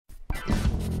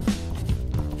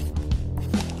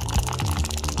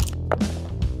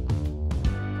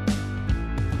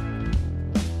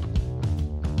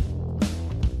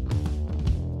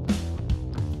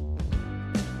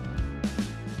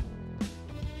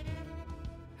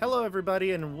Hello,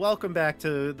 everybody, and welcome back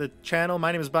to the channel.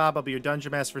 My name is Bob. I'll be your Dungeon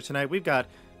Master for tonight. We've got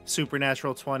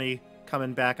Supernatural 20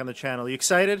 coming back on the channel. You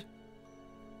excited?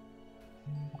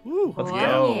 Woo, Let's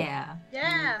go. Yeah.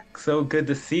 Yeah. So good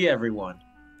to see everyone.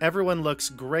 Everyone looks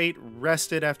great,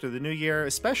 rested after the new year,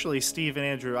 especially Steve and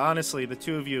Andrew. Honestly, the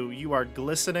two of you, you are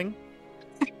glistening.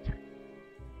 You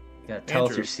gotta tell us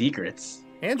Andrew. your secrets.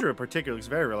 Andrew in particular looks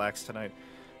very relaxed tonight.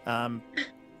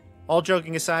 All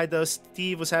joking aside, though,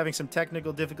 Steve was having some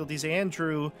technical difficulties.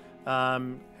 Andrew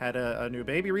had a new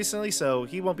baby recently, so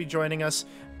he won't be joining us.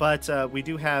 But we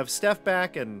do have Steph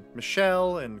back, and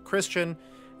Michelle, and Christian,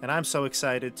 and I'm so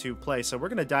excited to play. So we're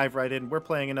going to dive right in. We're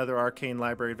playing another Arcane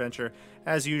Library adventure.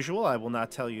 As usual, I will not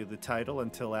tell you the title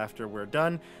until after we're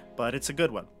done, but it's a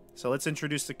good one. So let's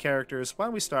introduce the characters. Why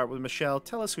don't we start with Michelle?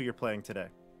 Tell us who you're playing today.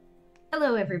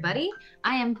 Hello, everybody.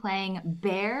 I am playing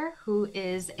Bear, who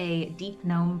is a deep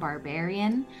gnome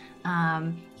barbarian.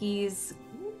 He's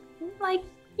like,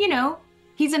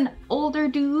 he's an older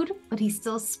dude, but he's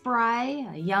still spry,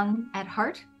 young at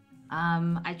heart.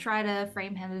 I try to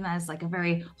frame him as like a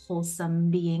very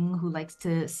wholesome being who likes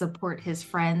to support his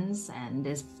friends and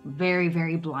is very,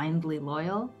 very blindly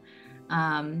loyal.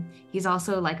 He's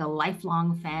also like a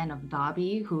lifelong fan of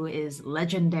Dobby, who is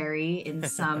legendary in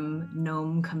some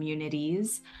gnome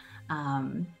communities.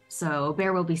 So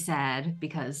Bear will be sad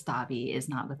because Dobby is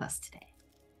not with us today.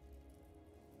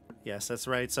 Yes, that's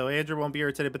right. So Andrew won't be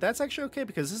here today, but that's actually okay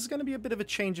because this is going to be a bit of a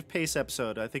change of pace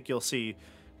episode. I think you'll see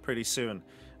pretty soon.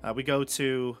 We go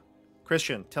to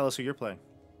Christian. Tell us who you're playing.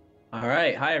 All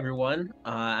right. Hi, everyone.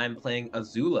 I'm playing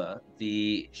Azula,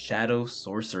 the Shadow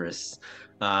Sorceress.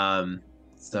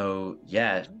 So,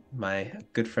 yeah, my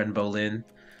good friend Bolin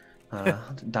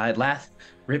died last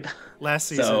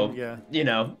season, so, yeah.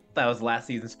 That was last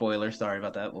season spoiler. Sorry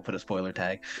about that. We'll put a spoiler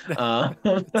tag.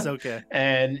 It's okay.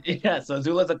 And, yeah, so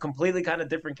Azula's a completely kind of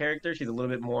different character. She's a little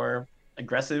bit more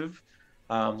aggressive,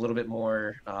 a little bit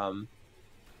more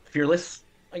fearless,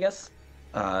 I guess.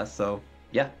 So,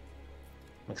 yeah,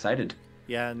 I'm excited.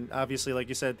 Yeah, and obviously, like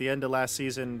you said, at the end of last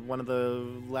season, one of the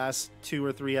last 2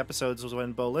 or 3 episodes was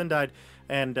when Bolin died,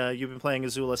 and you've been playing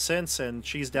Azula since, and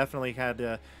she's definitely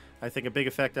had, I think, a big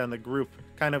effect on the group.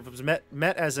 Kind of was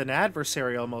met as an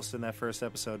adversary almost in that first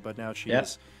episode, but now she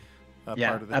is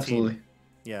part of the absolutely. team.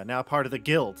 Yeah, now part of the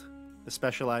guild, the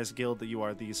specialized guild that you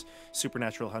are, these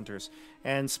supernatural hunters.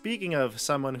 And speaking of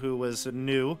someone who was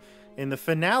new, in the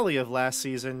finale of last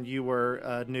season, you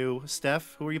were new.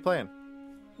 Steph, who are you playing?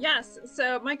 Yes.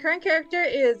 So my current character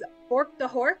is Bork the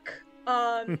Hork,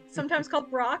 sometimes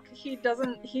called Brock. He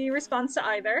responds to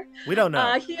either. We don't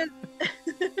know. He is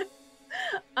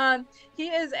he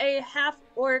is a half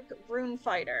orc rune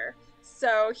fighter.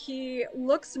 So he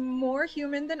looks more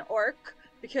human than orc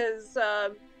because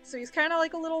so he's kind of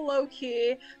like a little low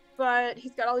key, but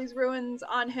he's got all these runes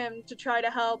on him to try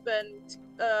to help and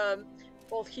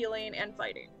both healing and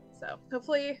fighting. So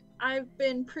hopefully I've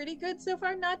been pretty good so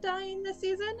far not dying this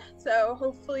season. So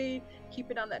hopefully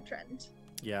keep it on that trend.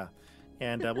 Yeah.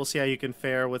 And we'll see how you can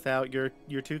fare without your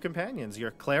 2 companions, your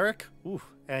cleric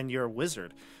and your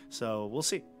wizard. So we'll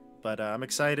see. But I'm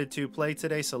excited to play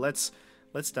today. So let's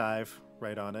dive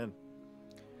right on in.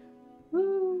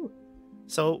 Woo!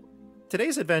 So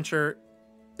today's adventure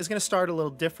is going to start a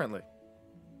little differently.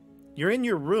 You're in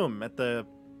your room at the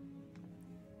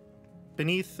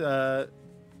beneath...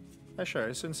 I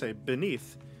shouldn't say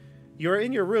beneath. You're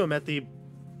in your room at the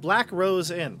Black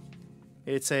Rose Inn.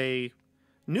 It's a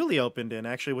newly opened inn,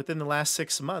 actually, within the last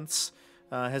 6 months.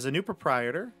 Has a new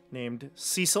proprietor named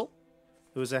Cecil,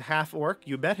 who's a half-orc.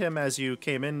 You met him as you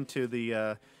came into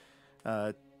the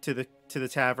to the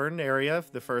tavern area,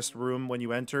 the first room when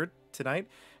you entered tonight,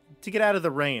 to get out of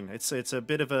the rain. It's a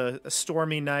bit of a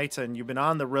stormy night, and you've been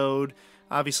on the road.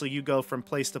 Obviously, you go from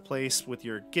place to place with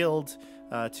your guild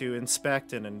to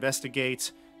inspect and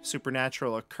investigate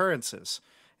supernatural occurrences.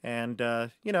 And,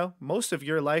 most of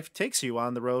your life takes you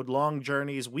on the road. Long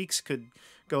journeys, weeks could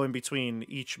go in between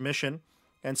each mission.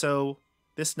 And so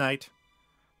this night,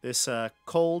 this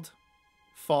cold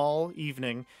fall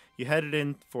evening, you headed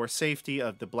in for safety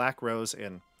of the Black Rose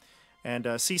Inn. And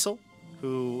Cecil,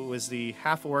 who is the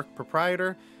half-orc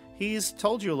proprietor, he's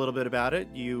told you a little bit about it.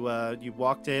 You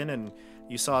walked in and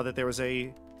you saw that there was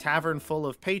a tavern full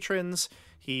of patrons.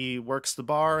 He works the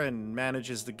bar and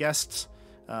manages the guests.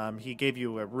 He gave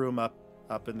you a room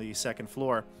up in the second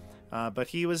floor. But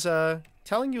he was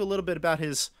telling you a little bit about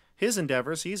his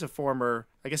endeavors. He's a former,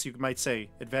 I guess you might say,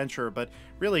 adventurer, but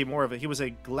really more of he was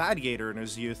a gladiator in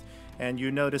his youth. And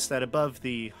you notice that above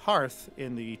the hearth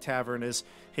in the tavern is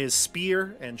his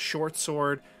spear and short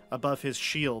sword above his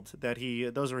shield.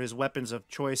 Those were his weapons of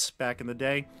choice back in the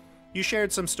day. you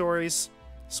shared some stories,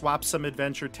 swapped some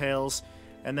adventure tales,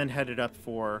 and then headed up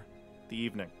for the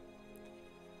evening.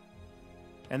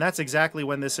 And that's exactly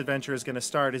when this adventure is going to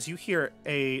start, as you hear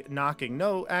a knocking,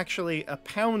 no, actually a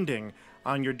pounding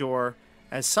on your door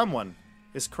as someone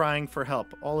is crying for help.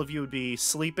 All of you would be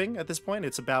sleeping at this point.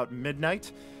 It's about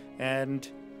midnight, and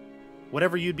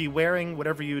whatever you'd be wearing,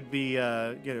 whatever you'd be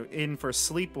in for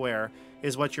sleepwear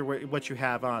is what you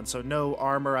have on. So no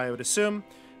armor, I would assume.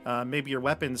 Maybe your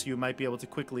weapons you might be able to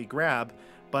quickly grab.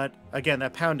 But again,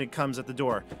 that pounding comes at the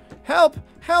door. Help!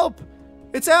 Help!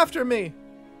 It's after me!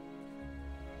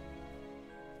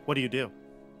 What do you do?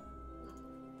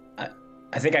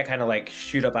 I think I kind of like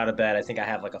shoot up out of bed. I think I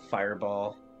have like a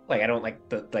fireball. Like I don't like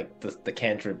the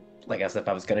cantrip like as if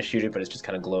I was gonna shoot it, but it's just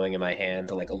kind of glowing in my hand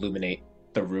to like illuminate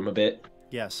the room a bit.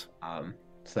 Yes. So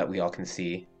that we all can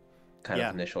see kind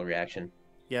of initial reaction.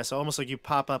 Yeah, so almost like you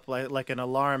pop up like an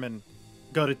alarm and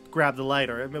go to grab the light,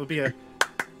 or it would be a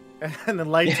and the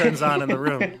light turns on in the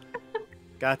room.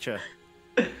 Gotcha.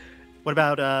 What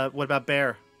about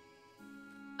Bear?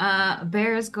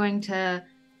 Bear is going to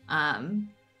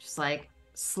just like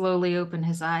slowly open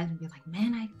his eyes and be like,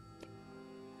 man, I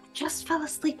just fell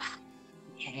asleep.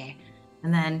 Yeah.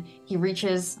 And then he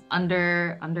reaches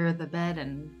under the bed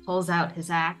and pulls out his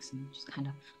axe and just kind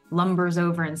of lumbers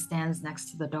over and stands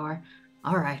next to the door.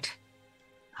 All right,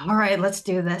 let's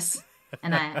do this.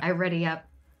 And I ready up,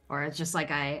 or it's just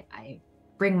like I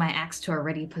bring my axe to a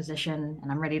ready position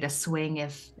and I'm ready to swing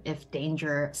if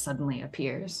danger suddenly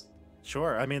appears.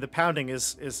 Sure. I mean, the pounding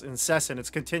is incessant. It's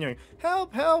continuing.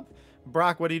 Help, help.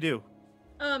 Brock, what do you do?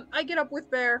 I get up with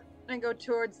Bear and go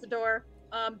towards the door.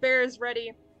 Bear is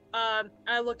ready.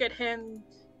 I look at him,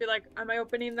 be like, am I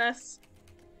opening this?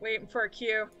 Waiting for a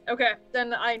cue. Okay,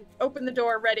 then I open the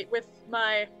door ready with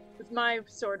my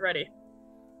sword ready.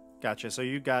 Gotcha. So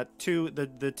you got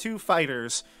the two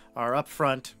fighters are up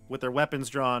front with their weapons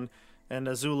drawn, and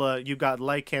Azula, you got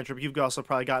light cantrip. You've also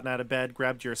probably gotten out of bed,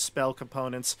 grabbed your spell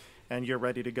components, and you're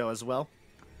ready to go as well.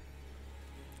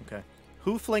 Okay.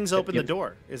 Who flings open the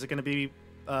door? Is it going to be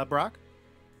Brock?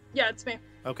 Yeah, it's me.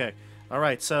 Okay. All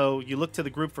right. So you look to the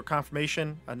group for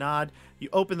confirmation, a nod. You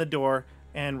open the door,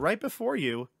 and right before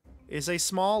you is a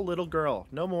small little girl,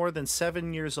 no more than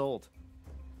 7 years old.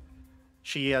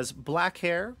 She has black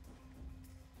hair,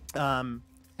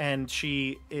 and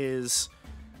she is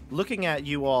looking at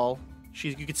you all.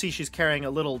 You can see she's carrying a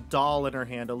little doll in her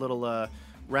hand, a little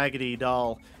raggedy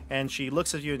doll, and she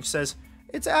looks at you and says,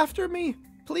 "It's after me.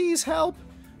 Please help.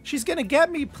 She's gonna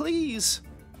get me, please."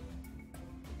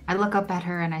 I look up at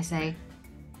her and I say,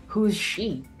 "Who's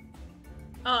she?"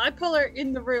 I pull her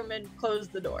in the room and close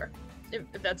the door, if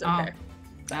that's okay.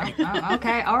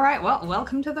 Okay. All right. Well,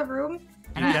 welcome to the room.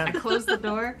 And I close the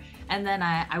door, and then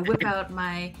I whip out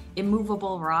my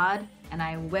immovable rod, and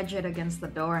I wedge it against the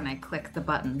door, and I click the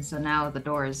button. So now the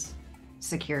door is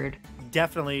secured.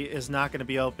 Definitely is not going to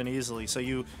be open easily. So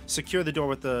you secure the door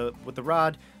with the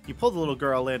rod. You pull the little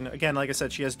girl in. Again, like I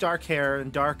said, she has dark hair and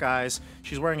dark eyes.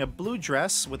 She's wearing a blue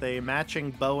dress with a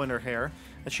matching bow in her hair.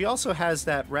 And she also has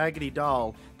that raggedy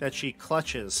doll that she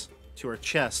clutches to her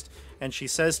chest. And she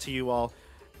says to you all,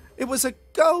 "It was a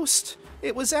ghost!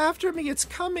 It was after me! It's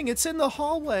coming! It's in the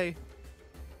hallway!"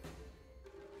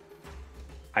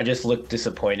 I just look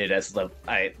disappointed as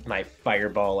my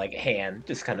fireball hand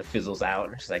just kind of fizzles out.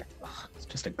 And she's like, oh, it's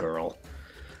just a girl.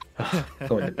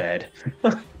 Going to bed.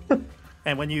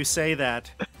 And when you say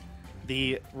that,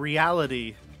 the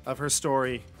reality of her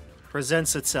story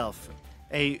presents itself.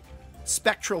 A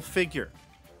spectral figure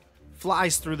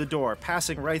flies through the door,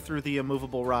 passing right through the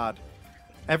immovable rod.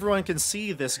 Everyone can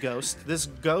see this ghost. This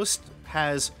ghost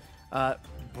has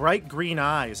bright green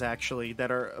eyes, actually,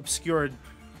 that are obscured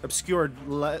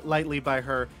lightly by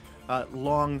her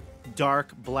long,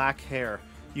 dark black hair.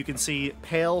 You can see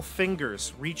pale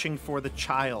fingers reaching for the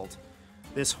child.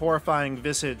 This horrifying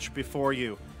visage before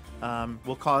you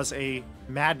will cause a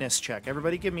madness check.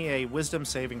 Everybody give me a wisdom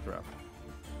saving throw.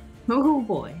 Oh,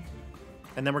 boy.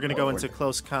 And then we're going to go into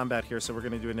close combat here, so we're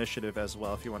going to do initiative as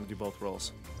well if you want to do both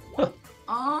rolls.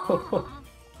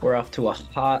 We're off to a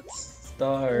hot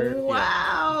start.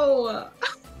 Wow.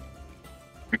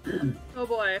 Oh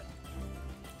boy.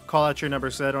 Call out your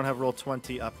numbers so I don't have roll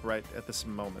 20 up right at this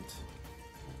moment.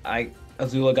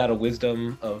 Azula got a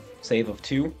wisdom of save of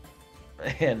 2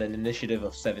 and an initiative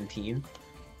of 17.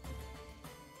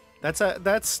 That's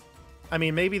I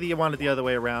mean, maybe you want it the other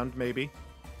way around, maybe.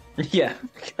 Yeah.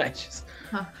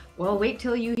 Well, wait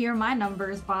till you hear my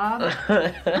numbers, Bob.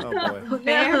 Oh boy.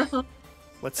 There.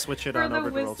 Let's switch it on over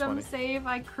to roll 20. For the wisdom save,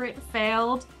 I crit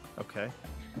failed. Okay.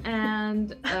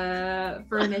 And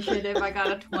for initiative, I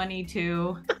got a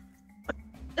 22.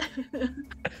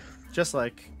 Just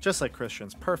like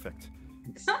Christians. Perfect.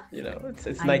 It's,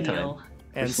 it's Ideal. nighttime. We're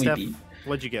And Steph, sleepy.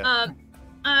 what'd you get?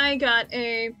 I got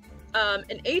an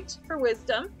 8 for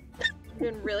wisdom.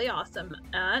 Doing really awesome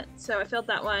at. So I failed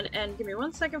that one. And give me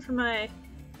 1 second for my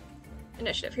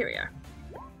initiative. Here we are.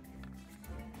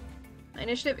 My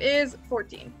initiative is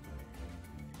 14.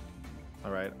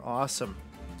 All right, awesome.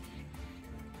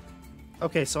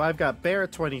 Okay, so I've got Bear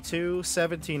at 22,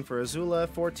 17 for Azula,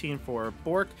 14 for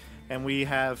Bork, and we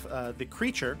have the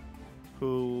creature,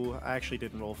 who I actually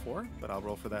didn't roll for, but I'll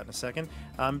roll for that in a second.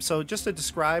 So just to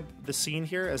describe the scene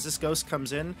here, as this ghost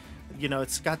comes in,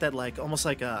 it's got that almost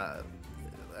like I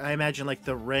imagine like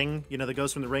the Ring, the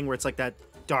ghost from the Ring, where it's like that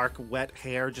dark, wet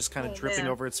hair just kind of dripping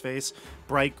over its face,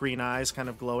 bright green eyes kind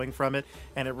of glowing from it,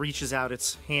 and it reaches out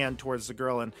its hand towards the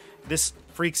girl, and this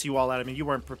freaks you all out. I mean, you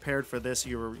weren't prepared for this.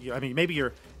 Maybe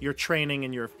your training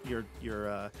and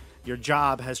your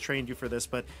job has trained you for this,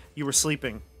 but you were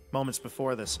sleeping moments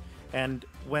before this. And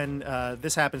when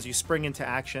this happens, you spring into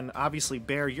action. Obviously,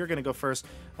 Bear, you're going to go first,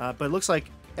 but it looks like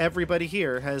everybody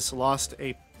here has lost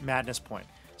a madness point.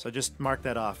 So just mark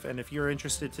that off. And if you're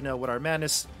interested to know what our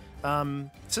madness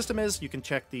system is, you can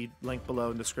check the link below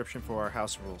in the description for our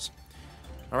house rules.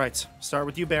 All right, start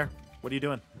with you, Bear. What are you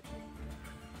doing?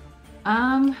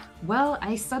 Well,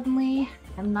 I suddenly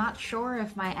am not sure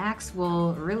if my axe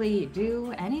will really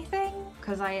do anything,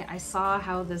 because I saw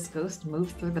how this ghost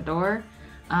moved through the door.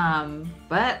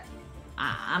 But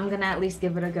I'm gonna at least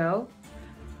give it a go.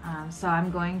 So I'm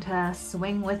going to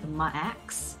swing with my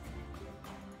axe.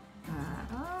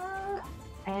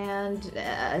 And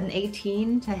an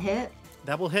 18 to hit.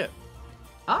 That will hit.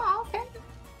 Oh, okay.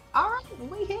 All right,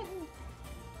 we hitting.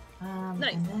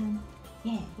 Nice. And then,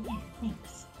 yeah,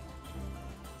 thanks.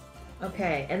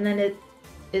 Okay, and then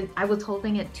I was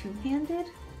holding it two-handed?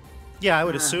 Yeah, I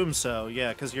would assume so.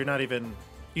 Yeah, because you're not even...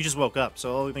 You just woke up,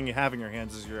 so the only thing you have in your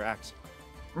hands is your axe.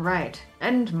 Right,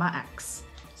 and my axe.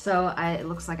 So it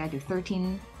looks like I do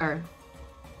 13, or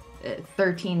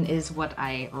 13 is what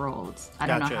I rolled. I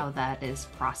don't know how that is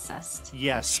processed.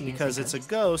 Yes, because it's a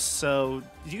ghost, so...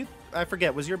 I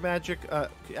forget, was your magic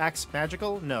axe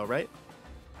magical? No, right?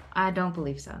 I don't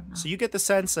believe so. No. So you get the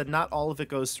sense that not all of it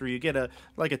goes through. You get a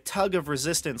tug of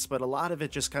resistance, but a lot of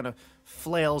it just kind of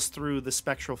flails through the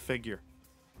spectral figure.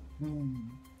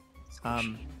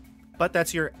 But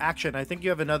that's your action. I think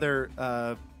you have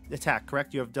another attack,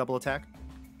 correct? You have double attack?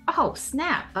 Oh,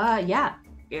 snap.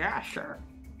 Yeah, sure.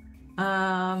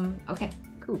 Okay,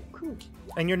 cool.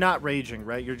 And you're not raging,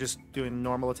 right? You're just doing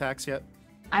normal attacks yet?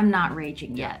 I'm not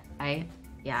raging yet.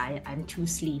 I'm too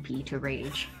sleepy to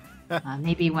rage.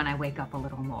 Maybe when I wake up a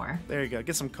little more. There you go.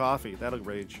 Get some coffee. That'll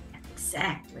rage.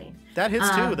 Exactly. That hits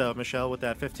too, though, Michelle, with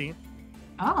that 15.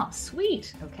 Oh,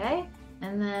 sweet. Okay.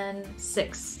 And then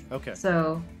 6. Okay.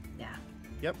 So, yeah.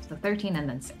 Yep. So 13 and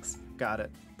then 6. Got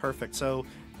it. Perfect. So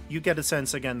you get a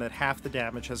sense, again, that half the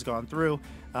damage has gone through.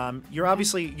 You're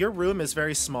obviously... Your room is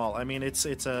very small. I mean, it's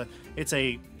a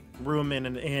room in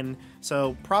an inn.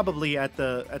 So probably at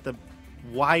the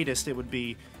widest, it would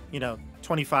be,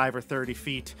 25 or 30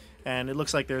 feet. And it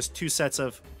looks like there's 2 sets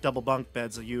of double bunk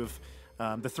beds that you've,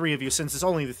 the 3 of you, since it's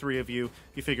only the 3 of you,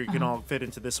 you figure you can all fit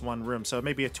into this one room. So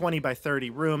maybe a 20 by 30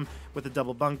 room with the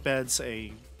double bunk beds,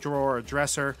 a drawer, a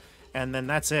dresser, and then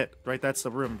that's it, right? That's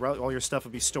the room. All your stuff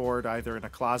would be stored either in a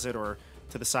closet or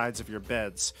to the sides of your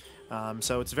beds.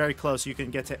 So it's very close. You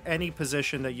can get to any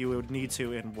position that you would need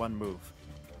to in one move.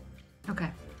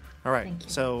 Okay. All right. Thank you.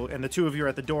 So, and the 2 of you are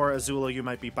at the door. Azula, you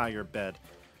might be by your bed.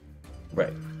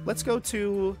 Right. Let's go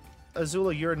to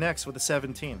Azula. You're next with a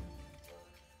 17.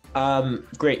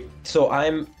 Great. So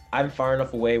I'm far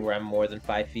enough away where I'm more than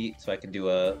 5 feet, so I can do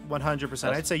a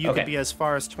 100%. I'd say you could be as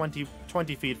far as 20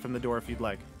 feet from the door if you'd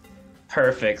like.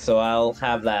 Perfect. So I'll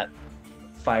have that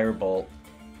firebolt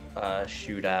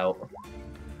shoot out.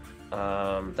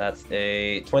 That's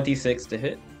a 26 to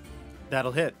hit.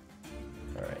 That'll hit.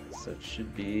 All right. So it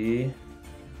should be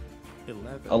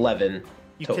 11.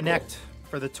 You total. connect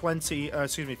for the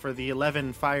for the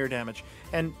 11 fire damage.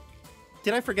 And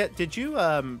did I forget? Did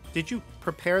you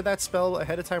prepare that spell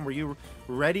ahead of time? Were you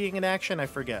readying an action? I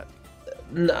forget.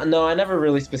 No, I never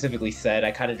really specifically said.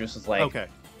 I kind of just was like, okay.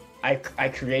 I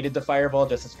created the fireball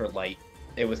just as for light.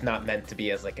 It was not meant to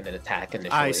be as like an attack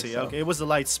initially. I see. So. Okay, it was a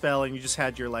light spell, and you just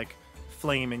had your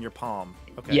flame in your palm.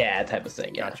 Okay. Yeah, type of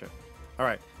thing. Yeah. Gotcha. All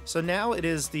right. So now it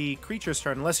is the creature's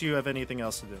turn, unless you have anything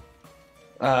else to do.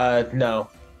 No,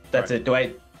 that's right.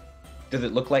 it. Does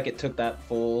it look like it took that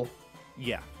full?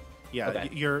 Yeah. Okay.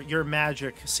 Your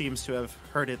magic seems to have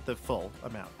hurt it the full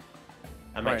amount.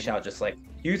 I might shout just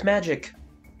use magic.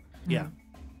 Yeah.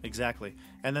 Exactly.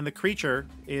 And then the creature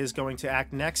is going to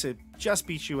act next. It just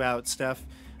beats you out, Steph.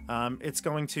 It's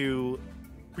going to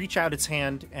reach out its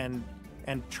hand and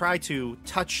try to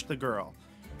touch the girl.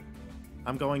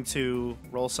 I'm going to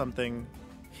roll something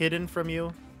hidden from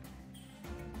you.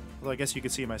 Well, I guess you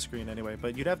could see my screen anyway,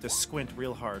 but you'd have to squint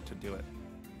real hard to do it.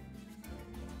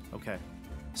 Okay.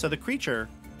 So the creature,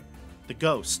 the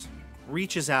ghost,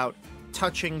 reaches out,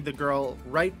 touching the girl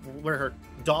right where her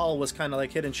doll was kind of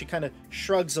like hidden. She kind of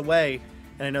shrugs away,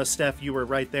 and I know, Steph, you were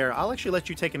right there. I'll actually let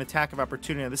you take an attack of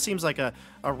opportunity. This seems like a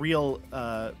real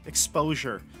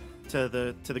exposure to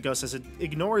the ghost as it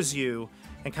ignores you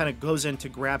and kind of goes in to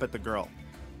grab at the girl.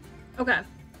 Okay.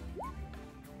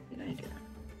 Did I do that?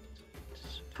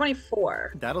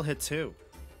 24. That'll hit too.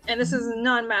 And this is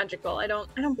non-magical. I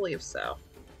don't believe so.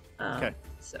 Okay.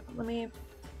 So let me.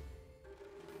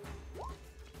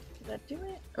 Did that do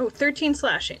it? Oh, 13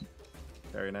 slashing.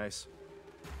 Very nice.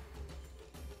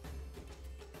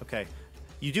 Okay.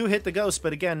 You do hit the ghost,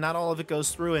 but again, not all of it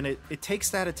goes through, and it takes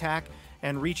that attack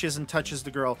and reaches and touches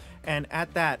the girl. And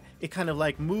at that, it kind of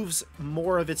like moves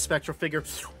more of its spectral figure,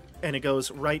 and it goes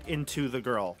right into the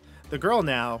girl. The girl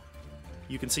now,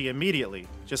 you can see immediately,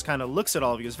 just kind of looks at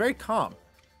all of you. It's very calm.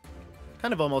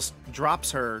 Kind of almost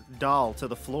drops her doll to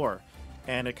the floor,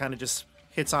 and it kind of just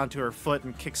hits onto her foot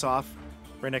and kicks off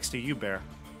right next to you, Bear.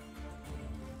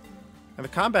 And the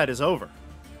combat is over.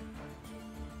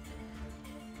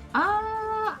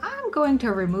 I'm going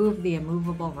to remove the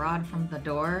immovable rod from the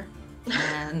door,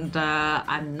 and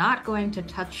I'm not going to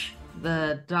touch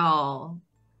the doll.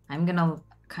 I'm gonna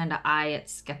kind of eye it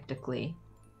skeptically.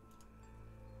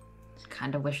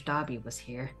 Kind of wish Dobby was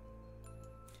here.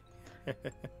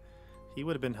 He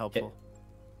would have been helpful.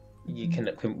 You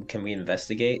can we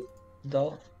investigate the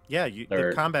doll? Yeah,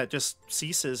 the combat just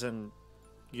ceases, and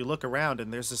you look around,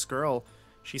 and there's this girl.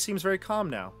 She seems very calm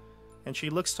now, and she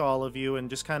looks to all of you and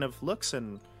just kind of looks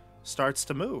and starts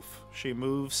to move. She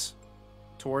moves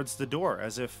towards the door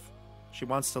as if she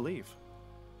wants to leave.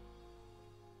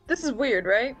 This is weird,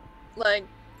 right? Like,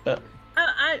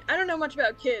 I don't know much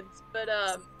about kids, but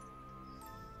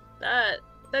that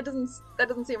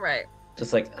doesn't seem right.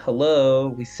 Just like, hello,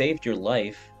 we saved your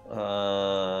life.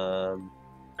 I'm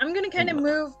gonna kind of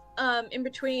move in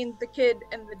between the kid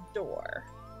and the door,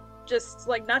 just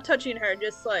like not touching her,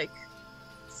 just like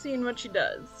seeing what she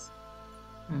does,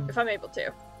 if I'm able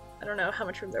to. I don't know how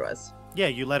much room there was. Yeah,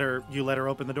 you let her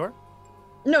open the door?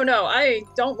 No, I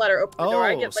don't let her open the door.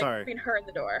 I get sorry. between her and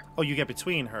the door. Oh, you get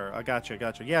between her. I gotcha.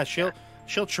 Yeah,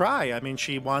 she'll try. I mean,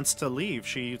 she wants to leave.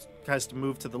 She has to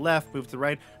move to the left, move to the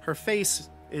right. Her face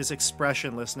is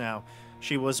expressionless now.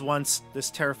 She was once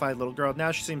this terrified little girl.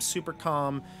 Now she seems super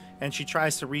calm, and she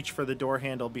tries to reach for the door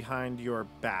handle behind your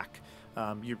back.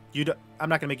 I'm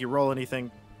not gonna make you roll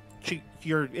anything.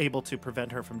 You're able to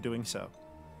prevent her from doing so.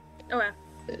 Okay.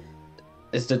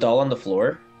 Is the doll on the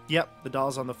floor? Yep, the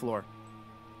doll's on the floor.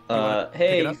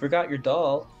 Hey, you forgot your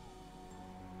doll.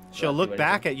 She'll look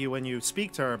back at you when you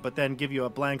speak to her, but then give you a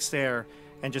blank stare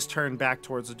and just turn back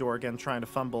towards the door again, trying to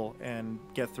fumble and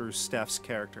get through Steph's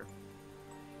character.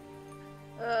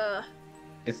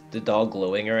 Is the doll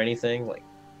glowing or anything? Like,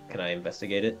 can I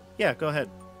investigate it? Yeah, go ahead.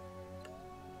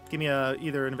 Give me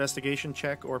either an investigation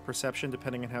check or perception,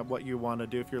 depending on what you want to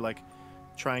do. If you're like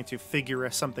trying to figure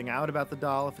something out about the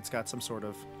doll, if it's got some sort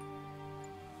of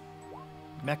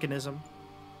mechanism.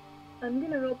 I'm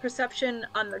gonna roll perception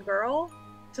on the girl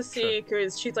to see,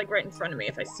 because she's like right in front of me.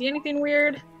 If I see anything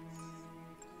weird.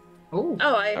 Oh,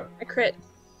 I crit.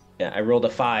 Yeah, I rolled a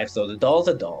 5, so the doll's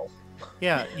a doll.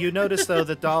 Yeah, you notice though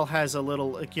the doll has a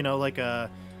little, like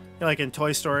like in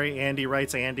Toy Story, Andy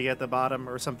writes Andy at the bottom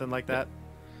or something like that.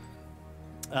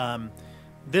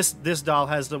 This doll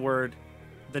has the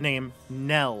name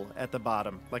Nell at the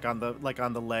bottom, like on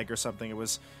the leg or something. It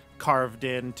was carved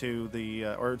into the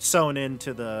or sewn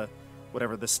into the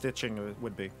whatever the stitching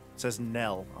would be. It says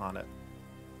Nell on it.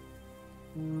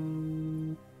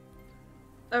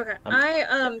 Okay,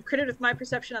 I critted with my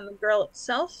perception on the girl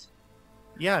itself.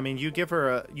 Yeah, I mean, you give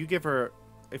her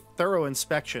a thorough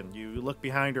inspection. You look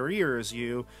behind her ears.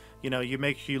 You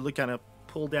look, kind of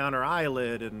pull down her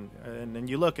eyelid, and then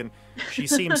you look, and she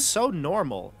seems so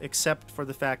normal, except for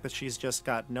the fact that she's just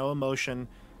got no emotion.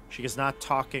 She is not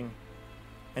talking,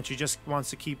 and she just wants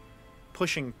to keep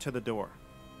pushing to the door.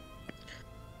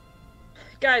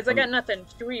 Guys, I got nothing.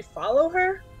 Should we follow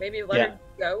her? Maybe let her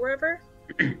go wherever?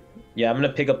 Yeah, I'm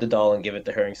gonna pick up the doll and give it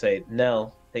to her and say,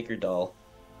 Nell, take your doll.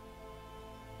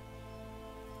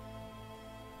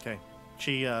 Okay.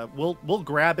 She we'll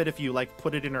grab it if you like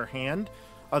put it in her hand.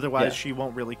 Otherwise, Yeah. she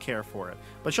won't really care for it.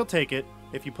 But she'll take it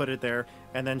if you put it there,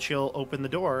 and then she'll open the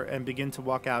door and begin to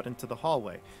walk out into the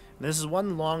hallway. And this is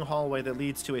one long hallway that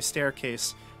leads to a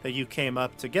staircase that you came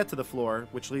up to get to the floor,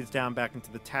 which leads down back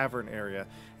into the tavern area.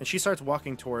 And she starts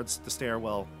walking towards the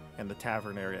stairwell and the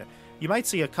tavern area. You might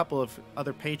see a couple of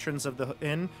other patrons of the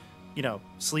inn, you know,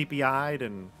 sleepy-eyed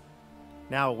and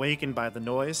now awakened by the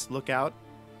noise, look out.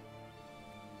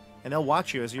 And they'll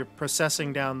watch you as you're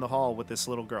processing down the hall with this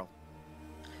little girl.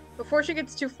 Before she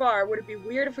gets too far, would it be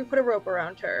weird if we put a rope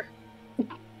around her?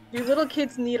 You little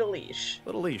kids need a leash.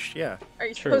 Little leash, yeah. Are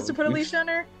you True. supposed to put a leash on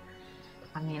her?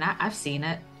 I mean, I've seen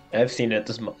it. I've seen it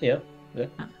yeah.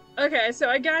 Okay, so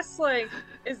I guess, like,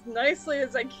 as nicely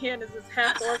as I can as this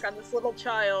half orc on this little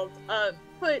child,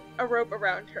 put a rope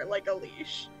around her like a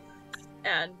leash.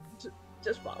 And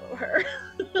just follow her.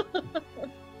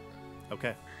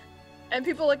 Okay. And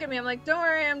people look at me, I'm like, don't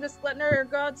worry, I'm just letting her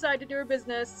go outside to do her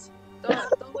business.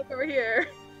 Don't look over here.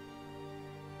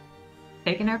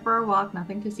 Taking her for a walk,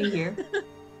 nothing to see here.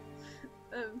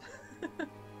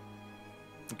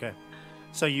 Okay.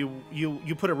 So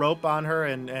you put a rope on her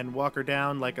and walk her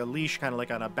down like a leash, kind of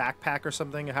like on a backpack or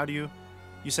something. How do you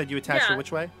said you attach her Yeah.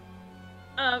 which way?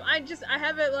 I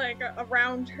have it like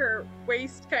around her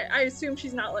waist. I assume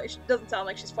she's not like, she doesn't sound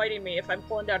like she's fighting me if I'm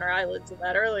pulling down her eyelids and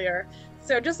that earlier.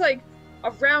 So just like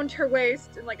around her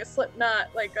waist in like a slip knot,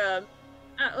 like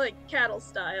cattle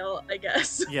style, I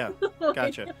guess. Yeah,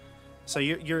 gotcha. So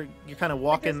you're kind of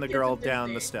walking the kids girl in down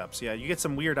the Disney. steps. Yeah, you get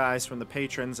some weird eyes from the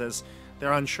patrons as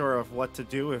they're unsure of what to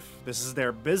do, if this is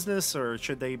their business or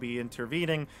should they be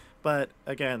intervening. But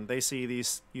again, they see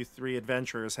you three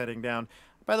adventurers heading down.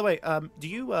 By the way, are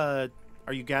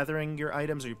you gathering your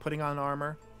items? Are you putting on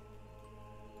armor?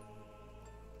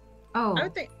 Oh, I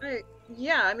would think,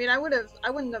 yeah. I mean, I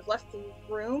wouldn't have left the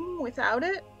room without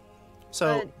it.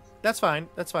 So But- that's fine.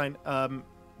 That's fine.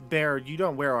 Bear, you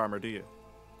don't wear armor, do you?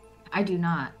 I do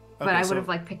not. But Okay, I so- would have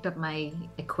like picked up my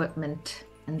equipment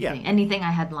and Yeah. anything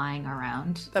I had lying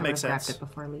around. That I would makes have grabbed sense. it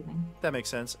before leaving. That makes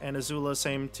sense. And Azula,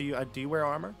 same to you. Do you wear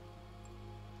armor?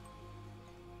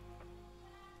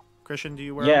 Christian, do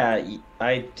you wear armor? Yeah,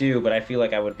 I do, but I feel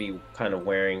like I would be kind of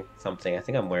wearing something. I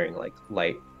think I'm wearing like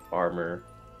light armor.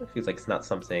 It feels like it's not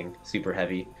something super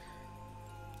heavy.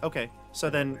 Okay. So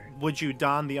then would you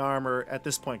don the armor at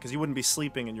this point? Because you wouldn't be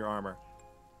sleeping in your armor.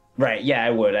 Right, yeah, I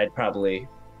would. I'd probably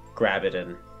grab it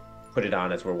and put it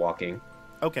on as we're walking.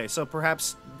 Okay, so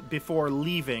perhaps before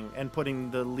leaving and putting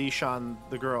the leash on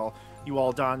the girl, you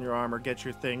all don your armor, get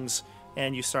your things,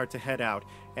 and you start to head out.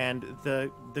 And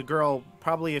the girl,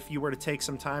 probably if you were to take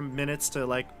some time, minutes to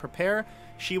like prepare,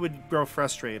 she would grow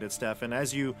frustrated, Steph. And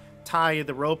as you tie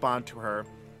the rope onto her,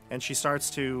 and she starts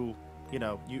to,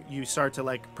 you start to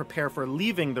like prepare for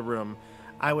leaving the room,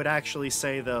 I would actually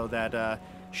say though that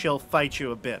she'll fight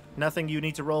you a bit. Nothing you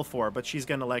need to roll for, but she's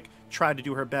gonna like try to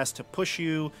do her best to push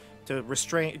you, to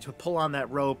restrain, to pull on that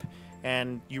rope,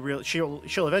 and she'll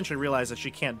eventually realize that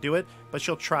she can't do it, but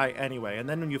she'll try anyway. And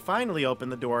then when you finally open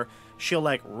the door, she'll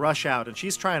like rush out, and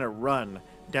she's trying to run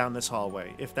down this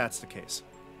hallway, if that's the case.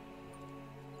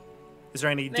 Is there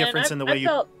any difference in the way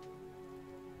you...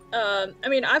 I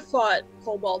mean, I've fought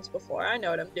kobolds before. I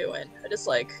know what I'm doing.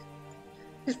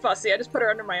 She's fussy. I just put her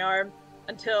under my arm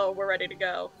until we're ready to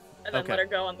go, and then Okay. let her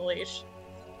go on the leash.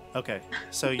 Okay,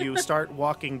 so you start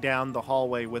walking down the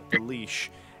hallway with the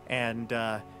leash, and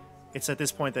it's at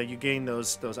this point that you gain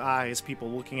those eyes, people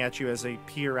looking at you as they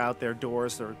peer out their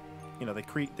doors.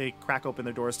 They crack open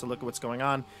their doors to look at what's going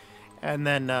on, and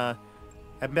then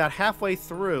about halfway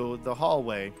through the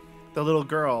hallway, the little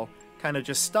girl kind of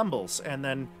just stumbles and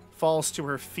then falls to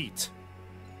her feet.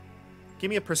 Give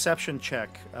me a perception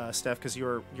check, Steph, because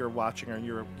you're watching her and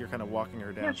you're kind of walking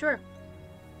her down. Yeah, sure.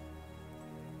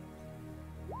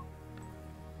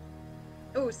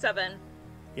 Ooh, 7.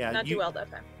 Yeah, Not too well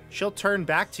that time. She'll turn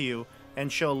back to you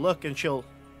and she'll look and she'll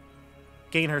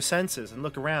gain her senses and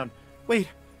look around. Wait,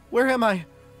 where am I?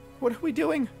 What are we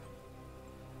doing?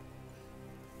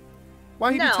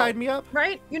 Why have you Nell. tied me up?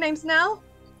 Right? Your name's Nell?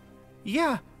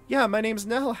 Yeah, my name's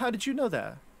Nell. How did you know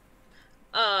that?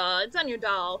 It's on your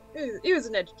doll. It was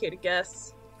an educated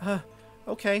guess.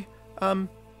 Okay.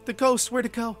 The ghost, where'd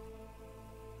it go?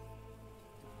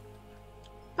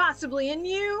 Possibly in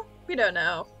you? We don't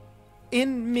know.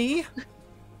 In me?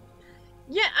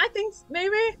 Yeah, I think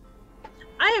maybe.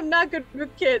 I am not good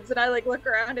with kids, and I look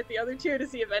around at the other two to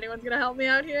see if anyone's gonna help me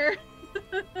out here.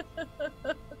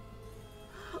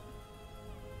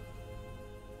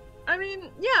 I mean,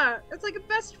 yeah, it's like a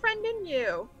best friend in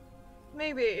you.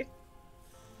 Maybe.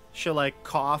 She'll like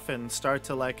cough and start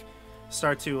to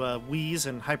wheeze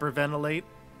and hyperventilate.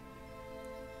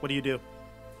 What do you do?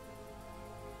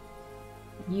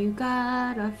 You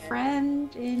got a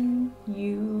friend in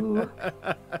you.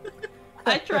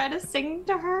 I try to sing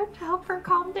to her to help her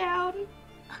calm down.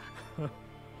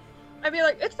 I'd be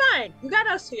like, it's fine. You got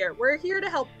us here. We're here to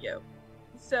help you.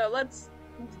 So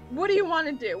what do you want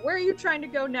to do? Where are you trying to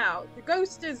go now? The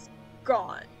ghost is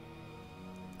gone.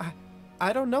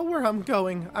 I don't know where I'm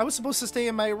going. I was supposed to stay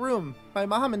in my room. My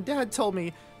mom and dad told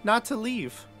me not to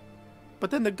leave. But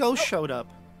then the ghost showed up.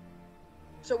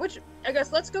 So I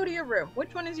guess let's go to your room.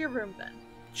 Which one is your room then?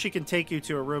 She can take you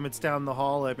to a room. It's down the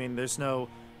hall. I mean, there's no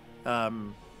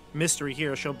mystery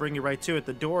here. She'll bring you right to it.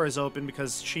 The door is open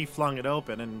because she flung it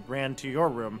open and ran to your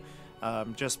room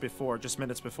just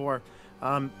minutes before.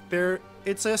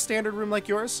 It's a standard room like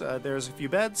yours. There's a few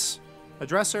beds, a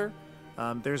dresser.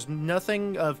 There's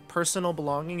nothing of personal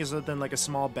belongings other than like a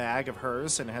small bag of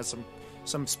hers, and it has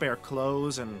some spare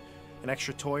clothes and an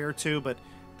extra toy or two, but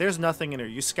there's nothing in here.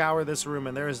 You scour this room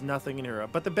and there is nothing in here.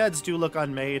 But the beds do look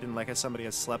unmade and like somebody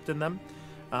has slept in them.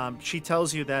 She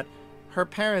tells you that her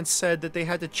parents said that they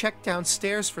had to check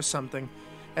downstairs for something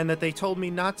and that they told me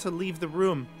not to leave the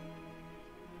room.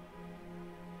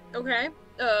 Okay.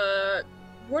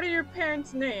 What are your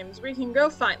parents' names?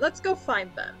 Let's go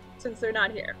find them since they're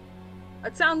not here.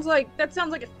 That sounds like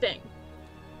a thing.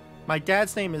 My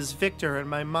dad's name is Victor and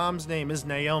my mom's name is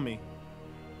Naomi.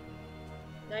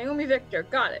 Naomi Victor,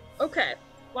 got it. Okay.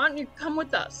 Why don't you come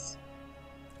with us?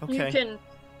 Okay. You can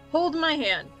hold my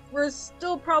hand. We're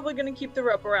still probably gonna keep the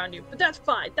rope around you, but that's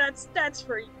fine. That's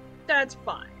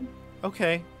fine.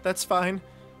 Okay, that's fine.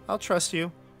 I'll trust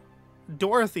you.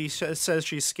 Dorothy says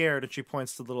she's scared and she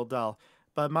points to the little doll,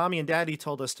 but Mommy and Daddy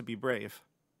told us to be brave.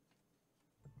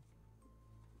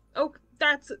 Oh,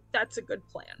 that's a good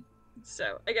plan.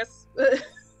 So I guess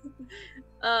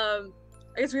I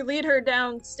guess we lead her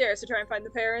downstairs to try and find the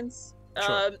parents.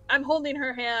 Sure. I'm holding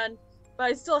her hand, but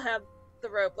I still have the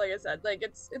rope, like I said. Like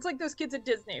it's like those kids at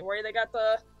Disney where they got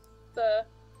the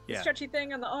stretchy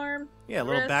thing on the arm. Yeah, a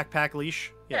little wrist. backpack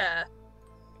leash. Yeah.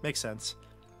 Makes sense.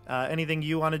 Anything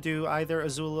you want to do, either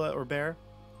Azula or Bear?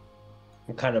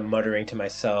 I'm kind of muttering to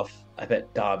myself, I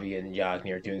bet Dobby and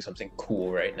Yagni are doing something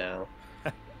cool right now.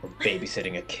 Or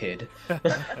babysitting a kid.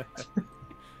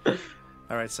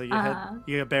 All right, so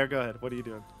you Bear, go ahead. What are you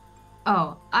doing?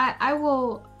 Oh, I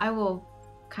will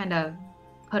kind of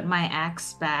put my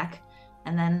axe back,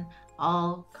 and then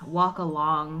I'll walk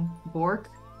along Bork,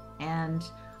 and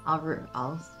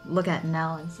I'll look at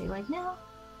Nell and say, like, Nell,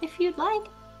 if you'd like,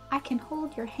 I can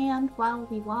hold your hand while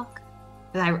we walk.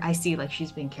 I see like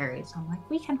she's being carried, so I'm like,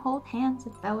 we can hold hands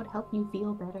if that would help you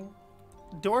feel better.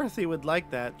 Dorothy would like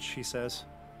that, she says.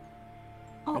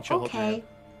 Oh, And she'll hold your hand. okay.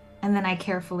 And then I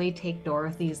carefully take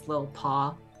Dorothy's little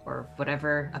paw or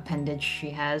whatever appendage she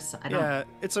has. Yeah,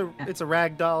 it's a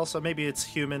rag doll, so maybe it's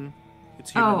human.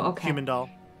 It's human. Oh, okay. Human doll.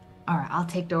 All right, I'll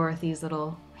take Dorothy's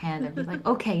little hand and be like,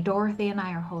 okay, Dorothy and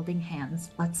I are holding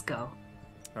hands. Let's go.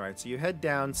 All right, so you head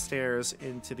downstairs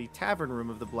into the tavern room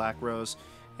of the Black Rose,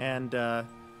 and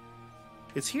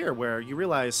it's here where you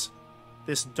realize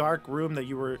this dark room that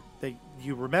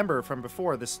you remember from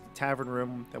before, this tavern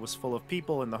room that was full of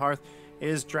people in the hearth,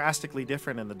 is drastically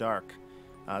different in the dark.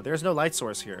 There's no light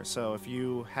source here, so if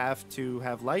you have to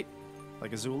have light,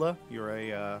 like Azula, you're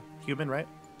a human, right?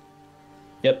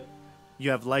 Yep. You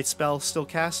have light spell still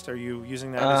cast? Are you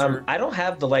using that as your... I don't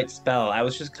have the light spell. I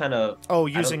was just kind of... Oh,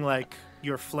 using like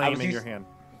your flame in your hand.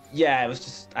 Yeah, it was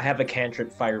just... I have a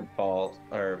cantrip fireball,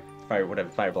 or fire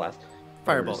blast.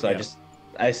 Fireball, so yeah.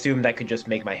 I assumed that could just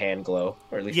make my hand glow,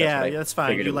 or at least that's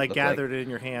fine. figured You it would like look gathered it in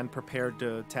your hand, prepared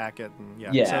to attack it,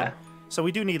 and Yeah. So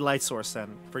we do need light source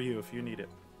then for you if you need it.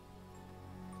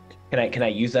 Can I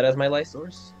use that as my light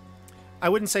source? I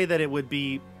wouldn't say that it would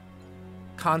be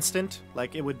constant,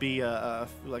 like it would be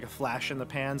like a flash in the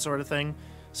pan sort of thing.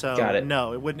 So Got it.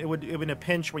 No, it would in a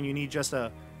pinch when you need just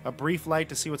a brief light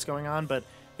to see what's going on, but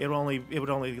it would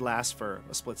only last for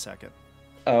a split second.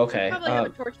 Oh, okay. Probably have a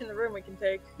torch in the room we can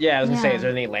take. Yeah, I was gonna say, Yeah. is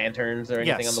there any lanterns or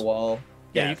anything Yes. on the wall?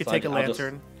 Yeah, you could so take a I'll just-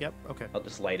 lantern. Yep. Okay. I'll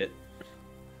just light it.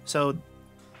 So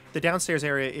the downstairs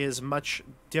area is much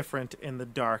different in the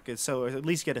dark, so at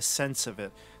least get a sense of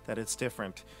it, that it's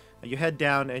different. You head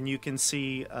down and you can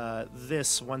see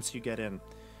this once you get in.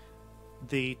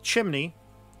 The chimney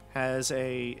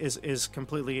is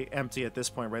completely empty at this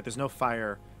point, right? There's no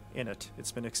fire in it.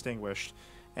 It's been extinguished.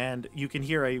 And you can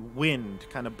hear a wind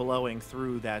kind of blowing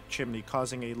through that chimney,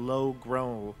 causing a low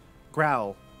growl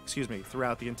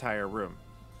throughout the entire room.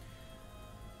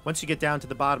 Once you get down to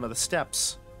the bottom of the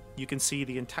steps, you can see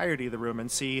the entirety of the room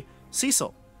and see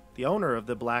Cecil, the owner of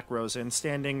the Black Rose Inn,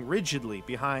 standing rigidly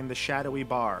behind the shadowy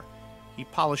bar. He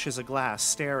polishes a glass,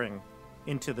 staring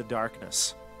into the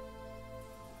darkness.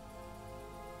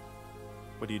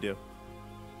 What do you do?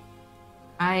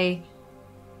 I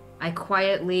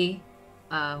quietly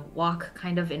walk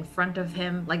kind of in front of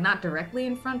him, like not directly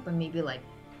in front, but maybe like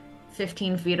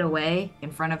 15 feet away in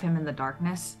front of him in the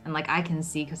darkness. And like I can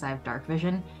see because I have dark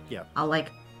vision. Yeah. I'll like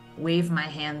wave my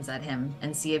hands at him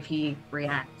and see if he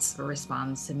reacts or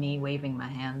responds to me waving my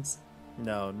hands.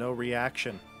 No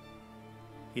reaction.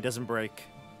 He doesn't break.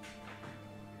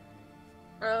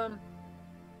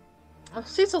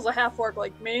 Cecil's a half orc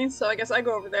like me, so I guess I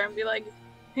go over there and be like,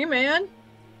 "Hey man,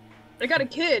 I got a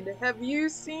kid. Have you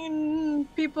seen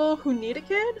people who need a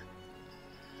kid?"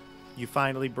 You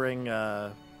finally bring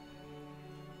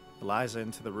Eliza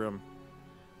into the room,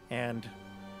 and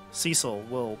Cecil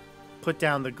will put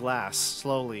down the glass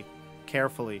slowly,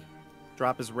 carefully,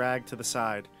 drop his rag to the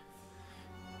side,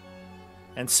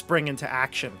 and spring into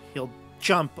action. He'll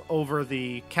jump over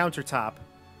the countertop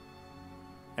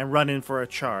and run in for a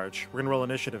charge. We're going to roll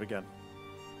initiative again.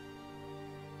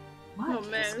 What Oh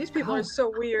man, is these people are going-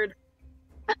 so weird.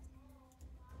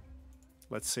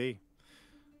 Let's see.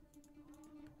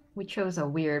 We chose a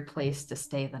weird place to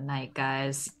stay the night,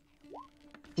 guys.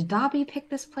 Did Dobby pick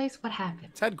this place? What happened?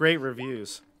 It's had great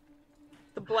reviews.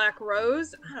 The Black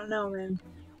Rose? I don't know, man.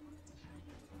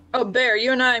 Oh, Bear,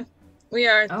 you and I, we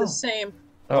are Oh. the same.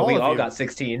 Oh, we All of all you. got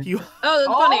 16. You Oh, that's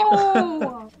funny.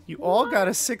 Oh! you all got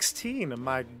a 16.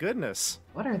 My goodness.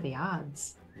 What are the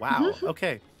odds? Wow.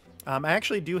 Okay. I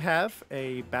actually do have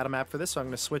a battle map for this, so I'm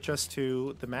going to switch us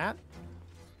to the mat.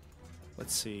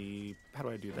 Let's see. How do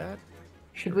I do that?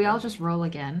 Should we all just roll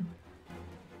again?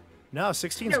 No,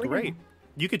 16 is Yeah, we can- great.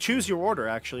 You could choose your order,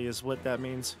 actually, is what that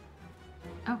means.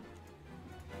 Oh,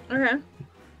 Okay.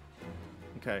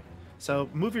 Okay. So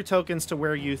move your tokens to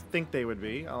where you think they would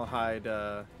be. I'll hide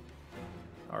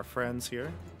our friends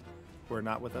here who are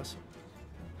not with us.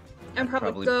 I'd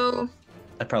probably Probably- go.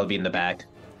 I'd probably be in the back.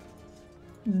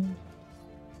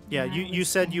 Yeah, you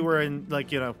said you were in,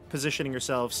 like, positioning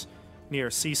yourselves near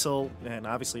Cecil, and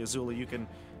obviously Azula, you can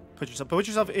put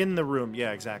yourself in the room.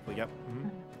 Yeah, exactly. Yep.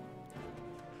 Mhm.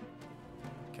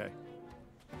 Okay.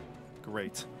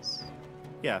 Great.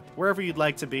 Yeah, wherever you'd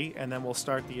like to be, and then we'll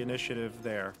start the initiative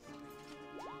there.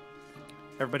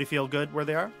 Everybody feel good where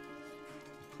they are?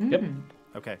 Yep.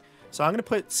 Okay. So I'm going to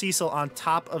put Cecil on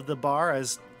top of the bar,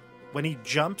 as when he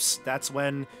jumps, that's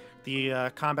when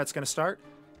the combat's going to start.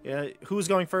 Who's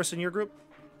going first in your group?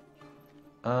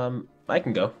 I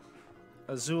can go.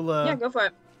 Azula. Yeah, go for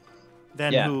it.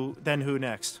 Then Yeah. who? Then who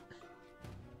next?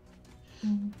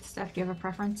 Steph, do you have a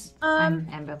preference? Um,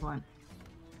 I'm ambivalent.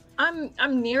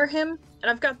 I'm near him,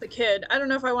 and I've got the kid. I don't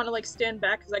know if I want to like stand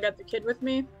back because I got the kid with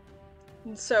me.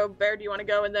 And so, Bear, do you want to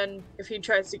go? And then if he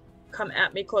tries to come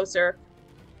at me closer,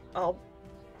 I'll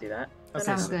do that. Okay,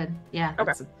 Sounds so- good. Yeah, Okay.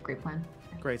 that's a great plan.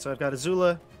 Great. So I've got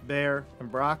Azula, Bear,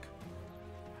 and Brock,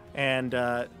 and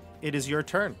it is your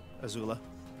turn, Azula.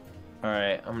 All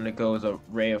right, I'm gonna go with a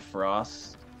ray of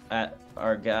frost at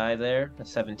our guy there, a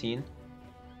 17.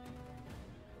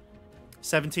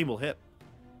 17 will hit.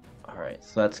 All right,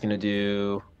 so that's gonna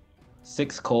do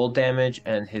 6 cold damage,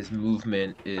 and his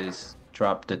movement is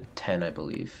dropped to 10, I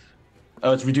believe.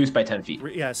 Oh, it's reduced by 10 feet.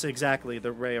 Yes, exactly.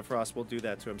 The Ray of Frost will do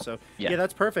that to him. So yeah, Yeah.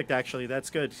 that's perfect. Actually, that's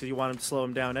good because you want him to slow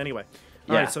him down anyway.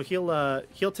 All Yeah. right, so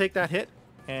he'll take that hit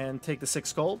and take the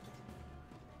 6 cold,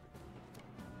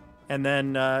 and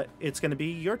then it's going to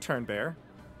be your turn, Bear.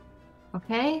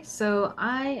 Okay, so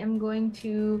I am going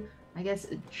to, I guess,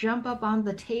 jump up on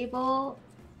the table,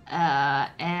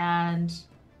 and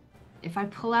if I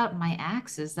pull out my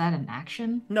axe, is that an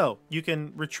action? No, you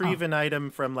can retrieve an item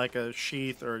from like a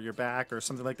sheath or your back or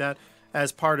something like that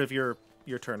as part of your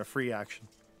turn, a free action.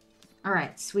 All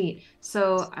right, sweet.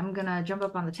 So I'm gonna jump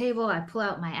up on the table, I pull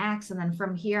out my axe, and then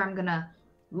from here I'm gonna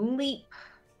leap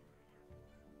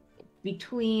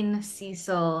between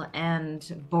Cecil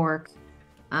and Bork.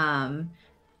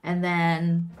 And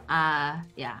then,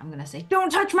 yeah, I'm gonna say, "Don't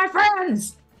touch my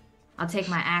friends!" I'll take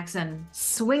my axe and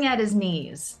swing at his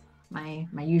knees. My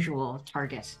usual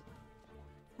target.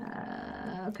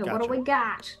 Okay, what do Gotcha. we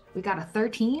got? We got a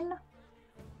 13.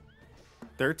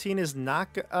 13 is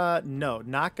not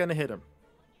not going to hit him.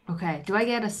 Okay, do I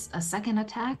get a second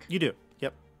attack? You do.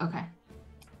 Yep. Okay.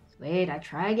 Wait, I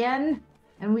try again.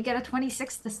 And we get a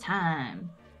 26 this time.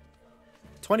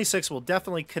 26 will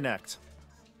definitely connect.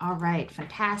 All right,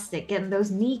 fantastic. Getting those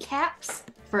kneecaps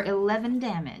for 11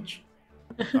 damage.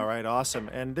 All right, awesome.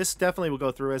 And this definitely will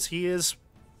go through, as he is,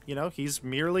 he's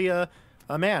merely a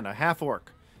man, a half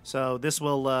orc. So this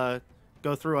will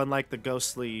go through, unlike the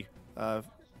ghostly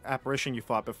apparition you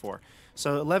fought before.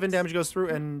 So 11 damage goes through.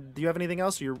 And do you have anything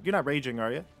else? You're not raging,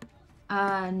 are you?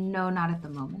 No, not at the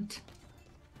moment.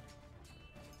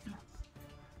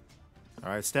 All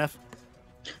right, Steph.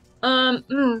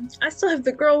 I still have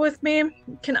the girl with me.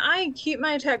 Can I keep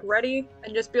my attack ready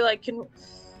and just be like, and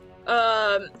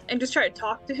just try to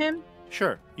talk to him?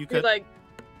 Sure, you Be could. like,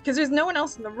 because there's no one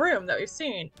else in the room that we've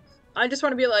seen. I just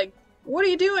want to be like, what are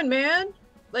you doing, man?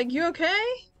 Like, you okay?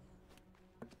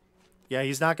 Yeah,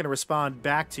 he's not going to respond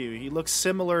back to you. He looks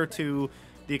similar to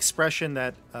the expression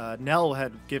that Nell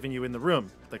had given you in the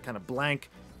room. The kind of blank,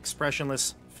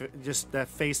 expressionless, just that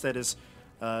face that is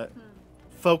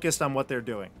focused on what they're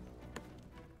doing.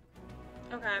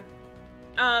 Okay.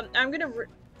 I'm gonna.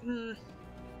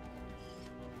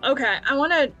 Okay, I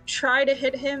want to try to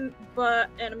hit him,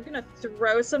 and I'm gonna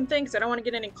throw something because I don't want to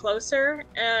get any closer.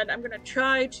 And I'm gonna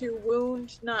try to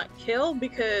wound, not kill,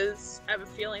 because I have a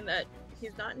feeling that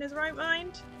he's not in his right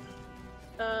mind.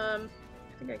 I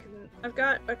think I can. I've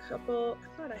got a couple.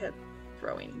 I thought I had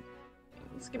throwing.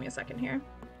 Just give me a second here.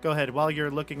 Go ahead. While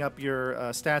you're looking up your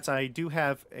stats, I do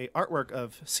have a artwork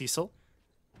of Cecil.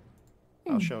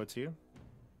 I'll show it to you.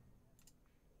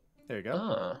 There you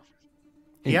go.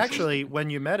 He actually, when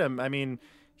you met him, I mean,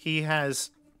 he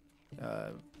has,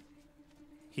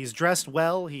 he's dressed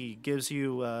well. He gives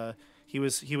you, he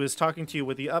was talking to you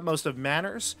with the utmost of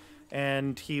manners,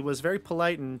 and he was very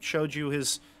polite and showed you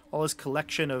all his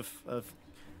collection of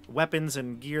weapons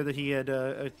and gear that he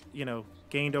had,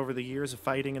 gained over the years of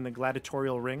fighting in the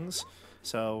gladiatorial rings.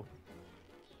 So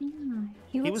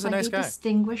he looks was a like nice a guy.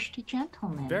 distinguished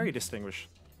gentleman. Very distinguished.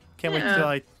 Can't wait until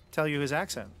I tell you his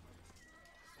accent.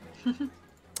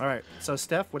 All right, so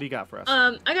Steph, what do you got for us?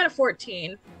 I got a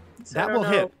 14. So That will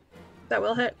hit. That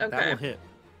will hit. Okay. That will hit.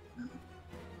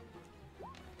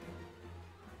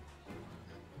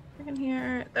 In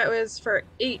here, that was for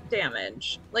 8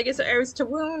 damage. Like I said, it was to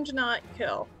wound, not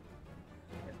kill,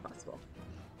 if possible.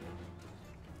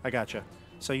 I gotcha.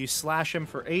 So you slash him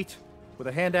for 8 with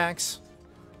a hand axe,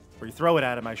 or you throw it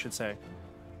at him, I should say.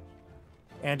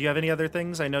 And do you have any other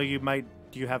things? I know you might.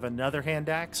 Do you have another hand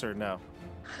axe or no?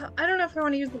 I don't know if I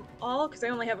want to use them all because I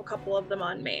only have a couple of them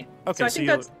on me. Okay, so I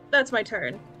think that's my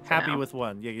turn. Happy with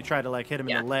one? Yeah, you try to like hit him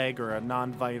in the leg or a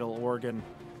non-vital organ.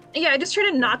 Yeah, I just try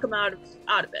to knock him out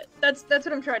of it. That's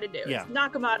what I'm trying to do. Yeah. Is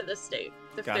knock him out of this state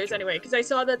if Gotcha. there's any way. Because I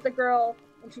saw that the girl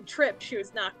when she tripped, she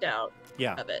was knocked out.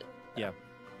 Yeah. Of it. Yeah.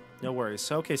 No worries.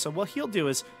 So, okay, so what he'll do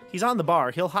is he's on the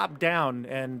bar. He'll hop down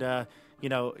and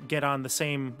get on the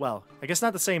same. Well, I guess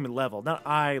not the same level, not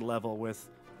eye level with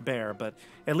Bear, but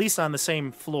at least on the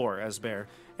same floor as Bear,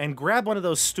 and grab one of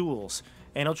those stools,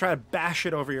 and he'll try to bash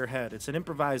it over your head. It's an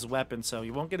improvised weapon, so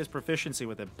you won't get his proficiency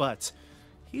with it, but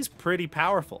he's pretty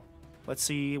powerful. Let's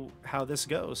see how this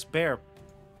goes. Bear,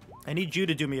 I need you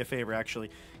to do me a favor, actually.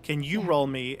 Can you roll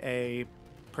me a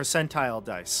percentile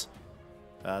dice?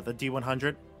 The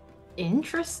D100?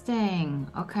 Interesting.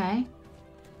 Okay.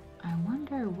 I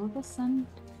wonder, will this send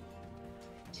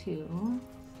to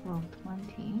roll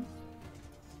 20?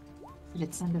 Did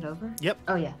it send it over? Yep.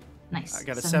 Oh, yeah. Nice. I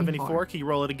got a 74. Can you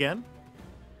roll it again?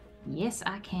 Yes,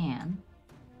 I can.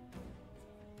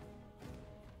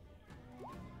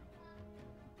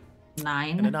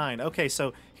 9. And a 9. Okay,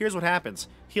 so here's what happens.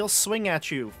 He'll swing at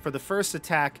you. For the first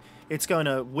attack, it's going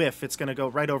to whiff. It's going to go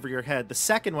right over your head. The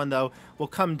second one, though, will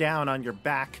come down on your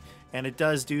back, and it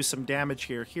does do some damage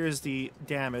here. Here's the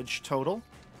damage total.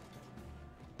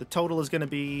 The total is going to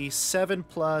be 7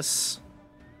 plus...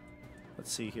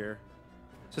 Let's see here.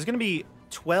 So it's going to be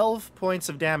 12 points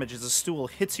of damage as a stool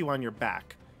hits you on your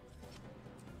back.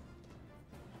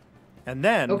 And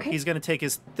then he's going to take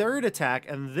his third attack,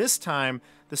 and this time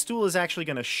the stool is actually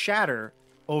going to shatter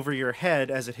over your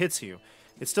head as it hits you.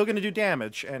 It's still going to do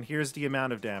damage, and here's the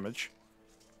amount of damage.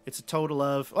 It's a total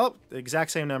of, the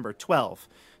exact same number, 12.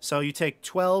 So you take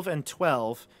 12 and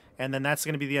 12, and then that's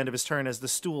going to be the end of his turn as the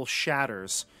stool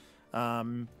shatters.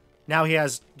 Now he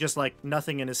has just like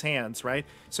nothing in his hands, right?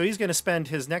 So he's going to spend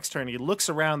his next turn. He looks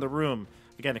around the room,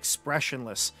 again,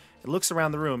 expressionless. He looks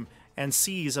around the room and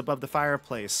sees above the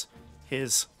fireplace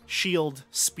his shield,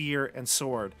 spear, and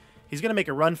sword. He's going to make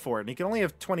a run for it, and he can only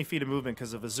have 20 feet of movement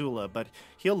because of Azula, but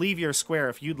he'll leave your square.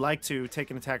 If you'd like to take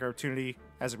an attack opportunity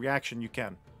as a reaction, you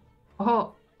can.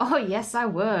 Oh, yes, I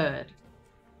would.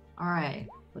 All right,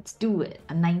 let's do it.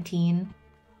 A 19.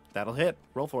 That'll hit.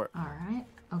 Roll for it. All right.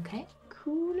 Okay,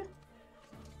 cool.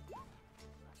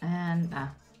 And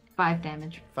 5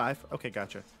 damage. 5? Okay,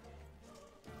 gotcha.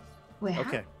 Wait,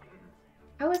 okay.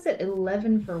 How is it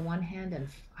 11 for one hand and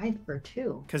 5 for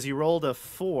 2? Because you rolled a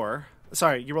 4.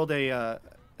 Sorry, you rolled a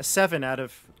 7 out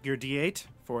of your D8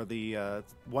 for the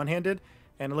one-handed,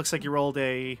 and it looks like you rolled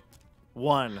a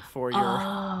 1 for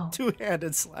your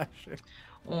two-handed slashing.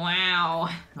 Wow.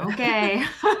 Okay.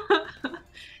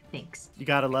 Thanks. You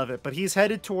gotta love it. But he's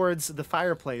headed towards the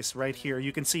fireplace right here.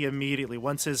 You can see immediately,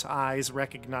 once his eyes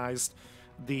recognized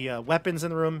the weapons in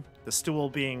the room, the stool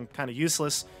being kind of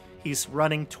useless, he's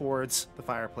running towards the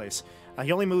fireplace.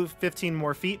 He only moved 15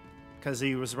 more feet because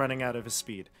he was running out of his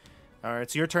speed. All right,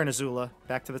 it's your turn, Azula.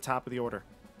 Back to the top of the order.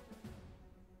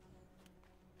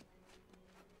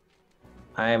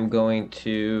 I am going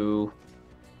to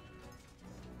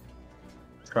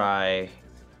try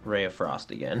Ray of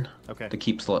Frost again. Okay.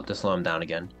 To slow him down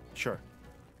again. Sure.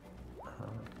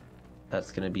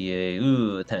 That's going to be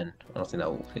a 10. I don't think that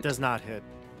will hit. Does not hit.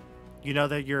 You know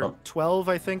that your 12,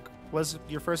 I think, was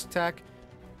your first attack?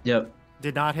 Yep.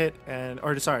 Did not hit,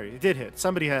 sorry, it did hit.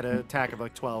 Somebody had an attack of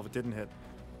like 12. It didn't hit.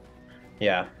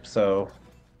 Yeah, so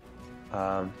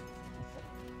I'm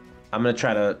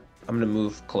gonna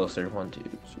move closer. 1, 2,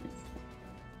 3, 4.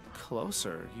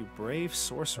 Closer, you brave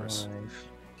sorceress.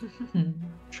 5.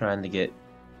 Trying to get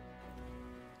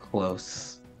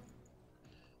close.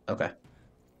 Okay.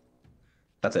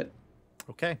 That's it.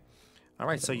 Okay. All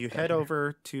right, so you head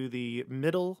over to the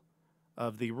middle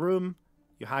of the room.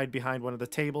 You hide behind one of the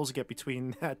tables, get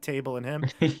between that table and him.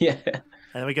 Yeah. And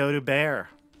then we go to Bear.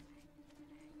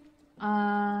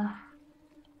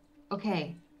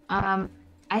 Okay. I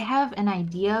have an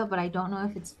idea, but I don't know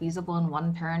if it's feasible in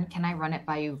one turn. Can I run it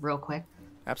by you real quick?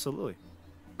 Absolutely.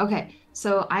 Okay,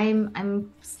 so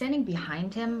I'm standing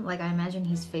behind him. Like, I imagine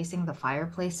he's facing the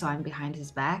fireplace, so I'm behind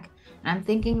his back. And I'm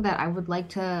thinking that I would like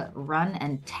to run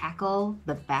and tackle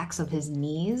the backs of his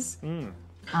knees,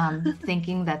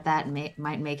 thinking that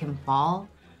might make him fall.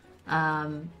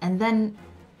 And then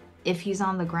if he's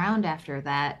on the ground after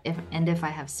that, if I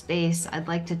have space, I'd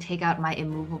like to take out my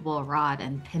immovable rod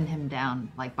and pin him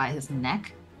down, like, by his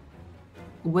neck.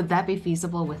 Would that be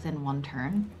feasible within one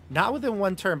turn? Not within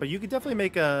one turn, but you could definitely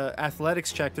make a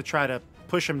athletics check to try to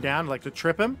push him down, like to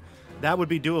trip him. That would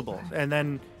be doable. Okay. And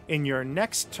then in your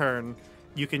next turn,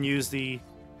 you can use the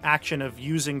action of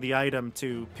using the item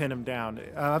to pin him down.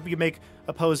 You make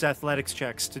opposed athletics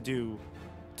checks to do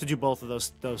both of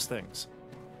those things.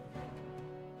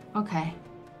 Okay.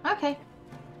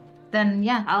 Then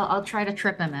yeah, I'll try to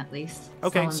trip him at least.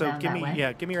 Okay, so give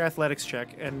me your athletics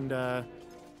check, and okay.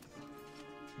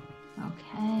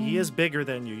 He is bigger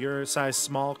than you. You're size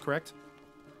small, correct?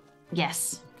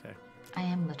 Yes. Okay. I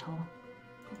am little.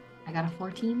 I got a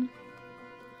 14.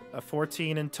 A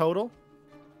 14 in total?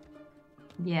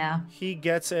 Yeah. He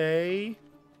gets a...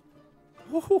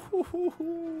 He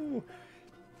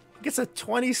gets a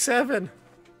 27.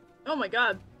 Oh my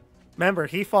god. Remember,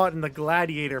 he fought in the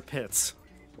gladiator pits.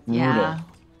 Yeah.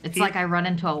 It's like I run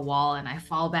into a wall and I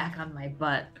fall back on my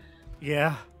butt.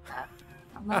 Yeah.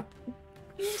 I'm like,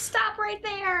 you stop right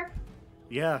there.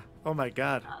 Yeah. Oh my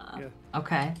god. Yeah.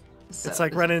 Okay. So, it's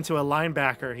like running into a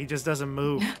linebacker. He just doesn't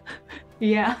move.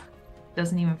 Yeah.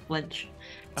 Doesn't even flinch.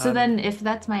 So then if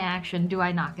that's my action, do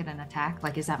I not get an attack?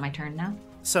 Like, is that my turn now?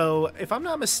 So if I'm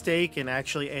not mistaken,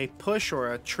 actually a push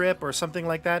or a trip or something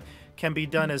like that can be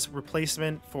done as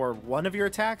replacement for one of your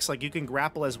attacks. Like, you can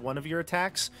grapple as one of your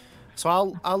attacks. So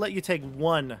I'll let you take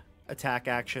one attack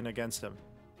action against him.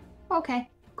 Okay.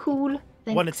 Cool.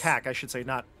 Thanks. One attack, I should say,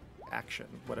 not action,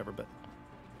 whatever, but...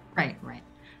 Right.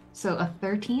 So a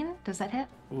 13, does that hit?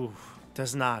 Ooh,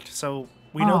 does not. So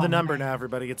we know the number now,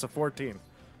 everybody. It's a 14.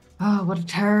 Oh, what a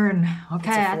turn.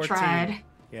 Okay, I tried.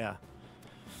 Yeah.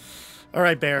 All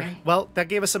right, Bear. Okay. Well, that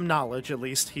gave us some knowledge, at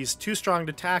least. He's too strong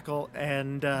to tackle,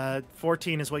 and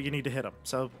 14 is what you need to hit him.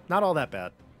 So not all that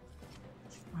bad.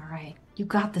 All right. You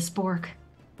got this, Bork.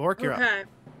 Bork, you're up.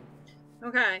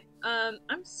 Okay.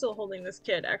 I'm still holding this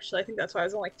kid, actually. I think that's why I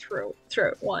was only throw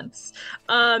it once.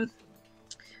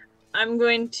 I'm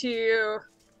going to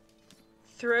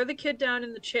throw the kid down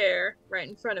in the chair right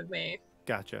in front of me.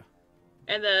 Gotcha.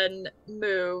 And then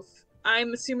move.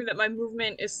 I'm assuming that my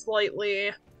movement is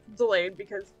slightly delayed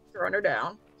because throwing her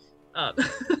down.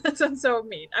 That sounds so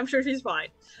mean. I'm sure she's fine.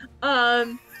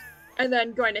 And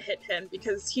then going to hit him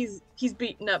because he's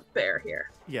beaten up Bear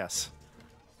here. Yes.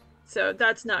 So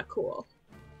that's not cool.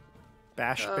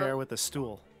 Bash Bear with a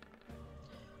stool.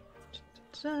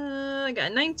 I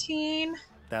got 19.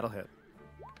 That'll hit.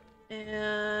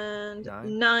 And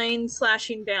 9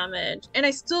 slashing damage. And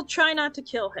I still try not to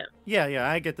kill him. Yeah,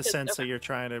 I get the sense that you're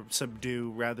trying to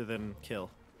subdue rather than kill.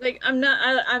 Like, I'm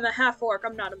a half orc,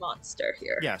 I'm not a monster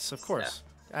here. Yes, of course.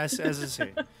 So. As is he.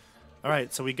 All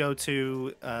right, so we go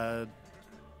to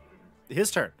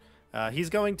his turn. He's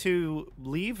going to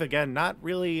leave, again, not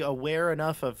really aware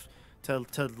enough to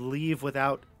leave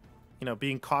without,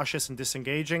 being cautious and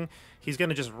disengaging. He's going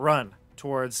to just run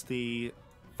towards the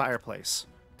fireplace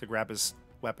to grab his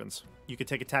weapons. You could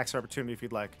take attacks of opportunity if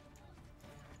you'd like.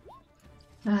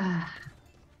 I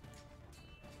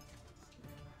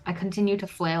continue to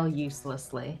flail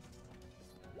uselessly.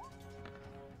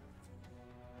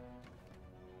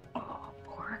 Oh,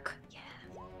 pork.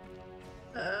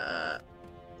 Yeah.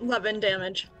 11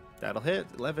 damage. That'll hit.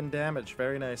 11 damage.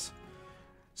 Very nice.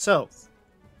 So,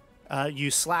 you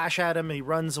slash at him. He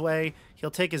runs away. He'll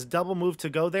take his double move to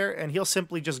go there, and he'll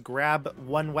simply just grab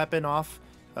one weapon off.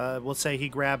 We'll say he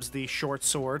grabs the short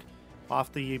sword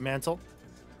off the mantle.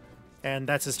 And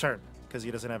that's his turn, because he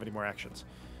doesn't have any more actions.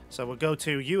 So we'll go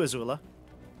to you, Azula.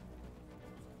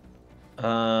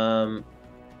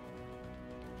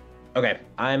 Okay,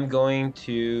 I'm going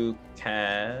to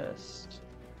cast.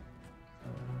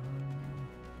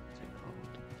 What's it called?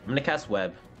 I'm gonna cast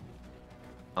Web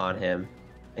on him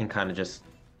and kind of just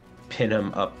pin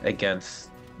him up against.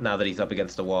 Now that he's up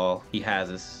against the wall, he has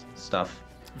his stuff.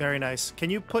 Very nice. Can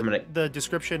you put the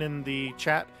description in the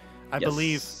chat? I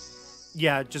believe.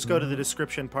 Yeah, just go to the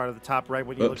description part of the top right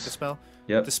when you look at the spell.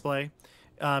 Yep. Display.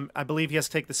 I believe he has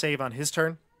to take the save on his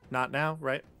turn, not now,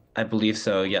 right? I believe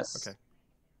so, yes. Okay.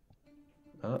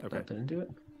 Oh, okay. That didn't do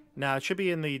it. Now, it should be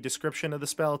in the description of the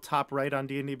spell, top right on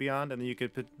D&D Beyond, and then you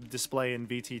could put display in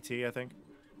VTT, I think.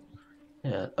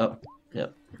 Yeah. Oh,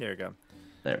 yep. There you go.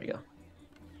 There we go.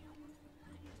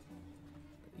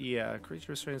 Yeah,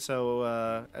 creature restraint. So,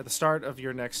 at the start of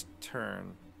your next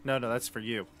turn. No, that's for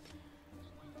you.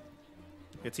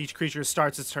 It's each creature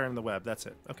starts its turn in the web. That's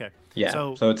it. Okay. Yeah.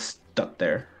 So it's stuck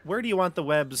there. Where do you want the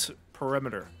web's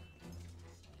perimeter?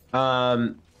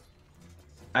 I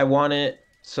want it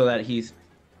so that he's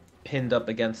pinned up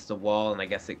against the wall, and I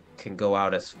guess it can go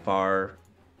out as far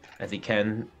as he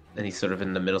can, and he's sort of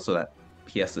in the middle, so that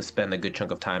he has to spend a good chunk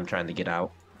of time trying to get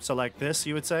out. So like this,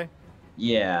 you would say?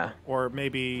 Yeah. Or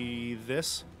maybe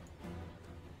this?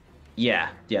 Yeah,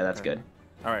 that's good.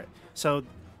 All right. So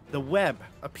the web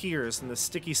appears, and the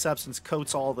sticky substance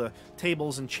coats all the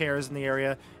tables and chairs in the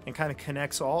area and kind of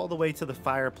connects all the way to the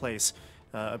fireplace,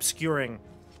 obscuring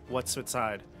what's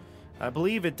inside. I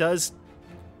believe it does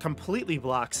completely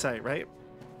block sight, right?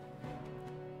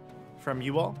 From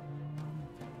you all?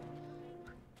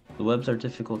 The webs are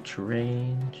difficult to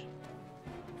range.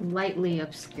 Lightly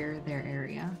obscure their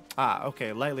area. Ah,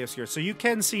 okay, lightly obscure. So you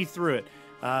can see through it,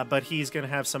 but he's going to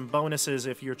have some bonuses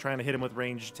if you're trying to hit him with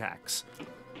ranged attacks.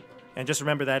 And just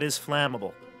remember, that is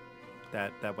flammable,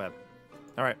 that web.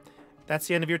 All right, that's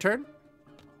the end of your turn?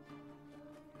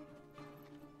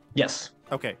 Yes.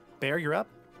 Okay, Bear, you're up.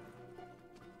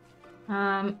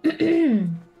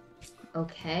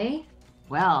 Okay.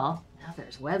 Well, now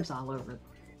there's webs all over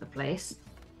the place.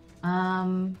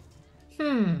 I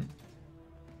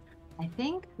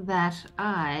think that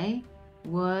I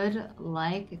would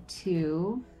like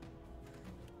to.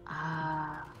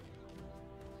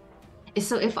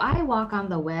 So if I walk on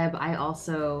the web, I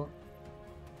also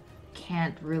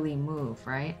can't really move,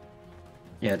 right?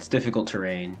 Yeah, it's difficult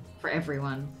terrain. For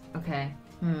everyone. Okay.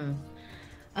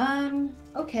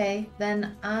 Okay,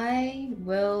 then I'm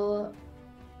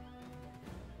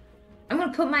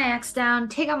gonna put my axe down,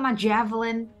 take out my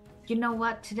javelin. You know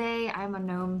what? Today I'm a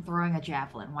gnome throwing a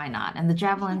javelin. Why not? And the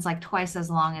javelin's like twice as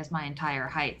long as my entire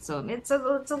height, so it's a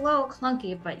little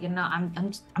clunky, but you know,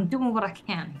 I'm doing what I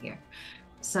can here.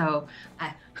 So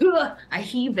I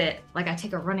heave it, like I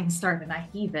take a running start and I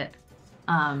heave it,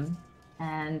 and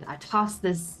I toss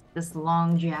this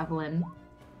long javelin.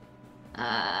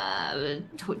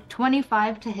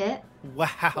 25 to hit.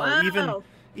 Wow.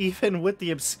 Even with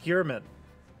the obscurement.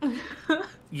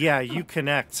 Yeah, you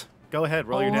connect. Go ahead,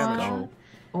 roll your damage.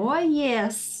 Oh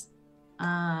yes.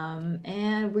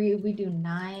 And we do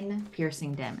 9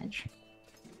 piercing damage.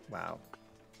 Wow.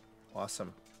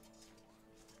 Awesome.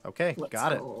 Okay,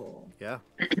 got it. Yeah.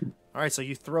 All right, so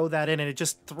you throw that in and it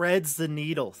just threads the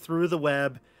needle through the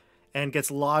web and gets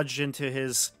lodged into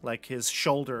his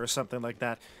shoulder or something like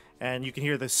that. And you can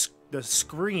hear the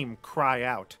scream cry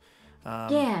out.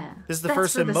 Yeah. This is the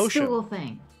first emotion. The stool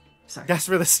thing. Sorry. That's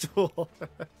for the stool.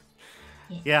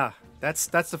 Yeah, that's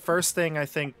the first thing I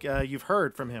think you've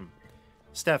heard from him.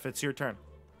 Steph, it's your turn.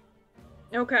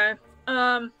 Okay.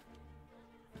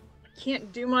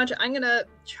 Can't do much. I'm gonna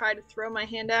try to throw my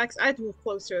hand axe. I have to move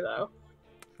closer though.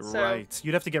 Right.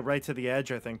 You'd have to get right to the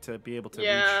edge, I think, to be able to reach.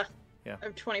 Yeah. I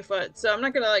have 20 foot, so I'm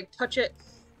not gonna like touch it.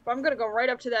 But I'm gonna go right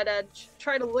up to that edge,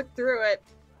 try to look through it.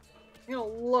 I'm gonna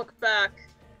look back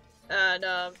at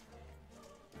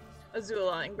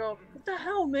Azula and go, "What the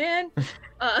hell, man?"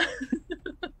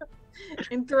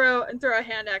 and throw a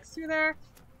hand axe through there.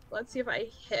 Let's see if I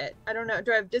hit. I don't know.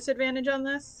 Do I have disadvantage on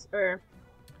this or?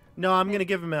 No, I'm gonna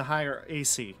give him a higher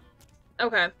AC.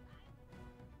 Okay.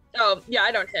 Oh yeah,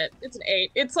 I don't hit. It's an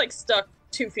 8. It's like stuck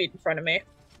 2 feet in front of me.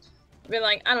 Been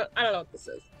like, I don't know what this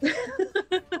is.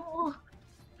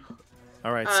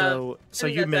 All right, so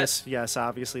think you that's miss. Yes,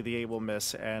 obviously the 8 will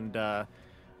miss, and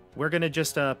we're gonna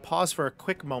just pause for a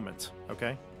quick moment.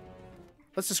 Okay.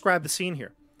 Let's describe the scene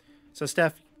here. So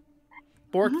Steph,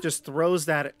 Bork just throws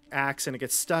that axe and it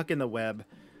gets stuck in the web.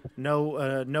 No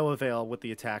avail with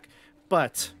the attack.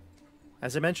 But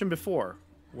as I mentioned before,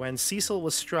 when Cecil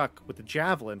was struck with the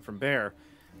javelin from Bear,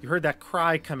 you heard that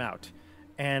cry come out,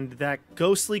 and that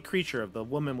ghostly creature of the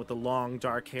woman with the long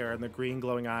dark hair and the green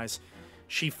glowing eyes,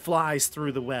 she flies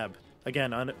through the web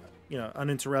again,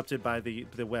 uninterrupted by the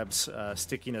web's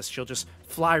stickiness. She'll just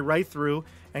fly right through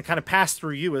and kind of pass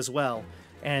through you as well,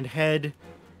 and head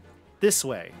this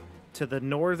way to the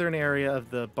northern area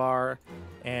of the bar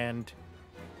and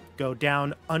go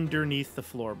down underneath the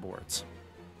floorboards.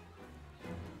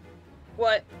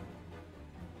 What?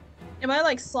 Am I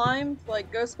like slime,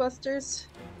 like Ghostbusters?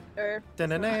 Or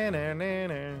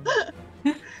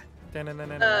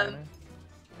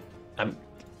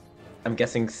I'm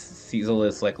guessing Cecil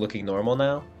is like looking normal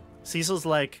now. Cecil's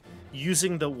like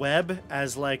using the web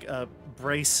as like a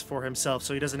brace for himself,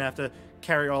 so he doesn't have to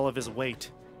carry all of his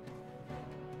weight.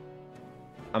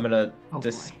 I'm gonna boy.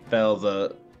 dispel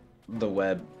the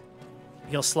web.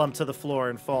 He'll slump to the floor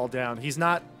and fall down. He's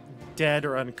not dead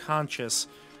or unconscious.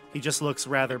 He just looks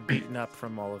rather beaten up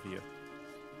from all of you.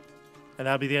 And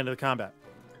that'll be the end of the combat.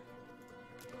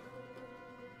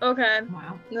 Okay.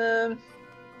 Wow.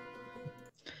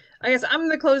 I guess I'm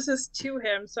the closest to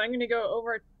him, so I'm gonna go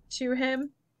over to him,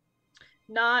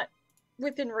 not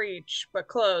within reach, but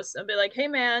close, and be like, "Hey,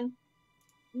 man,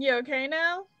 you okay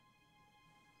now?"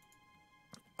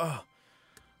 Oh,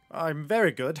 I'm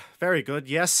very good. Very good,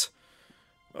 yes.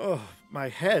 Oh, my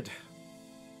head.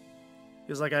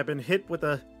 Feels like I've been hit with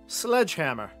a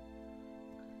sledgehammer.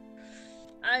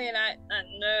 I mean,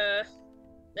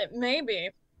 maybe.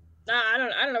 I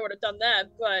don't know what have done that,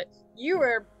 but you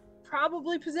were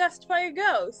probably possessed by a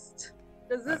ghost.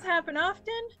 Does this happen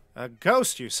often? A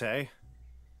ghost, you say?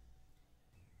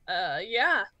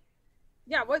 Yeah.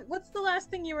 Yeah, what's the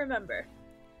last thing you remember?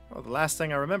 Well, the last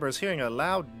thing I remember is hearing a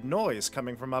loud noise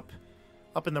coming from up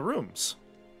in the rooms.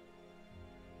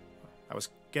 I was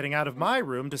getting out of my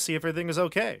room to see if everything was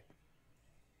okay.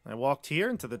 I walked here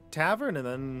into the tavern and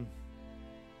then...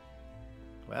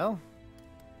 Well,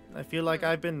 I feel like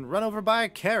I've been run over by a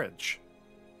carriage.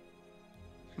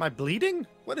 Am I bleeding?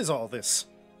 What is all this?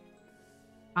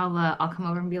 I'll come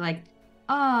over and be like,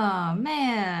 "Oh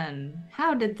man,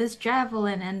 how did this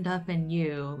javelin end up in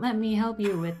you? Let me help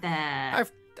you with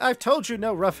that." I've told you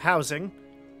no rough housing.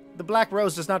 The Black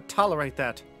Rose does not tolerate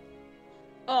that.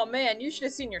 Oh man, you should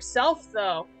have seen yourself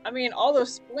though. I mean, all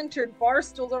those splintered bar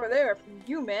stools over there from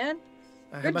you, man.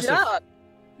 Good job.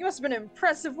 You must have been an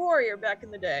impressive warrior back in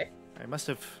the day. I must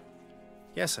have...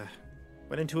 Yes, I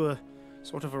went into a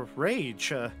sort of a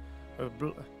rage, a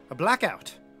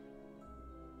blackout.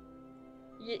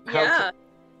 Yeah.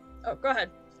 Oh, go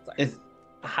ahead.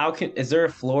 Sorry. Is there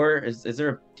a floor? Is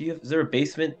there a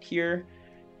basement here?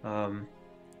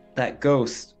 That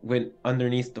ghost went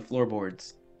underneath the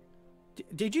floorboards.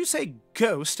 Did you say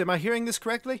ghost? Am I hearing this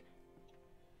correctly?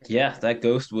 Yeah, that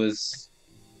ghost was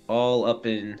all up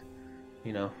in,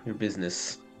 your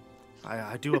business.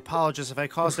 I do apologize if I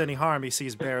caused any harm. He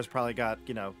sees Bear's probably got,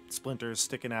 splinters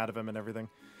sticking out of him and everything.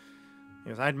 He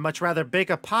goes, I'd much rather bake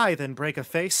a pie than break a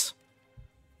face.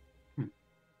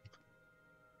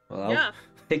 Well, I'll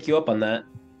pick you up on that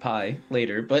pie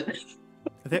later, but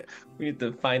we need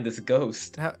to find this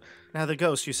ghost. Now the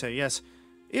ghost, you say, yes.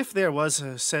 If there was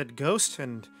a said ghost,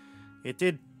 and it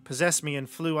did possess me and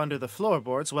flew under the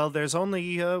floorboards, well, there's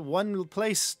only one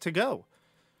place to go.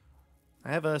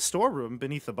 I have a storeroom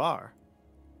beneath the bar.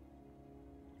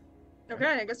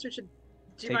 Okay, I guess we should...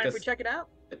 Do you mind if we check it out?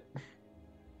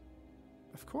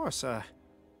 Of course. I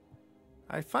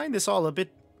find this all a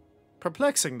bit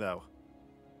perplexing, though.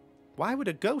 Why would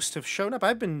a ghost have shown up?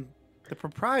 I've been the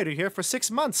proprietor here for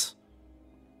 6 months.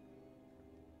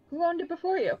 Who owned it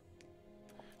before you?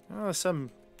 Oh, some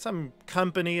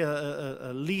company,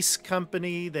 a lease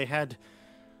company. They had...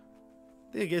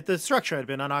 The structure had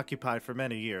been unoccupied for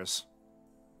many years.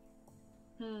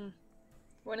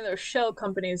 One of those shell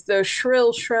companies, those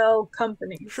shrill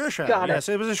companies. Shrill, Got yes,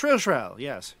 it was a shrill,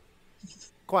 yes.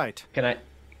 Quite. Can I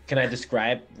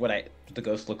describe what the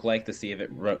ghost looked like to see if it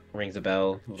rings a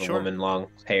bell? Sure. A woman, long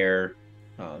hair.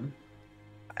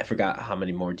 I forgot how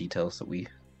many more details that we.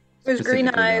 It was green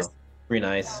eyes. Know. Green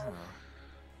eyes.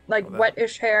 Like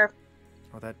wet-ish hair.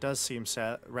 Well, that does seem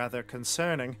rather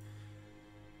concerning.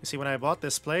 You see, when I bought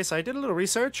this place, I did a little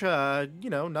research.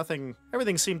 Nothing.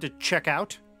 Everything seemed to check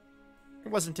out.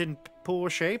 It wasn't in poor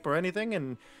shape or anything,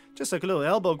 and just like a little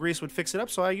elbow grease would fix it up,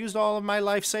 so I used all of my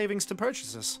life savings to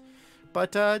purchase this.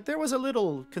 But there was a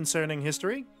little concerning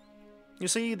history. You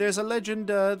see, there's a legend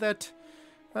that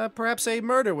perhaps a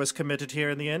murder was committed here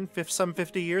in the inn some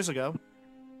 50 years ago.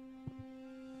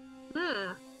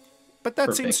 But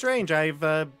that seems strange.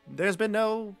 There's been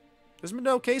no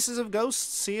cases of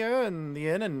ghosts here in the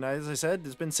inn, and as I said,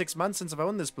 it's been 6 months since I've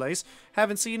owned this place.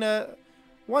 Haven't seen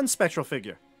one spectral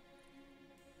figure.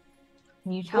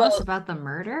 Can you tell us about the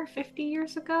murder 50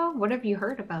 years ago? What have you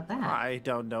heard about that? I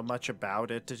don't know much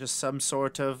about it. It's just some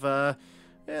sort of a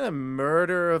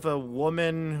murder of a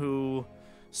woman who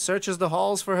searches the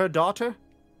halls for her daughter.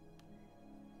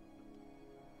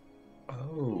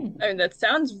 Oh. I mean, that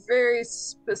sounds very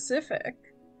specific.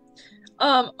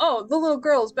 Oh, the little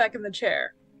girl's back in the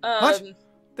chair. What?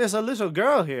 There's a little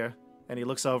girl here. And he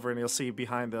looks over and he'll see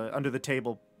under the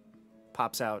table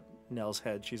pops out Nell's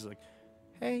head. She's like,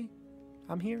 "Hey,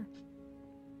 I'm here."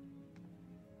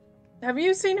 Have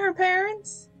you seen her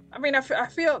parents? I mean, I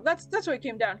feel that's what we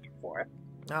came down here for.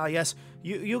 Ah, yes.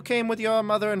 You came with your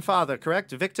mother and father,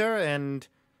 correct? Victor and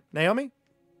Naomi?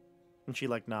 And she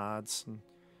like nods. And,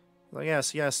 well,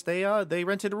 yes. They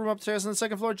rented a room upstairs on the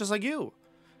second floor just like you.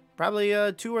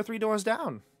 Probably 2 or 3 doors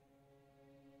down.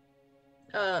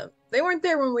 They weren't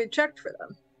there when we checked for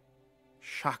them.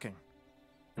 Shocking.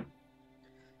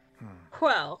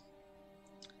 Well,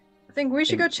 I think we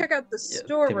should go check out the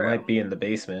storeroom. It might be in the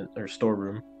basement or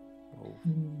storeroom. Oh.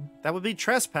 That would be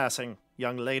trespassing,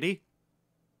 young lady.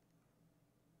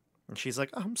 And she's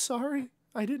like, "I'm sorry.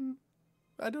 I don't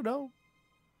know."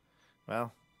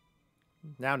 Well,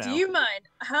 now. Do you mind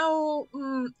how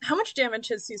much damage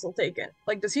has Cecil taken?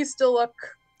 Like, does he still look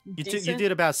decent? You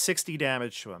did about 60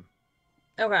 damage to him.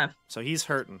 Okay. So he's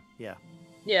hurting. Yeah.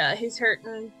 Yeah, he's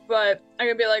hurting, but I'm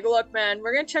gonna be like, "Look, man,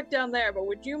 we're gonna check down there, but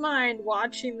would you mind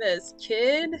watching this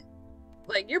kid?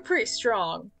 Like, you're pretty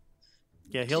strong."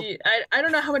 Yeah, I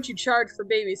don't know how much you charge for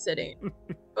babysitting,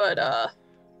 but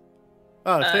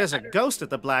Oh, if there's a ghost at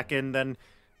the Black Inn, then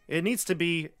it needs to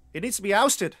be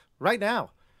ousted right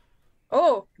now.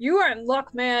 Oh, you are in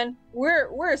luck, man.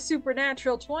 We're a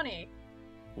supernatural 20.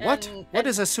 What? What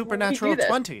is a supernatural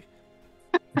 20?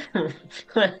 That's an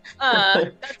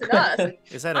us.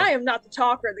 Is that I am not the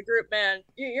talker of the group, man.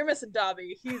 You're missing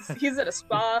Dobby. He's at a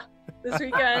spa this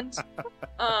weekend.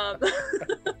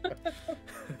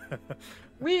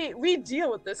 We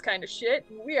deal with this kind of shit,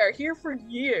 and we are here for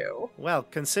you. Well,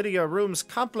 consider your rooms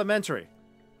complimentary.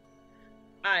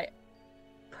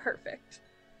 Perfect.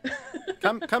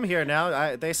 Come here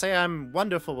now. They say I'm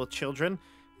wonderful with children.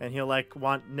 And he'll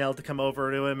want Nell to come over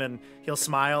to him, and he'll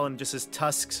smile, and just his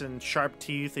tusks and sharp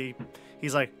teeth,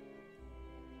 he's like,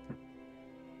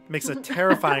 makes a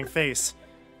terrifying face.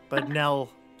 But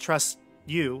Nell trusts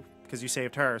you because you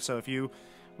saved her. So if you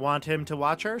want him to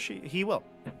watch her, he will.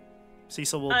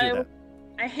 Cecil will do that.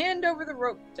 I hand over the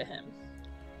rope to him.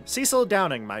 Cecil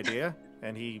Downing, my dear.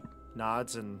 And he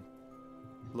nods and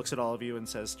looks at all of you and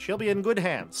says, "She'll be in good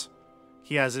hands."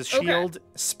 He has his shield,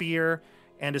 spear,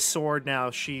 and his sword now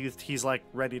sheathed. He's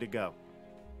ready to go.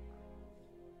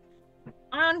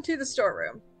 On to the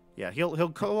storeroom. Yeah, he'll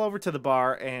go over to the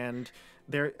bar, and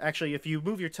there actually, if you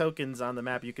move your tokens on the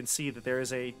map, you can see that there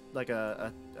is a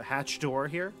hatch door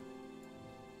here.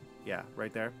 Yeah,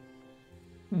 right there.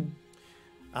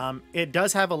 It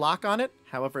does have a lock on it.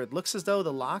 However, it looks as though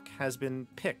the lock has been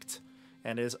picked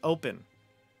and is open,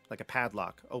 like a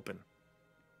padlock, open.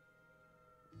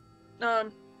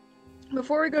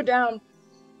 Before we go down,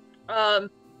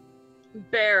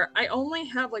 Bear, I only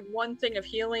have one thing of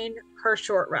healing per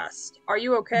short rest. Are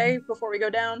you okay before we go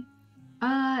down?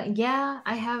 Yeah,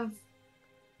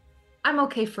 I'm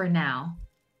okay for now.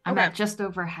 I'm at just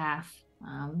over half.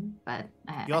 But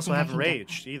you also haven't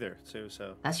raged either, too.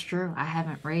 So that's true. I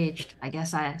haven't raged. I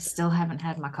guess I still haven't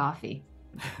had my coffee.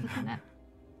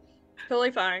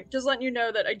 Totally fine. Just letting you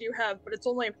know that I do have, but it's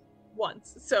only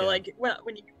once. So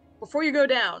when you before you go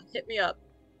down, hit me up.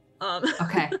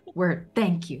 Okay. Word.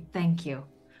 Thank you.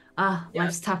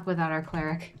 Life's tough without our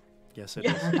cleric. Yes, it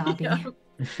is. Yeah.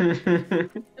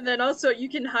 And then also you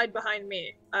can hide behind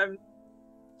me. I'm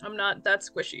not that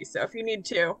squishy, so if you need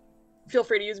to, feel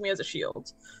free to use me as a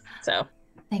shield. So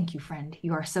thank you, friend.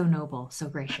 You are so noble, so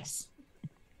gracious.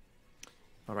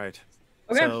 All right.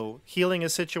 Okay. So healing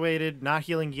is situated, not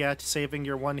healing yet, saving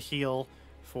your one heal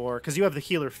because you have the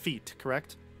healer feat,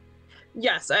 correct?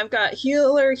 Yes, I've got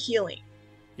healer healing.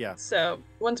 Yeah. So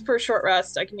once per short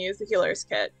rest, I can use the healer's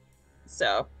kit.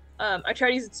 So I try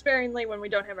to use it sparingly when we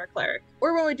don't have our cleric,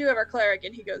 or when we do have our cleric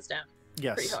and he goes down.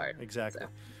 Yes, pretty hard. Exactly.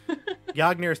 So.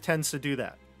 Yagnir tends to do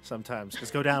that. sometimes.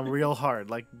 Just go down real hard,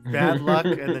 like bad luck,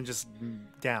 and then just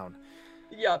down.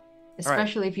 Yep.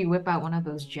 Especially if you whip out one of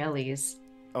those jellies.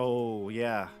 Oh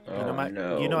yeah, Oh,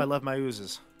 no. you know I love my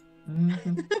oozes.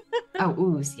 Mhm. Oh,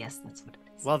 ooze. Yes, that's what it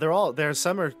is. Well, there's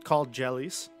some are called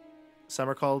jellies, some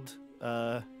are called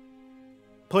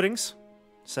puddings.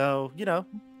 So it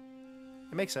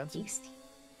makes sense. Tasty.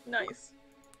 Nice.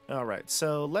 All right,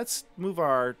 so let's move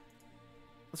our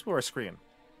screen.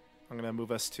 I'm gonna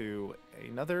move us to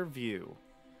another view.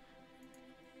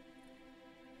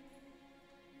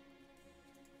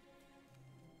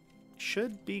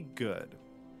 Should be good.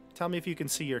 Tell me if you can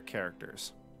see your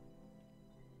characters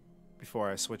before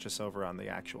I switch us over on the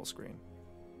actual screen.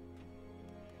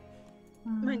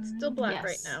 Mine's still black Yes.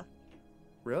 right now.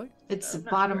 Really? It's I'm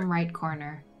not bottom sure. right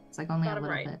corner. It's like only Bottom a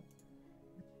little right. bit.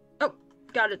 Oh,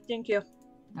 got it. Thank you.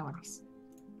 No worries.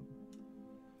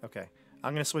 Okay.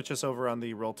 I'm going to switch us over on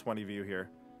the Roll20 view here,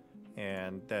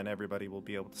 and then everybody will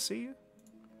be able to see you.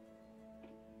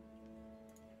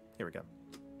 Here we go.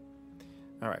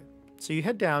 All right. So you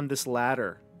head down this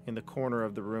ladder in the corner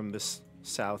of the room, this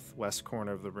southeast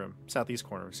corner,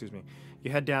 excuse me.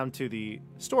 You head down to the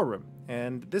storeroom,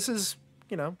 and this is,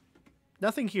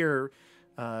 nothing here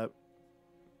kind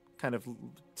of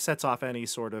sets off any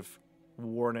sort of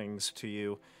warnings to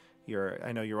you.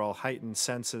 I know you're all heightened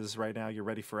senses right now. You're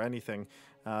ready for anything.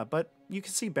 But you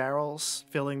can see barrels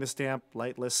filling this damp,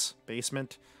 lightless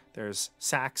basement. There's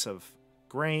sacks of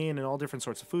grain and all different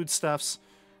sorts of foodstuffs,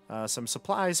 some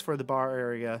supplies for the bar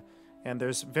area, and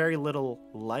there's very little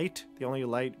light. The only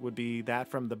light would be that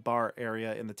from the bar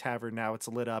area in the tavern. Now it's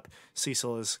lit up.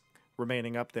 Cecil is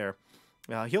remaining up there.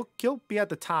 He'll be at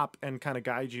the top and kind of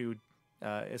guide you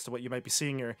as to what you might be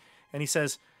seeing here. And he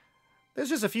says, "There's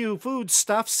just a few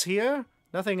foodstuffs here,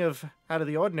 nothing out of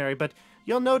the ordinary, but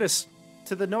you'll notice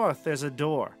to the north there's a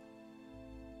door.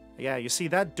 Yeah, you see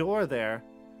that door there?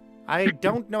 I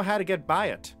don't know how to get by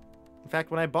it. In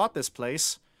fact, when I bought this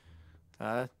place,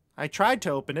 I tried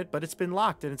to open it, but it's been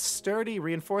locked, and it's sturdy,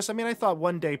 reinforced. I mean, I thought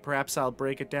one day perhaps I'll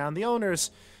break it down. The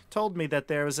owners told me that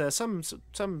there was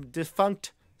some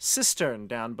defunct cistern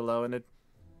down below, and it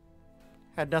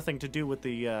had nothing to do with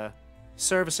the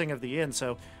servicing of the inn,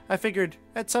 so I figured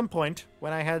at some point,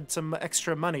 when I had some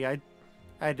extra money,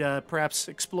 I'd perhaps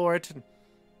explore it,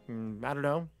 and I don't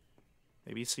know,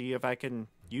 maybe see if I can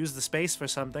use the space for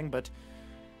something, but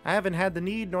I haven't had the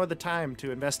need nor the time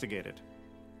to investigate it.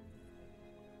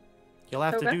 You'll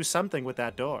have to Okay. do something with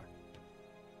that door."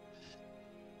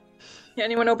 Can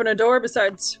anyone open a door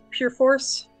besides pure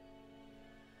force?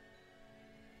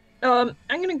 I'm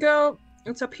gonna go.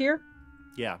 It's up here.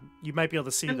 Yeah, you might be able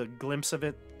to see the glimpse of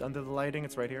it under the lighting.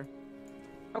 It's right here.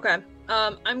 Okay.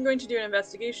 I'm going to do an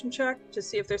investigation check to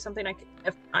see if there's something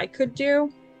if I could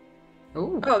do.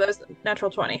 Ooh. Oh, there's a natural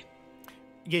 20.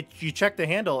 You check the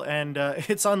handle, and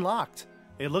it's unlocked.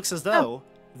 It looks as though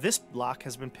this lock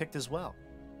has been picked as well.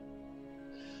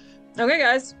 Okay,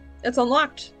 guys, it's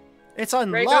unlocked. It's Ready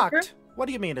to go through? unlocked. What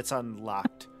do you mean it's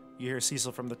unlocked? You hear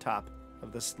Cecil from the top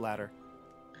of this ladder.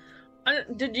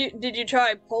 Did you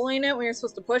try pulling it when you're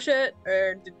supposed to push it,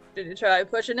 or did you try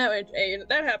pushing it? Hey,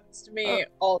 that happens to me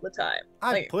all the time.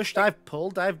 I've pushed, I've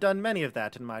pulled, I've done many of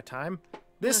that in my time.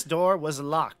 This door was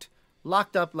locked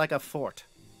up like a fort.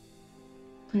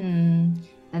 Then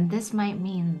this might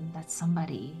mean that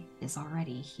somebody is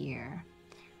already here.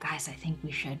 Guys, I think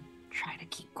we should try to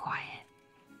keep quiet.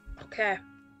 Okay.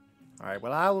 All right,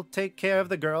 well, I'll take care of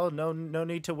the girl. No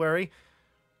need to worry.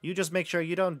 You just make sure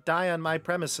you don't die on my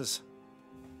premises.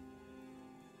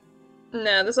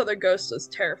 Nah, this other ghost is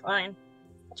terrifying.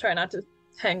 I'll try not to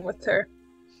hang with her.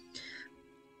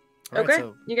 All right, Okay,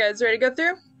 so- you guys ready to go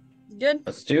through? Good?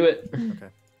 Let's do it. Okay.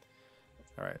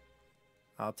 All right.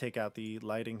 I'll take out the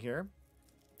lighting here.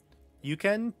 You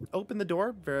can open the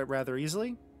door rather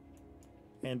easily.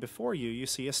 And before you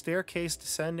see a staircase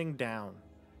descending down.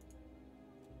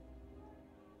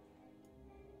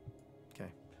 Okay.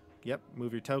 Yep,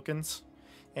 move your tokens.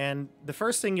 And the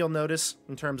first thing you'll notice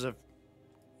in terms of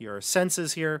your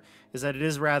senses here is that it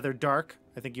is rather dark.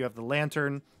 I think you have the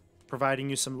lantern providing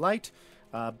you some light.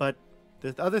 But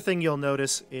the other thing you'll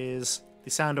notice is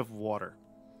the sound of water.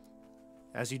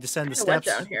 As you descend the Kinda wet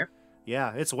steps. down here.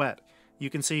 Yeah, it's wet. You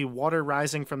can see water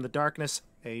rising from the darkness.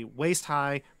 A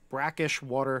waist-high, brackish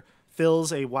water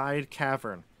fills a wide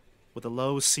cavern with a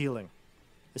low ceiling.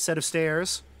 A set of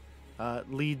stairs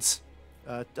leads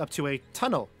up to a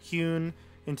tunnel hewn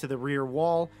into the rear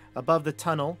wall. Above the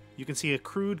tunnel, you can see a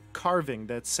crude carving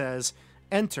that says,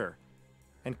 "Enter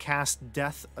and cast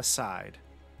death aside."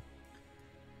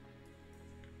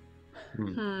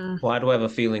 Why do I have a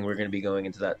feeling we're going to be going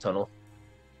into that tunnel?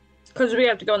 Because we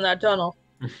have to go in that tunnel.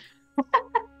 All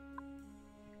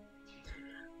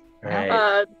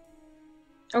right.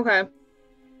 Okay.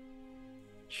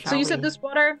 Shall So you said we? this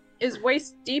water is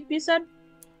waist deep, you said?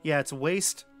 Yeah, it's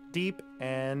waist deep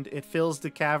and it fills the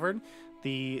cavern.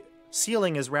 The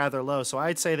ceiling is rather low, so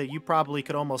I'd say that you probably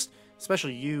could almost,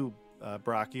 especially you,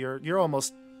 Brock, you're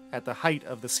almost at the height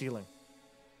of the ceiling.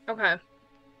 Okay.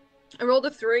 I rolled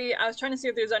a 3. I was trying to see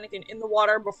if there's anything in the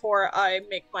water before I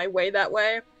make my way that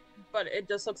way, but it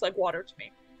just looks like water to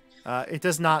me. It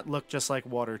does not look just like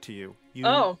water to you. You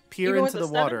Oh, peer even into with the a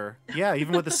 7? water. Yeah,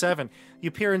 even with the 7.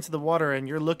 You peer into the water and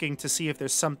you're looking to see if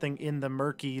there's something in the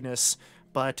murkiness,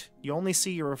 but you only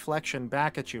see your reflection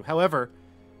back at you. However,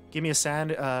 give me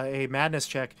a madness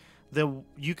check.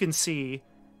 You can see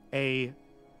a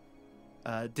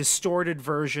distorted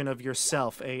version of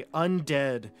yourself, a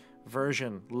undead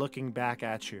version looking back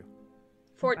at you.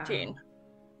 14. Wow.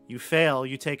 You fail,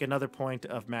 you take another point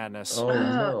of madness. Oh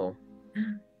no.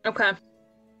 Okay.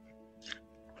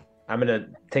 I'm gonna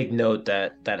take note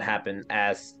that that happened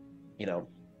as,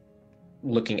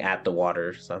 looking at the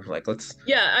water. So I'm like, let's.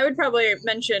 Yeah, I would probably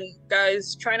mention,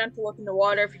 guys, try not to look in the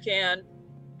water if you can.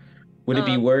 Would it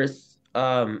be worth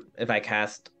if I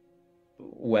cast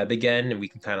web again and we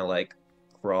can kind of like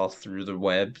crawl through the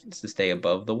web to stay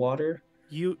above the water?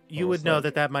 You Almost would know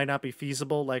like- that might not be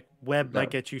feasible. Like web No. might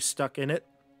get you stuck in it.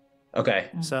 Okay,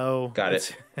 So Got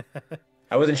it.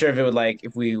 I wasn't sure if it would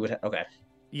if we would. Okay,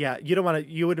 Yeah, you don't want to.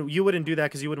 You wouldn't do that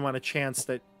because you wouldn't want a chance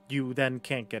that you then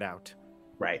can't get out.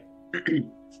 right.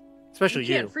 Especially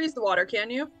You can't freeze the water, can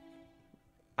you?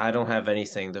 I don't have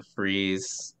anything to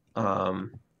freeze.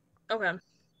 Okay.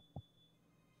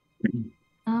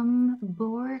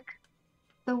 Borg,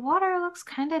 the water looks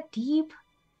kind of deep.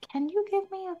 Can you give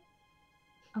me a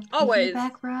Always.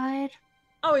 piggyback ride?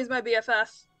 Always my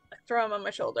BFF. I throw him on my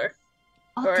shoulder.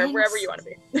 Oh, or thanks. wherever you want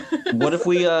to be. What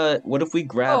if we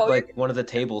grab Oh, like one of the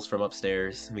tables from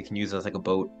upstairs and we can use it as like a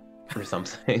boat or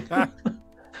something? I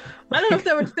don't know if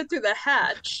that would fit through the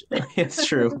hatch. It's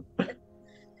true.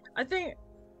 I think,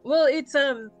 well, it's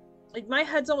like my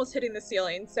head's almost hitting the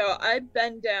ceiling, so I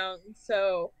bend down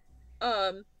so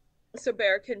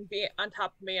Bear can be on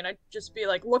top of me, and I just be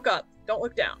like, look up, don't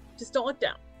look down, just don't look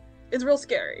down. It's real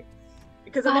scary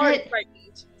because I'm Got already it.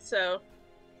 frightened, so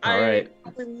All I right.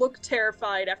 probably look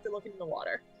terrified after looking in the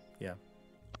water.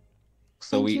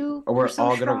 So Thank you. we're You're so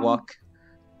all gonna strong. walk.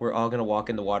 We're all gonna walk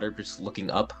in the water, just looking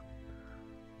up.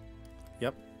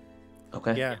 Yep.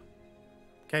 Okay. Yeah.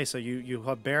 Okay, so you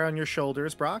have Bear on your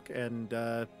shoulders, Brock, and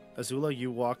Azula, you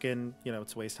walk in.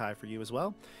 It's waist high for you as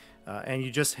well, and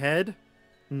you just head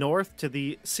north to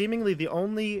the seemingly the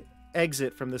only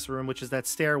exit from this room, which is that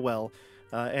stairwell.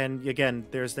 And again,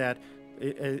 there's that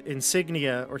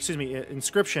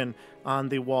inscription on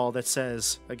the wall that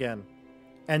says, again,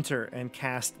 enter and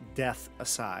cast death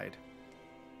aside.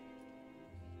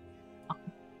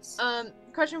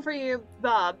 Question for you,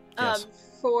 Bob. Yes.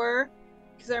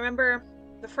 Because I remember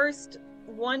the first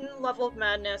one level of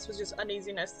madness was just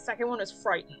uneasiness. The second one was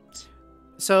frightened.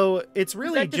 So it's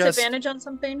really Is that just disadvantage on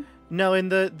something? no. In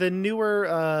the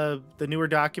newer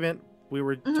document we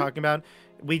were Mhm. talking about,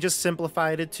 we just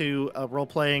simplified it to a role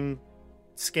playing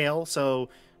scale. So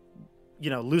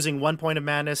losing 1 point of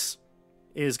madness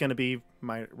is going to be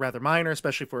rather minor,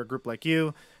 especially for a group like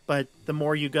you. But the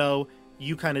more you go,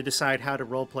 you kind of decide how to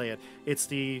role play it. It's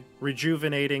the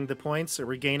rejuvenating the points or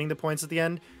regaining the points at the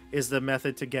end is the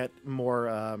method to get more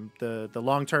the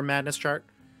long-term madness chart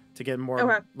to get more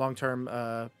Okay.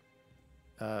 long-term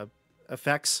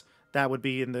effects. That would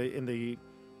be in the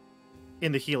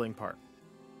healing part.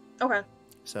 Okay.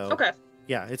 So Okay.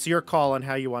 yeah, it's your call on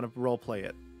how you want to role play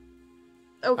it.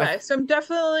 Okay. So I'm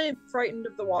definitely frightened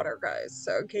of the water, guys.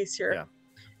 So in case you're Yeah.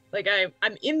 like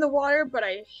I'm in the water, but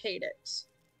I hate it.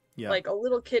 Yeah. Like a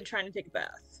little kid trying to take a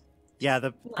bath. Yeah,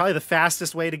 probably the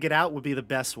fastest way to get out would be the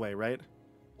best way, right?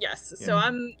 Yes. Yeah. So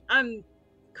I'm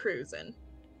cruising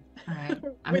All right.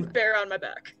 with Bear on my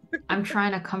back. I'm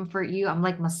trying to comfort you. I'm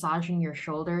like massaging your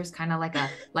shoulders, kind of like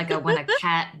a when a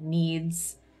cat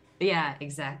needs. Yeah,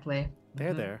 exactly.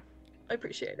 There, Mhm. there. I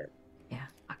appreciate it. Yeah,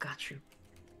 I got you.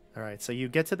 All right, so you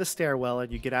get to the stairwell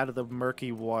and you get out of the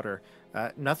murky water.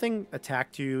 Nothing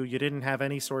attacked you. You didn't have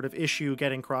any sort of issue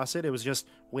getting across it. It was just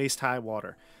waist-high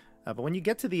water. But when you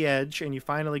get to the edge and you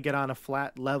finally get on a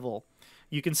flat level,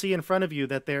 you can see in front of you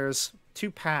that there's three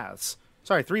paths.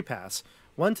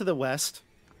 One to the west,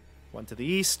 one to the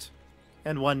east,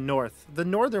 and one north. The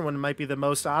northern one might be the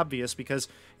most obvious because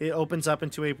it opens up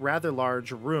into a rather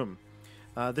large room.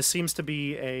 This seems to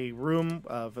be a room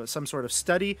of some sort of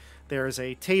study. There is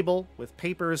a table with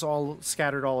papers all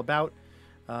scattered all about.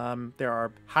 There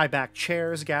are high-backed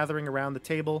chairs gathering around the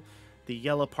table. The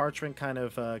yellow parchment kind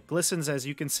of glistens as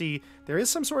you can see there is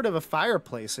some sort of a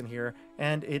fireplace in here,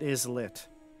 and it is lit.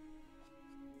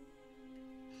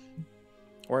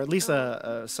 Or at least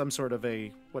some sort of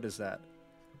a... What is that?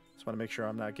 Just want to make sure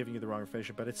I'm not giving you the wrong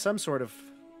information, but it's some sort of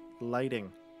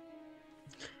lighting.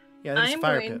 Yeah, it's a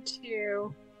fire pit. I'm going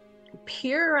to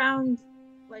peer around,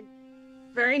 like,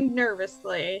 very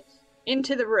nervously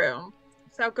into the room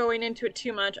without going into it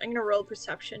too much. I'm going to roll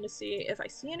perception to see if I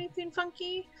see anything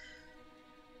funky.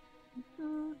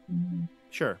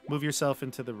 Sure. Move yourself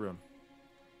into the room.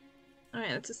 All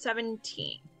right, that's a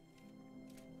 17.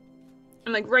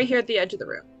 I'm like right here at the edge of the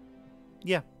room.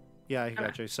 Yeah, I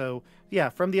got you. So, yeah,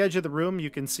 from the edge of the room,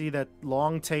 you can see that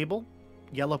long table,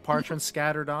 yellow parchment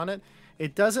scattered on it.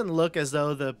 It doesn't look as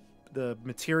though the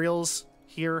materials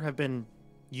here have been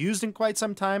used in quite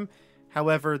some time.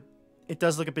 However, it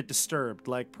does look a bit disturbed,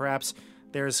 like perhaps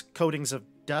there's coatings of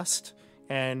dust,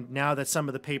 and now that some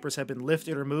of the papers have been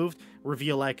lifted or moved,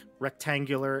 reveal like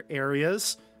rectangular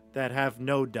areas that have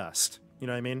no dust. You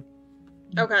know what I mean?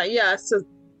 Okay, yeah, so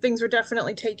things were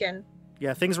definitely taken.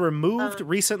 Yeah, things were moved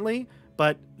recently,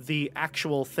 but the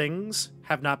actual things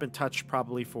have not been touched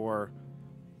probably for,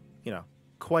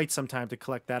 quite some time to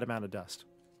collect that amount of dust.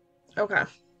 Okay.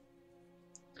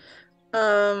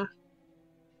 So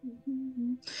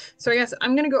I guess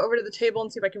I'm going to go over to the table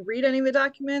and see if I can read any of the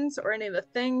documents or any of the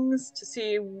things to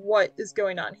see what is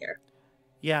going on here.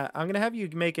 Yeah, I'm going to have you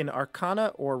make an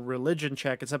Arcana or Religion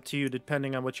check. It's up to you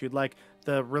depending on what you'd like.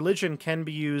 The Religion can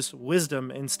be used Wisdom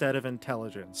instead of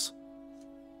Intelligence.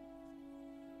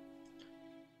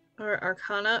 Or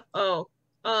Arcana? Oh.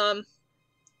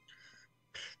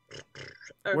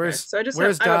 Okay, Where's so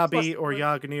where's Dobby or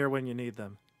Yagnir when you need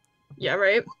them? Yeah,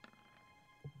 right?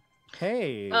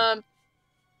 Hey.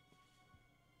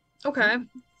 Okay,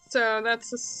 so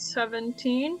that's a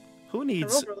 17. Who I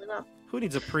needs rolled really well. Who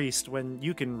needs a priest when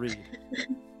you can read?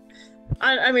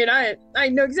 I mean, I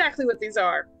know exactly what these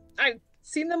are. I've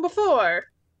seen them before.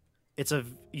 It's a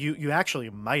you actually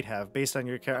might have based on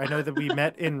your character. I know that we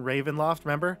met in Ravenloft,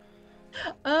 remember?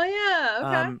 Oh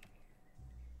yeah, okay.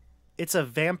 It's a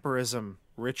vampirism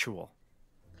ritual.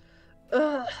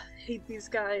 Ugh, hate these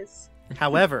guys.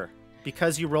 However,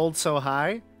 because you rolled so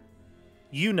high,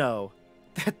 you know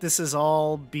that this is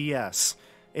all BS.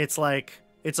 It's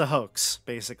a hoax,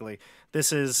 basically.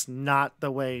 This is not the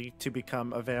way to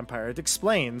become a vampire. It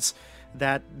explains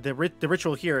that the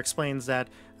ritual here explains that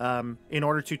in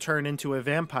order to turn into a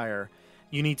vampire,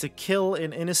 you need to kill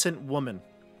an innocent woman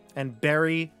and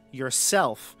bury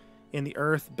yourself in the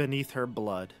earth beneath her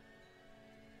blood.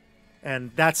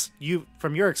 And that's you,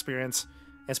 from your experience,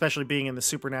 especially being in the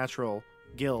supernatural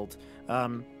guild.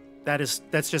 This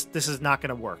is not going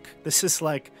to work. This is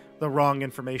like the wrong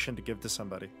information to give to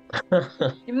somebody.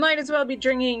 You might as well be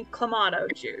drinking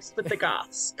Clamato juice with the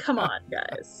goths. Come on,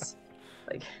 guys.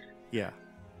 Yeah.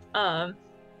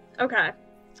 Okay.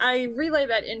 I relay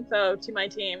that info to my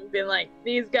team, being like,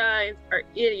 these guys are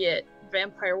idiot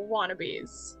vampire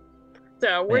wannabes.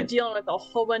 So we're dealing with a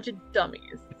whole bunch of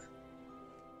dummies.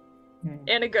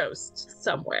 And a ghost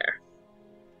somewhere.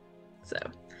 So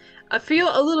I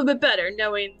feel a little bit better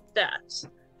knowing that.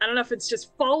 I don't know if it's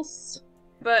just false,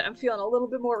 but I'm feeling a little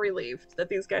bit more relieved that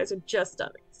these guys are just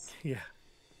dummies. Yeah.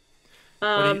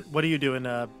 What are you doing,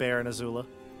 Bear and Azula?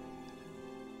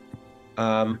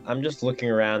 I'm just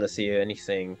looking around to see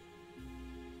anything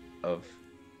of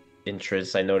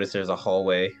interest. I noticed there's a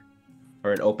hallway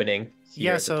or an opening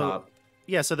here at the top.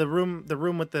 Yeah, so the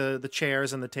room with the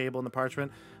chairs and the table and the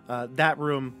parchment, that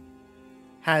room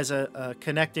has a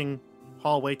connecting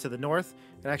hallway to the north.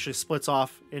 It actually splits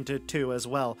off into two as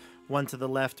well, one to the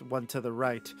left, one to the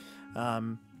right.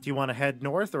 Do you want to head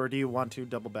north or do you want to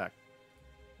double back?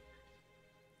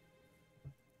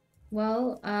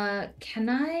 Well, can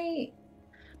I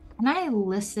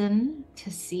listen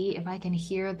to see if I can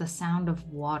hear the sound of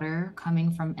water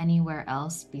coming from anywhere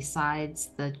else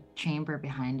besides the chamber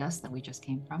behind us that we just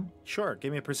came from? Sure.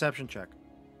 Give me a perception check.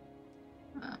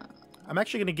 I'm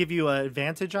actually going to give you an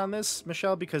advantage on this,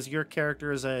 Michelle, because your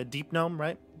character is a deep gnome,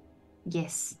 right?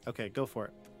 Yes. Okay, go for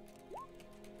it.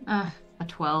 A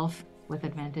 12 with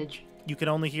advantage. You can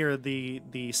only hear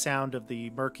the sound of the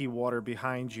murky water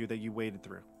behind you that you waded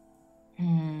through.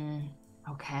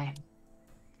 Okay.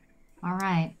 All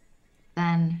right.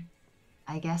 Then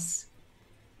I guess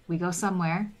we go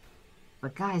somewhere.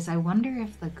 But guys, I wonder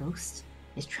if the ghost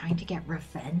is trying to get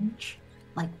revenge.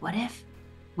 Like, what if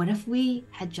we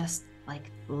had just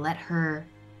let her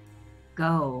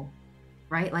go,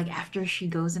 right? Like after she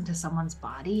goes into someone's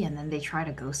body and then they try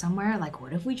to go somewhere, like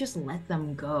what if we just let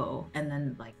them go and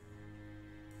then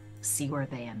see where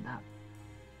they end up?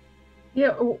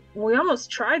 Yeah, we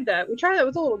almost tried that. We tried that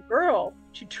with a little girl.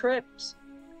 She tripped.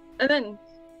 And then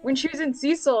when she was in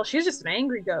Cecil, she's just an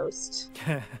angry ghost.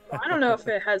 I don't know if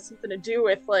it has something to do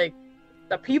with like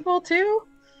the people too,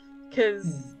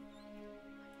 because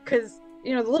the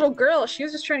little girl, she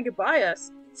was just trying to get by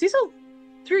us. Cecil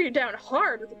threw you down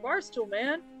hard with a bar stool,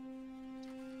 man.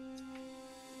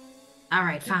 All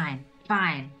right, fine.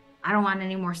 I don't want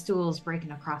any more stools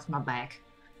breaking across my back.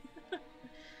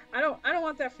 I don't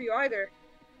want that for you either.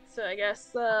 So I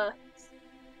guess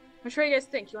which way you guys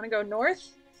think? You want to go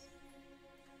north?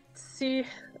 See,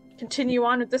 continue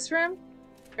on with this room?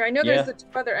 Or I know there's the two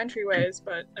other entryways,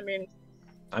 but I mean,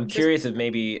 I'm curious if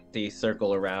maybe they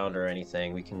circle around or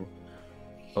anything. We can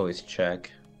always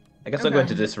check. I guess I'll go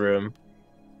into this room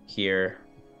here.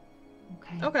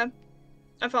 Okay.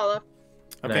 I follow.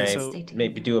 Okay, so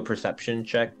maybe do a perception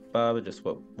check, Bob, just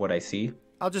what I see.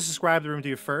 I'll just describe the room to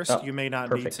you first. Oh, you may not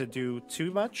perfect. need to do too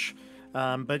much.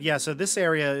 But yeah, so this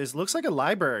area looks like a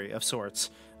library of sorts.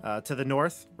 To the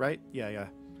north, right? Yeah.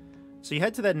 So you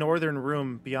head to that northern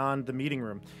room beyond the meeting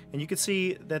room, and you can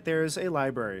see that there's a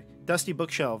library. Dusty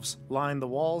bookshelves line the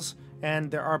walls, and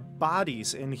there are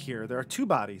bodies in here. There are two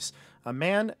bodies, a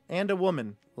man and a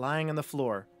woman lying on the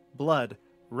floor, blood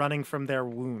running from their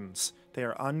wounds. They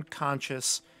are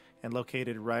unconscious and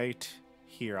located right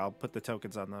here. I'll put the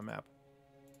tokens on the map.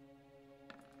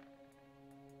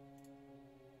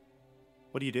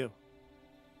 What do you do?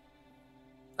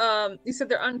 You said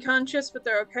they're unconscious, but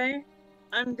they're okay.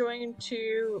 I'm going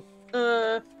to,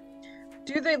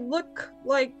 do they look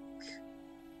like,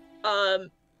 the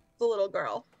little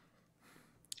girl?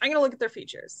 I'm gonna look at their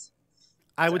features.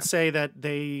 I would say that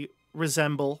they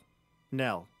resemble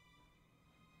Nell.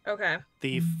 Okay.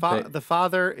 The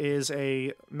father is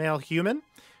a male human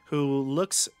who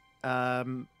looks,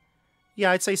 I'd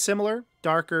say similar,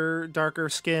 darker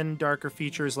skin, darker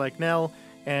features like Nell,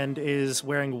 and is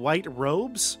wearing white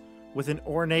robes with an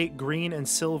ornate green and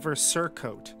silver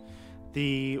surcoat.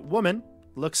 The woman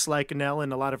looks like Nell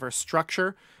in a lot of her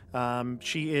structure.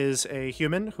 She is a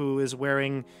human who is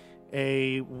wearing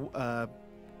a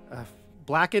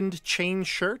blackened chain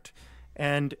shirt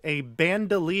and a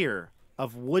bandolier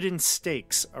of wooden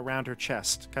stakes around her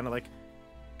chest, kind of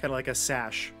like a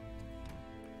sash.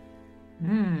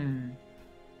 People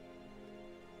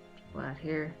out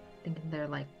here thinking they're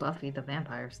like Buffy the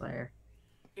Vampire Slayer.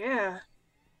 Yeah.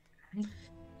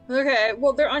 Okay,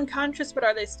 well, they're unconscious, but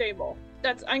are they stable?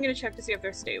 I'm gonna check to see if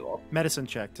they're stable. Medicine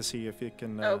check to see if you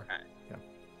can... okay. Yeah.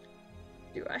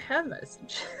 Do I have medicine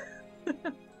check?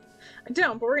 I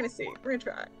don't, but we're gonna see. We're gonna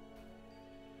try.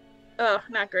 Oh,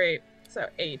 not great. So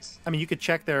 8. I mean, you could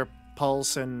check their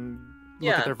pulse and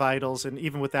look at their vitals, and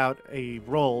even without a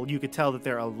roll, you could tell that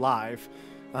they're alive.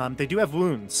 They do have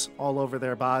wounds all over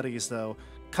their bodies, though,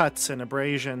 cuts and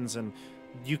abrasions, and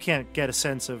you can't get a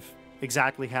sense of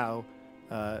exactly how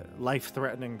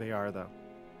life-threatening they are, though.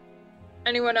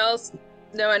 Anyone else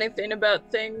know anything about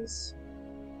things?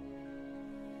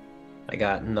 I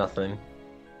got nothing.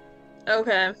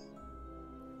 Okay.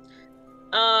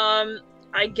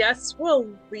 I guess we'll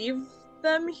leave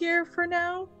them here for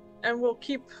now, and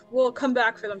we'll come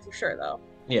back for them for sure, though.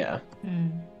 Yeah.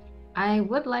 I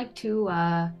would like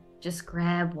to just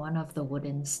grab one of the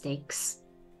wooden stakes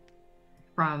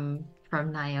from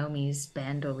Naomi's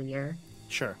bandolier.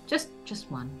 Sure. Just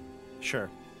one. Sure.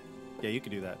 Yeah, you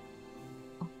could do that.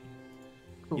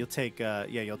 Cool. You'll take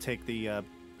the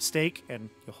stake and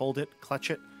you'll hold it, clutch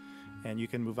it, and you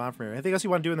can move on from here. Anything else you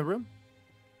want to do in the room?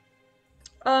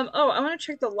 I want to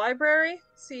check the library,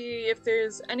 see if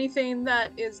there's anything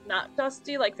that is not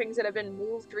dusty, like things that have been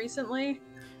moved recently.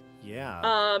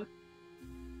 Yeah.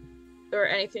 Or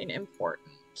anything important.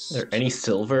 Is there any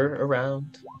silver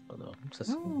around? Oh, no.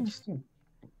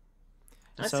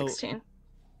 That's So, 16.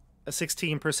 A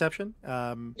 16 perception.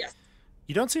 Yes.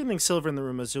 You don't see anything silver in the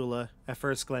room, Azula, at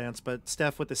first glance, but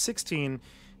Steph, with the 16,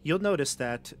 you'll notice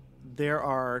that there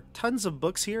are tons of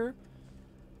books here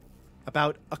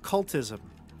about occultism.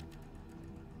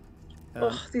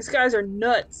 Ugh, these guys are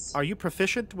nuts. Are you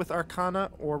proficient with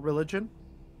Arcana or religion?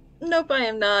 Nope, I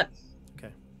am not.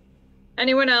 Okay.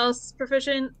 Anyone else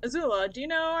proficient? Azula, do you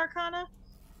know Arcana?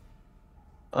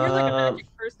 You're like a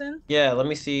magic person. Yeah, let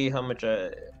me see how much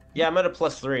Yeah, I'm at a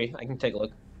 +3. I can take a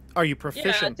look. Are you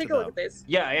proficient? Yeah, take a look at this.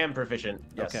 Yeah, I am proficient.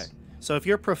 Yes. Okay. So if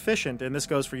you're proficient, and this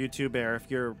goes for you too, Bear, if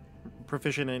you're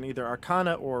proficient in either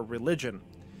Arcana or religion,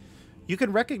 you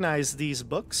can recognize these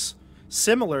books,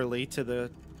 similarly to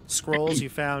the scrolls you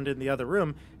found in the other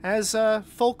room, as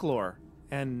folklore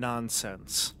and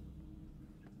nonsense.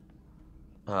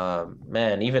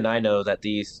 Man, even I know that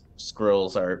these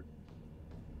scrolls are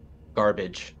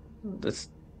garbage.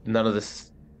 none of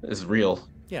this is real.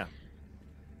 Yeah.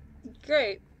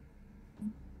 Great.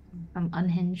 Some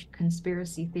unhinged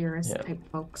conspiracy theorist Yeah. type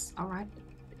folks. All right.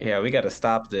 Yeah, we got to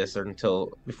stop this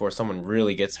before someone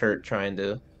really gets hurt trying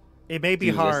to It may be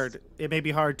do this. hard. It may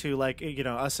be hard to, like,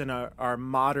 us in our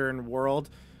modern world,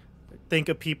 think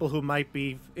of people who might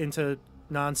be into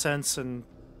nonsense and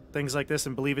things like this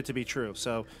and believe it to be true.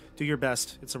 So do your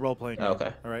best. It's a role-playing game.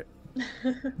 Okay. All right.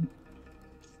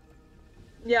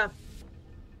 Yeah.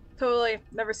 Totally.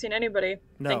 Never seen anybody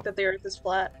No. think that the Earth is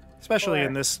flat. Especially Or-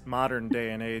 in this modern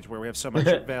day and age where we have so much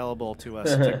available to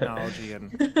us, technology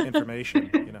and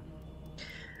information,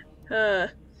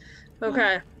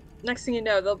 Okay. Next thing you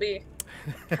know, they'll be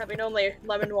having only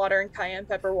lemon water and cayenne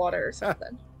pepper water or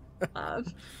something. All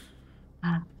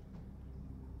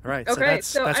right. So Okay, that's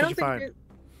so I what don't you think find.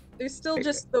 there's still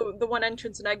just the one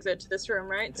entrance and exit to this room,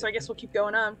 right? So I guess we'll keep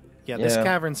going on. Yeah, this Yeah.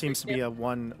 cavern seems to be a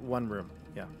one room.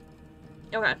 Yeah.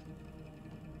 Okay.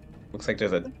 Looks like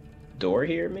there's a door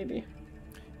here, maybe?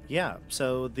 Yeah.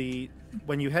 So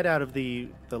when you head out of the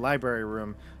library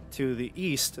room to the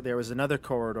east, there was another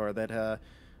corridor that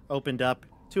opened up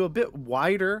to a bit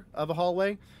wider of a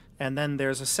hallway, and then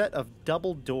there's a set of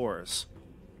double doors.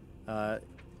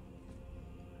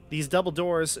 These double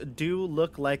doors do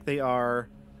look like they are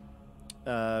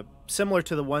similar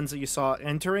to the ones that you saw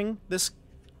entering the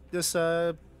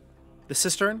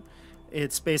cistern.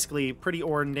 It's basically pretty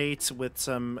ornate with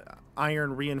some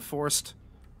iron reinforced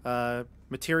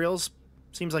materials.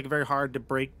 Seems like a very hard to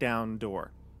break down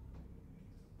door.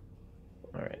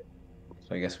 All right.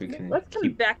 So I guess we can Let's come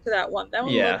keep... back to that one. That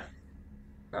one. Yeah.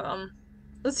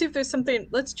 Let's see if there's something.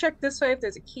 Let's check this way if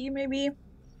there's a key, maybe.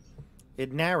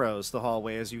 It narrows the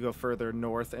hallway as you go further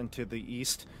north and to the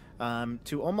east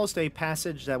to almost a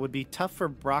passage that would be tough for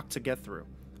Brock to get through.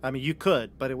 I mean, you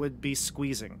could, but it would be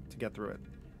squeezing to get through it.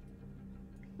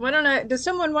 Why don't I? Does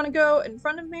someone want to go in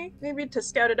front of me, maybe to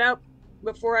scout it out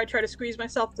before I try to squeeze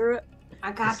myself through it?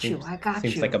 I got you.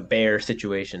 Seems like a bear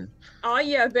situation. Oh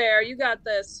yeah, Bear, you got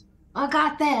this. I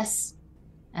got this.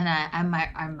 And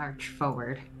I march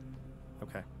forward.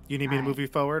 Okay. You need me to move you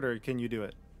forward, or can you do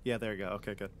it? Yeah, there you go.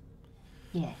 Okay, good.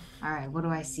 Yeah. All right. What do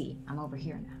I see? I'm over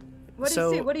here now. What do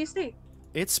you see? What do you see?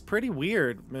 It's pretty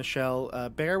weird, Michelle.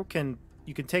 Bear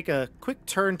you can take a quick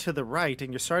turn to the right,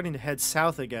 and you're starting to head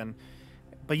south again,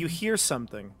 but you hear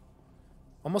something,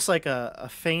 almost like a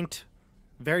faint,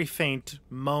 very faint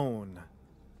moan.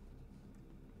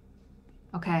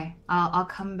 Okay. I'll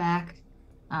come back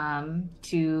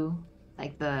to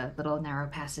like the little narrow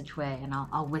passageway, and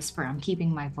I'll whisper. I'm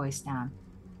keeping my voice down.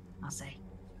 I'll say,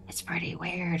 "It's pretty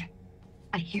weird.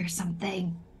 I hear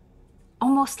something,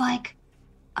 almost like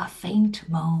a faint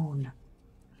moan."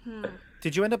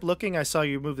 Did you end up looking? I saw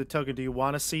you move the token. Do you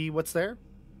want to see what's there?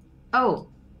 Oh,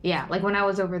 yeah. Like when I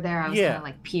was over there, I was Yeah. kind of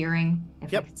like peering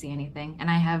if Yep. I could see anything. And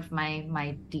I have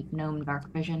my deep gnome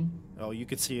dark vision. Oh, you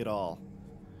could see it all.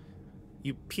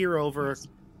 You peer over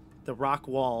the rock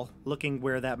wall, looking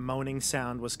where that moaning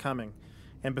sound was coming.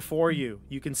 And before you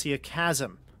can see a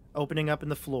chasm opening up in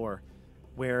the floor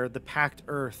where the packed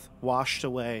earth washed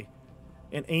away.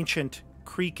 An ancient,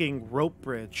 creaking rope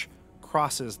bridge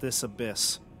crosses this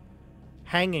abyss.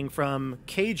 Hanging from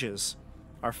cages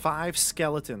are 5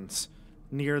 skeletons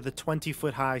near the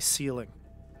 20-foot-high ceiling.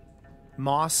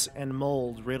 Moss and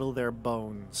mold riddle their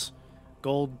bones.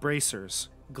 Gold bracers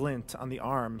glint on the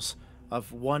arms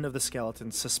of one of the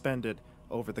skeletons suspended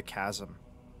over the chasm.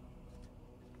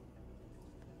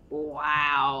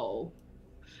 Wow.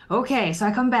 Okay, so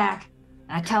I come back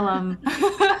and I tell him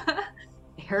I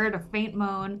heard a faint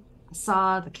moan. I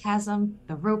saw the chasm,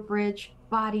 the rope bridge,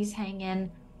 bodies hanging,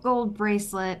 gold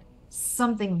bracelet.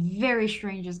 Something very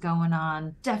strange is going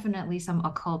on. Definitely some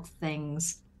occult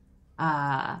things.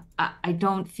 I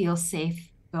don't feel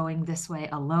safe going this way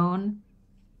alone.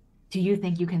 Do you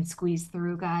think you can squeeze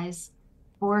through, guys?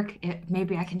 Bork,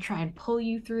 maybe I can try and pull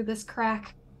you through this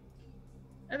crack.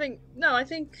 I think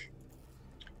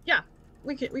yeah,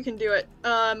 we can do it.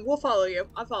 We'll follow you.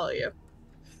 I'll follow you.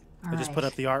 I just put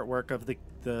up the artwork of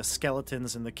the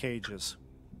skeletons in the cages.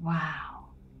 Wow.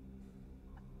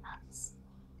 Nuts.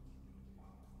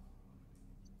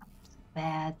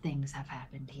 Bad things have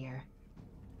happened here.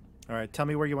 All right, tell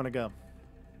me where you want to go.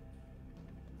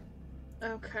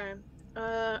 Okay.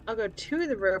 I'll go to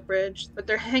the rope bridge, but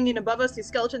they're hanging above us. These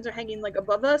skeletons are hanging like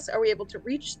above us. Are we able to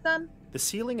reach them? The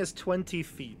ceiling is 20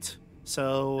 feet,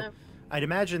 so Oh. I'd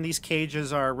imagine these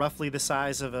cages are roughly the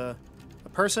size of a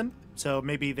person. So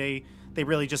maybe they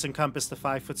really just encompass the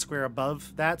 5-foot square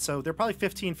above that. So they're probably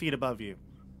 15 feet above you.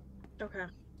 Okay.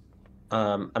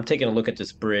 I'm taking a look at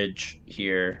this bridge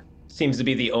here. Seems to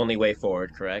be the only way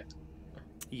forward, correct?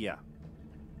 Yeah.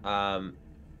 Um,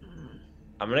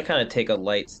 I'm gonna kind of take a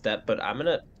light step, but I'm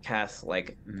gonna cast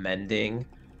like mending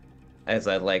as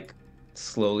I like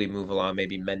slowly move along,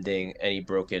 maybe mending any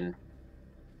broken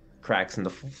cracks in the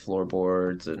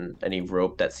floorboards and any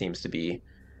rope that seems to be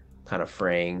kind of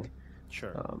fraying.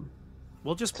 Sure. Um,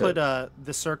 We'll just so put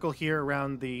the circle here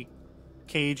around the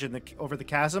cage and over the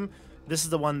chasm. This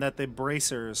is the one that the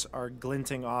bracers are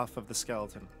glinting off of the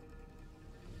skeleton.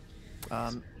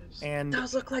 And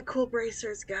Those look like cool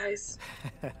bracers, guys.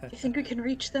 You think we can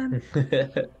reach them?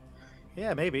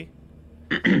 yeah, maybe.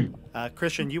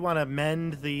 Christian, you want to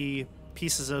mend the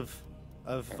pieces of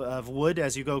wood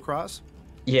as you go across?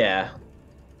 yeah.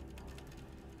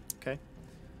 Okay.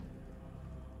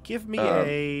 Give me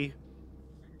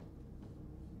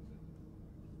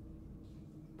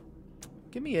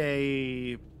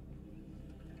a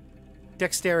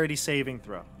dexterity saving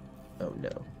throw. Oh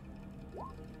no.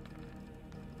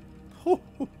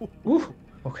 Ooh,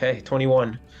 okay,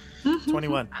 21.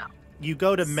 21. You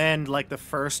go to mend like the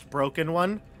first broken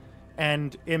one,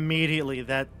 and immediately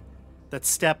that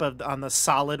step on the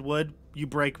solid wood, you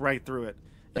break right through it,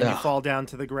 and you fall down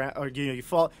to the ground. Or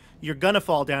you're gonna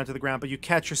fall down to the ground, but you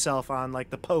catch yourself on like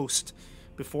the post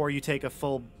before you take a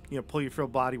full, pull your full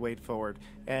body weight forward,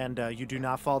 and you do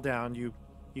not fall down. You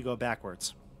go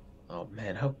backwards. Oh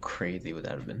man, how crazy would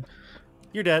that have been?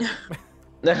 You're dead.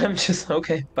 I'm just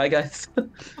okay. Bye, guys.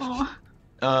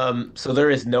 So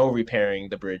there is no repairing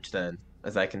the bridge then,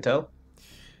 as I can tell.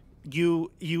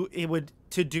 It would,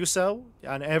 to do so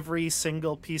on every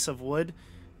single piece of wood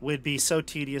would be so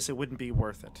tedious it wouldn't be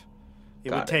worth it.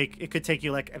 It could take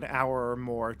you like an hour or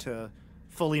more to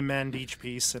fully mend each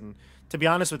piece, and to be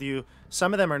honest with you,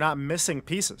 some of them are not missing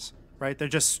pieces, right? They're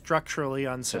just structurally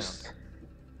unsound.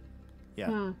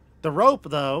 Yeah. The rope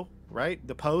though, right?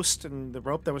 The post and the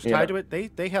rope that was tied to it,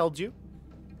 they held you.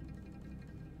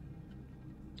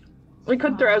 We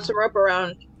could throw some rope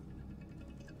around.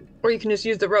 Or you can just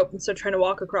use the rope instead of trying to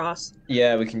walk across.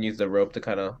 Yeah, we can use the rope to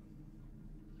kind of...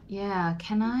 Yeah,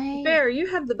 can I... Bear, you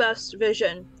have the best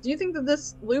vision. Do you think that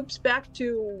this loops back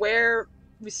to where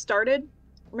we started?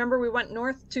 Remember we went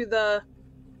north to the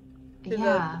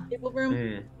table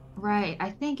room? Right, I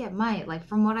think it might. Like,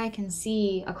 from what I can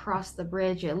see across the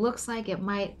bridge, it looks like it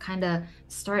might kind of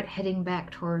start heading back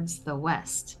towards the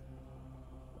west.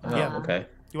 Oh, okay.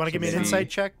 You want to give me an insight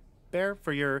check, Bear,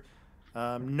 for your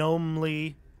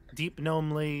deep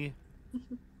gnomely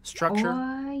structure?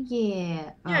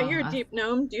 Yeah. Yeah, you're a deep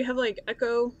gnome. Do you have, like,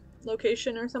 echo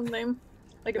location or something?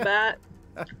 Like a bat?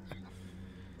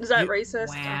 Is that racist?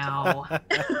 Wow.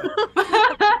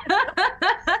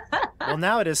 Well,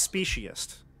 now it is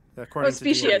speciest. According to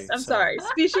specious. D&D, I'm sorry.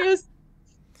 Specious.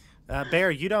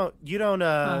 Bear, you don't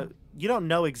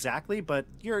know exactly, but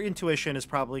your intuition is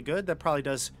probably good. That probably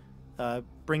does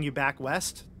bring you back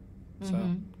west.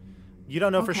 So you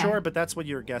don't know for sure, but that's what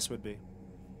your guess would be.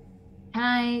 Can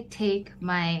I take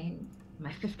my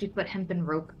 50-foot hempen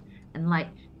rope and like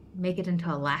make it into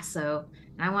a lasso?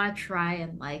 And I want to try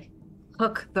and like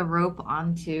hook the rope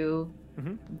onto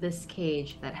this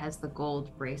cage that has the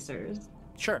gold bracers.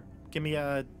 Sure. Give me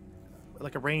a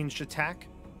ranged attack.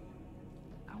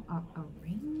 A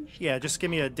range? Yeah, just give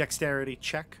me a dexterity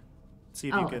check. See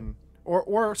if you can,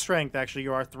 or strength. Actually,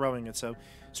 you are throwing it, so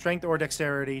strength or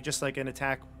dexterity, just like an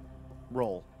attack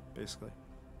roll, basically.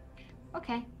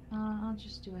 Okay, I'll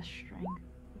just do a strength.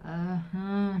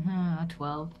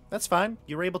 12. That's fine.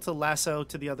 You're able to lasso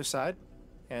to the other side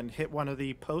and hit one of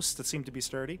the posts that seem to be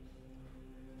sturdy.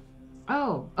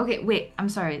 Oh, okay. Wait, I'm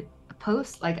sorry. A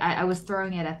post? Like I was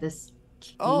throwing it at this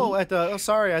key.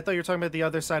 Sorry. I thought you were talking about the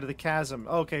other side of the chasm.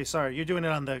 Okay, sorry. You're doing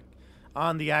it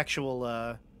on the actual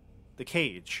the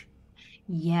cage.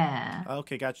 Yeah.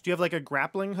 Okay, gotcha. Do you have like a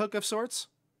grappling hook of sorts?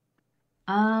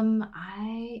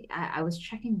 I was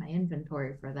checking my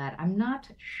inventory for that. I'm not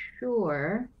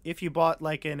sure. If you bought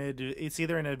like it's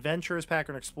either an adventurer's pack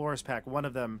or an explorer's pack, one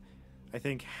of them I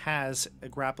think has a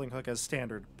grappling hook as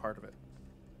standard part of it.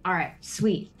 All right,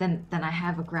 sweet. Then I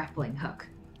have a grappling hook.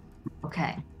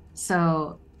 Okay.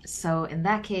 So in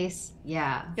that case,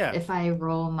 yeah. If I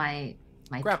roll my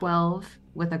 12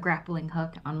 with a grappling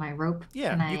hook on my rope,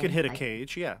 you could hit a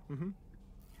cage. Yeah.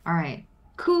 All right.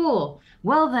 Cool.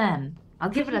 Well then, I'll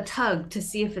give it a tug to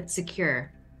see if it's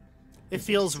secure. It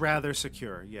feels rather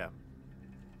secure. Yeah.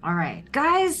 All right,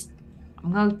 guys.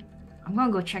 I'm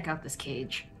gonna go check out this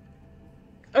cage.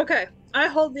 Okay, I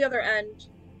hold the other end,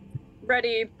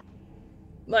 ready.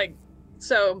 Like,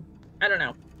 so I don't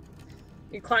know.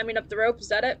 You climbing up the rope? Is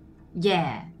that it?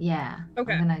 Yeah.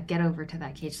 Okay. I'm gonna get over to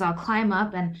that cage. So I'll climb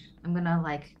up and I'm gonna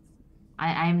like,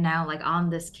 I'm now like on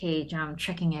this cage and I'm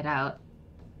checking it out.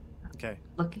 Okay.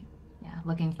 Yeah,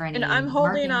 looking for any. And I'm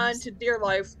holding on markings. to dear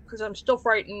life because I'm still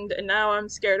frightened, and now I'm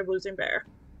scared of losing Bear.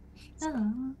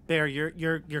 Oh. Bear,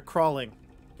 you're crawling,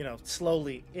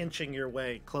 slowly inching your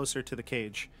way closer to the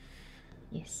cage.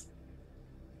 Yes.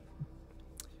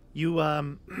 You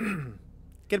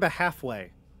get about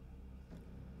halfway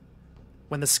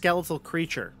when the skeletal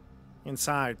creature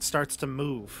inside starts to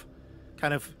move,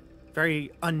 kind of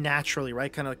very unnaturally,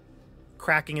 right? Kind of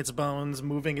cracking its bones,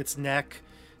 moving its neck,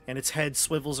 and its head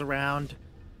swivels around.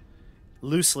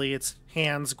 Loosely, its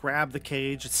hands grab the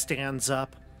cage, it stands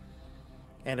up,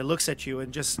 and it looks at you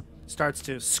and just starts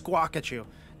to squawk at you.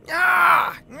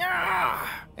 Nyah! Nyah!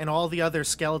 And all the other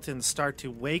skeletons start to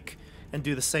wake and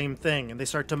do the same thing, and they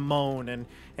start to moan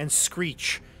and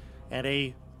screech, and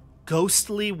a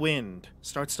ghostly wind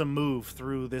starts to move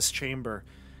through this chamber.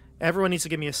 Everyone needs to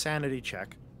give me a sanity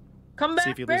check. Come See back,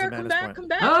 if you lose a Bear, come madness back, point. come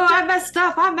back. Oh, I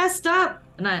messed up.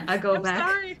 And I go I'm back.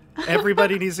 sorry.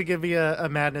 Everybody needs to give me a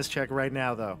madness check right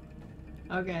now, though.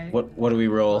 Okay. What do we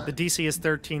roll? The DC is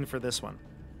 13 for this one.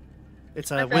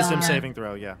 It's I a failed. wisdom saving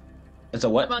throw, yeah. It's a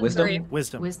what? I'm on Wisdom? 3.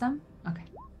 Wisdom. Wisdom? Okay.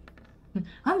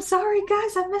 I'm sorry,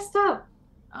 guys. I messed up.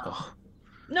 Oh. Oh,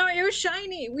 No, it was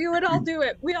shiny. We would all do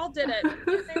it. We all did it.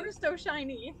 They were so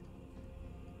shiny.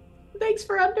 Thanks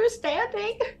for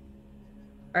understanding.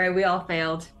 All right, we all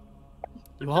failed.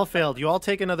 You all failed. You all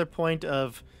take another point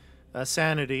of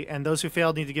sanity, and those who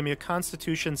failed need to give me a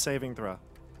Constitution saving throw.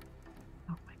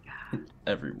 Oh my god.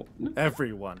 everyone.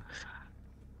 Everyone.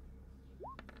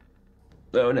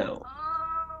 Oh no.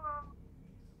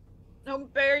 No,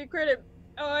 Bear, you credit.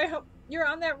 Oh, I hope you're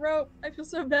on that rope. I feel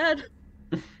so bad.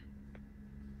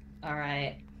 All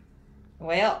right.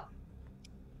 Well,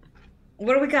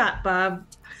 what do we got, Bob?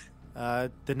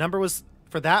 The number was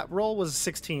for that roll was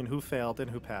 16. Who failed and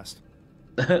who passed?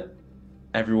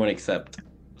 Everyone except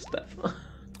Steph.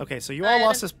 Okay, so you all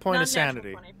lost this point of Non-natural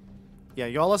sanity. 20. Yeah,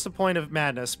 you all lost a point of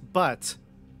madness, but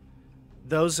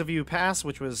those of you who passed,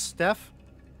 which was Steph,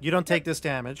 you don't take this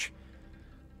damage.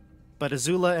 But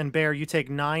Azula and Bear, you take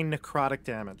 9 necrotic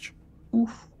damage.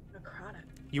 Oof. Necrotic.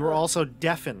 You were also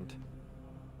deafened.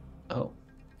 Oh.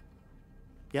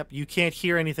 Yep, you can't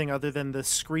hear anything other than the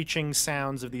screeching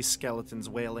sounds of these skeletons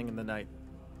wailing in the night.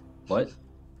 What?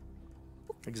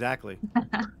 Exactly.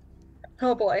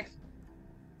 Oh boy.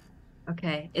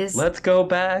 Okay. Let's go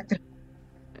back.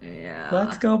 Yeah.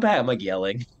 Let's go back. I'm like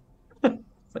yelling.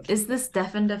 Is this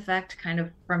deafened effect kind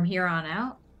of from here on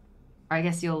out? Or I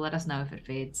guess you'll let us know if it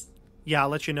fades. Yeah, I'll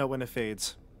let you know when it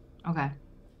fades. Okay.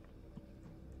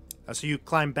 So you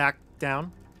climb back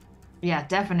down? Yeah,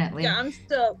 definitely. Yeah, I'm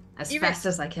still. as even- fast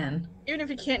as I can. Even if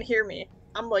you can't hear me,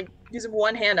 I'm like using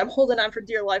one hand. I'm holding on for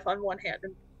dear life on one hand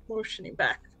and motioning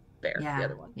back Bear, Yeah, the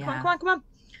other one. yeah. Come on, come on, come on.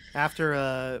 After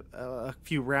a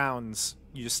few rounds,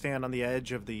 you just stand on the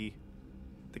edge of the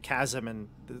chasm, and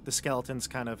the skeletons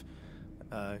kind of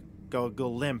go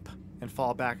limp and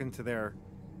fall back into their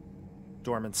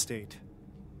dormant state.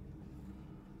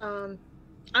 I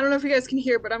don't know if you guys can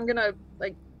hear, but I'm gonna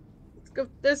let's go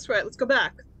this way. Let's go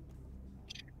back.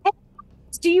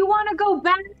 Do you want to go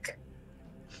back?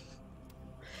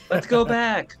 Let's go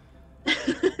back.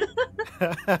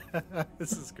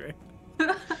 This is great.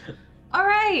 All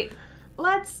right.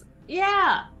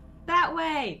 That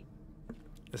way.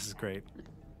 This is great.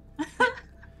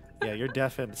 Yeah, you're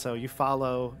deafened, so you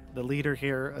follow the leader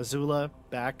here, Azula,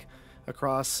 back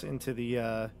across into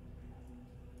the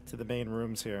to the main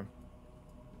rooms here.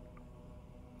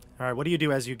 All right, what do you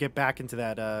do as you get back into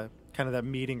that kind of that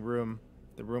meeting room,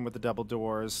 the room with the double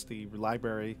doors, the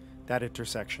library, that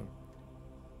intersection?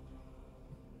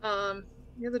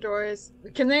 Near the doors.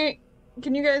 Can they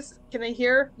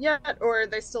hear yet, or are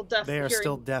they still deaf? They are hearing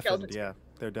still deafened. skeletons? Yeah,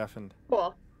 they're deafened.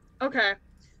 Cool. Okay.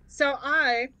 So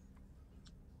I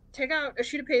take out a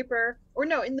sheet of paper, or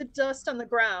no, in the dust on the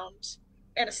ground,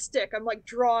 and a stick. I'm like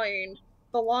drawing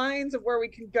the lines of where we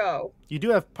can go. You do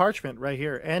have parchment right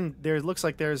here, and there looks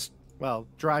like there's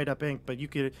dried up ink, but you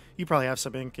probably have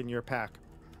some ink in your pack.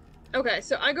 Okay,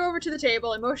 so I go over to the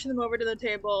table, I motion them over to the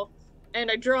table,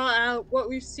 and I draw out what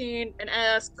we've seen and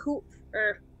ask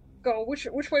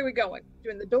which way are we going?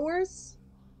 Doing the doors?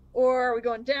 Or are we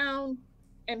going down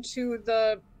and to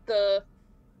the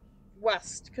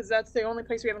west? Because that's the only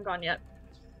place we haven't gone yet.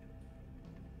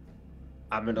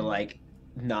 I'm gonna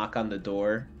knock on the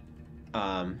door,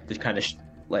 to kind of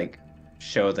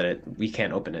show that we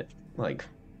can't open it,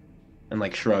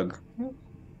 and shrug.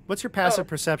 What's your passive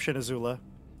perception, Azula?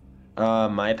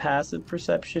 My passive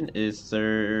perception is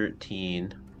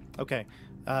 13. Okay.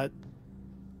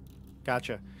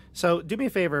 Gotcha. So do me a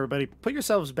favor, everybody. Put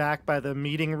yourselves back by the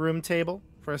meeting room table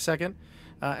for a second.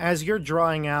 As you're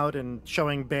drawing out and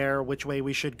showing Bear which way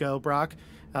we should go, Brock,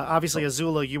 obviously,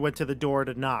 Azula, you went to the door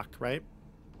to knock, right?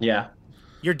 Yeah.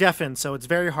 You're deafened, so it's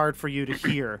very hard for you to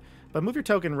hear. But move your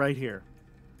token right here.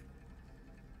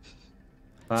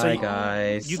 Bye,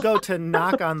 guys. You go to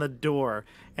knock on the door,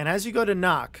 and as you go to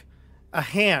knock, a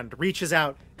hand reaches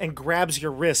out and grabs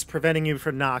your wrist, preventing you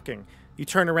from knocking. You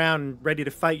turn around, ready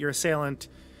to fight your assailant.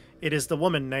 It is the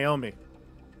woman, Naomi.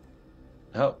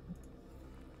 Oh.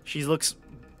 She looks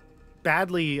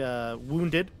badly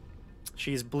wounded.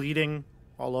 She's bleeding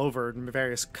all over, and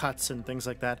various cuts and things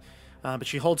like that. But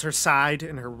she holds her side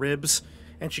and her ribs,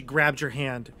 and she grabs your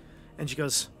hand, and she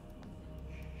goes,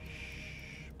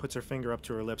 puts her finger up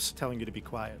to her lips, telling you to be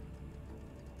quiet.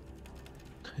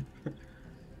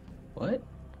 What?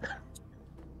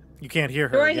 You can't hear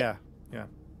her. Yeah.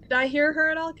 Did I hear her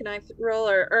at all? Can I roll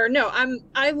or no?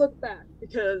 I look back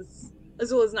because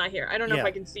Azula's not here. I don't know if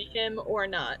I can see him or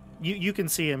not. You can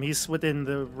see him. He's within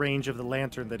the range of the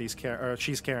lantern that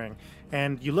she's carrying.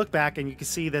 And you look back and you can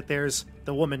see that there's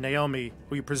the woman, Naomi,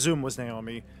 who you presume was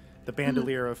Naomi, the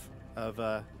bandolier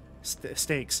of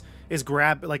stakes, is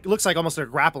looks like almost they're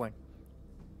grappling.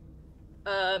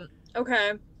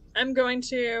 Okay. I'm going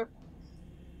to,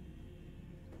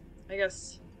 I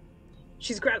guess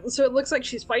she's so it looks like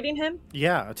she's fighting him?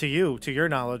 Yeah, to your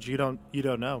knowledge, you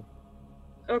don't know.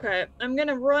 Okay, I'm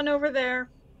gonna run over there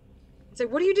and say,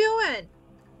 "What are you doing?"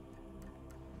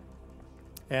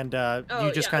 And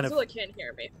you just kind of Azula can't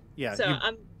hear me. Yeah, so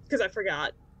I'm because I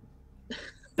forgot.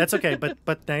 That's okay,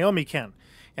 but Naomi can,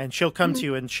 and she'll come to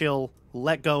you and she'll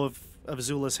let go of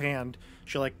Azula's hand.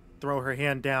 She'll throw her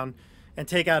hand down and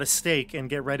take out a stake and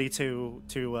get ready to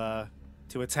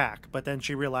attack. But then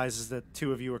she realizes that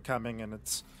two of you are coming and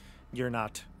you're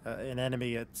not an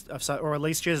enemy or at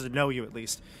least she doesn't know you at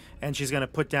least. And she's going to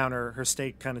put down her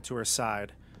stake kind of to her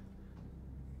side.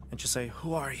 And she'll say,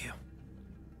 "Who are you?"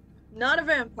 Not a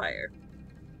vampire.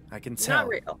 I can tell. Not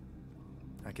real.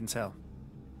 I can tell.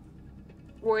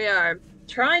 We are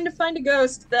trying to find a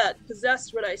ghost that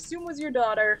possessed what I assume was your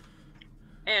daughter.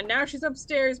 And now she's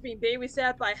upstairs being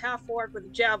babysat by a half-orc with a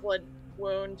javelin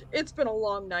wound. It's been a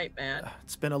long night, man.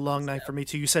 It's been a long night for me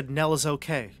too. You said Nell is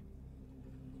okay.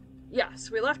 Yes,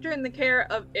 we left her in the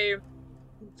care of a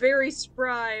very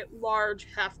spry, large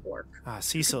half-orc.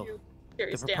 Cecil,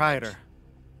 the proprietor. Damage.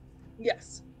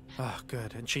 Yes. Oh,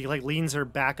 good. And she leans her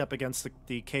back up against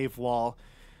the cave wall,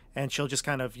 and she'll just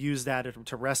kind of use that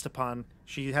to rest upon.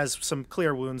 She has some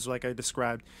clear wounds, like I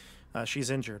described.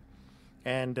 She's injured.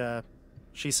 And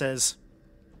she says,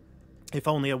 "If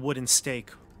only a wooden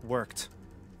stake worked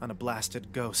on a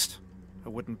blasted ghost, I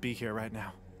wouldn't be here right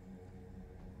now."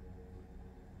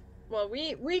 Well,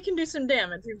 we can do some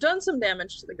damage. We've done some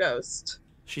damage to the ghost.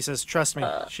 She says, "Trust me,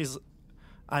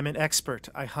 I'm an expert.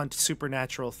 I hunt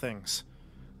supernatural things.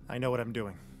 I know what I'm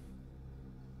doing."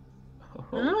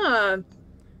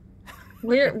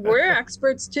 We're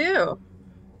experts too.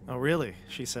 Oh, really?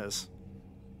 She says.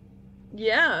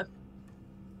 Yeah.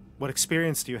 What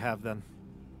experience do you have then?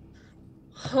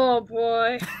 Oh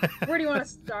boy. Where do you want to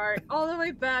start? All the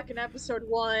way back in episode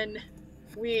 1,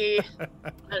 we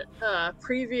a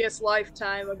previous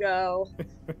lifetime ago.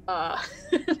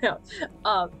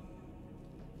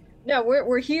 No,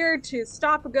 we're here to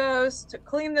stop a ghost, to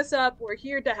clean this up. We're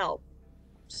here to help.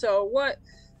 So what?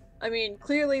 I mean,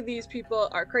 clearly these people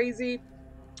are crazy,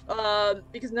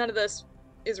 because none of this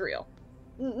is real.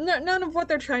 None of what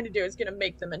they're trying to do is going to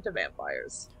make them into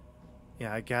vampires.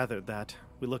 Yeah, I gathered that.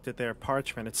 We looked at their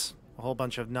parchment. It's a whole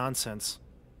bunch of nonsense.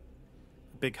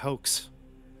 A big hoax.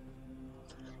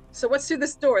 So what's through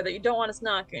this door that you don't want us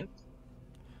knocking?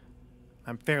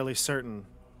 I'm fairly certain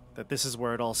that this is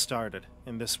where it all started,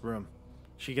 in this room.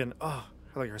 She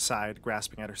her side,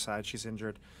 grasping at her side. She's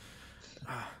injured.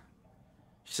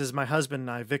 She says, "My husband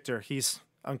and I, Victor, he's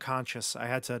unconscious. I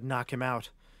had to knock him out.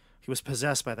 He was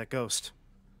possessed by that ghost."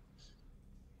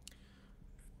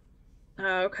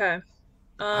 Okay.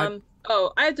 I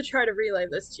have to try to relay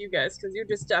this to you guys because you're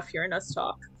just deaf hearing us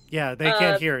talk. Yeah, they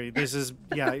can't hear you. This is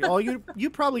all you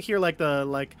probably hear like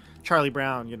Charlie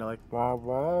Brown, like blah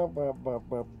blah blah blah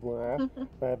blah blah. And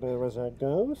there was a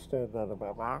ghost and blah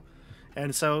blah blah.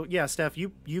 And so Steph,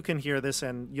 you can hear this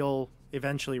and you'll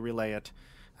eventually relay it.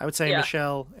 I would say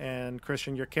Michelle and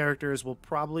Christian, your characters will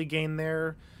probably gain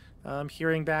their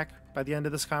hearing back by the end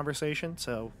of this conversation,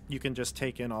 so you can just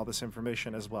take in all this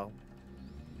information as well.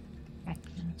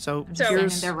 So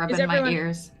here's they're rubbing my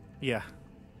ears. Yeah.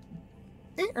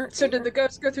 So did the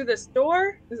ghost go through this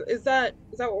door? Is that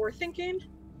what we're thinking?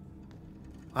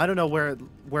 I don't know where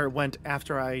it went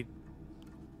after I,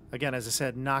 again, as I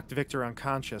said, knocked Victor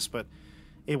unconscious, but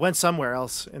it went somewhere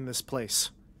else in this place.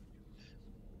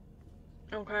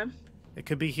 Okay. It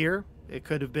could be here. It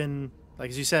could have been, like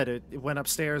as you said, it went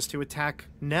upstairs to attack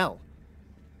Nell.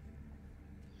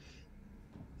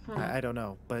 I don't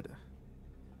know, but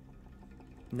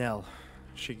Nell,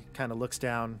 she kind of looks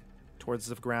down towards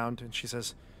the ground and she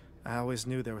says, I always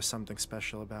knew there was something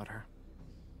special about her.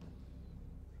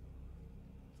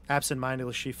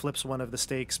 Absent-mindedly, she flips one of the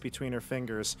stakes between her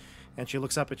fingers and she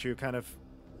looks up at you, kind of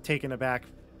taken aback,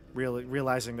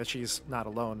 realizing that she's not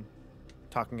alone,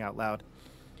 talking out loud.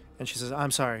 And she says,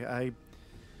 I'm sorry, I've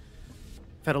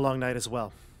had a long night as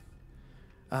well.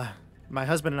 My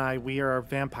husband and I, we are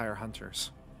vampire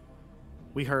hunters.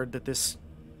 We heard that this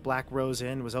Black Rose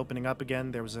Inn was opening up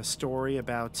again. There was a story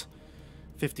about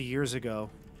 50 years ago,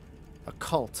 a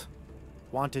cult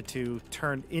wanted to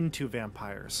turn into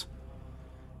vampires.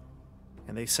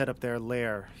 And they set up their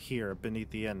lair here beneath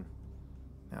the inn.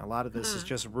 Now, a lot of this is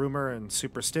just rumor and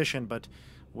superstition, but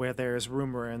where there's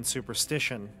rumor and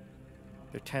superstition,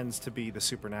 there tends to be the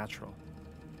supernatural.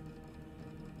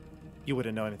 You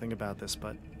wouldn't know anything about this,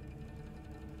 but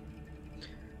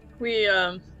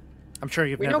I'm sure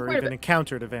you've never even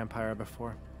encountered a vampire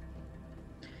before.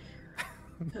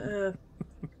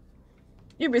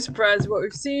 You'd be surprised what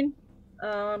we've seen.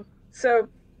 So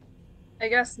I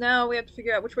guess now we have to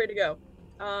figure out which way to go.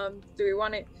 Do we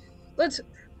want to...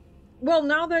 Well,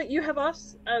 now that you have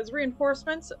us as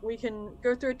reinforcements, we can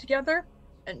go through it together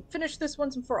and finish this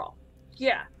once and for all.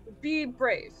 Yeah, be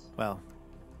brave. Well,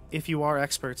 if you are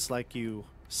experts like you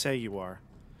say you are,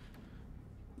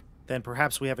 then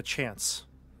perhaps we have a chance.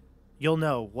 You'll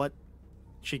know what...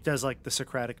 She does like the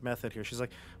Socratic method here. She's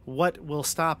like, what will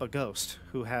stop a ghost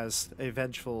who has a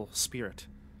vengeful spirit?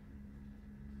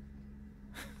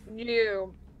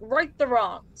 You right the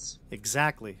wrongs.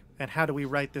 Exactly. And how do we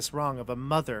right this wrong of a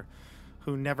mother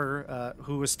who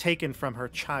who was taken from her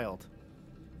child,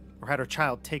 or had her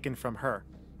child taken from her,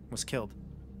 was killed?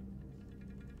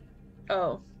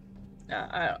 Oh,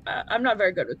 I'm not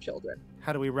very good with children.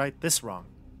 How do we right this wrong?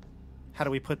 How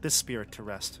do we put this spirit to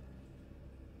rest?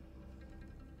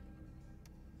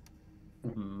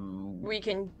 We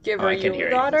can give her your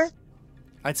daughter.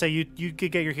 I'd say you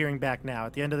could get your hearing back now.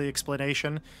 At the end of the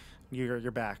explanation,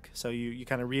 you're back. So you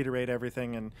kind of reiterate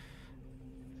everything, and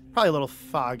probably a little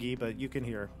foggy, but you can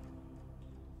hear.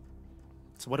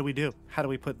 So what do we do? How do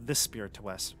we put this spirit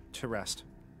to rest?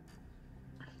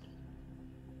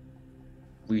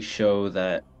 We show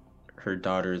that her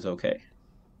daughter is okay.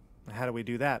 How do we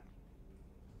do that?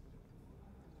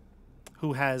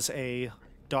 Who has a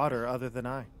daughter other than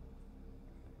I?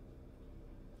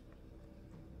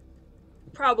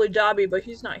 Probably Dobby, but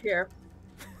he's not here.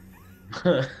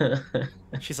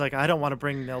 She's like, I don't want to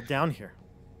bring Nell down here.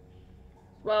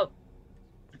 Well,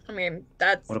 I mean,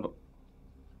 that's... What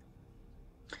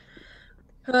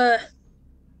about...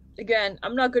 Again,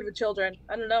 I'm not good with children.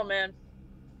 I don't know, man.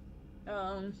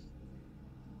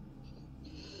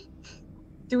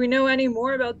 Do we know any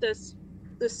more about this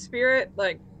spirit?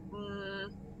 Like,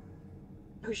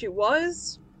 who she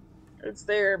was? It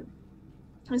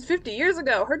was 50 years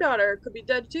ago. Her daughter could be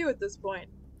dead too at this point.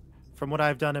 From what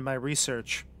I've done in my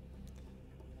research,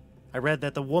 I read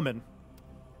that the woman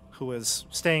who was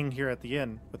staying here at the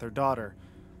inn with her daughter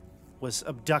was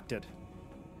abducted.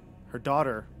 Her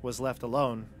daughter was left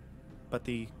alone, but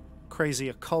the crazy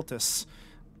occultists,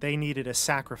 they needed a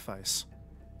sacrifice.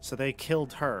 So they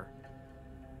killed her.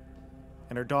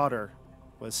 And her daughter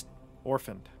was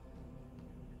orphaned.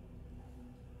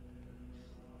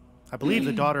 I believe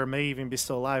the daughter may even be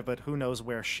still alive, but who knows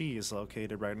where she is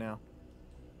located right now.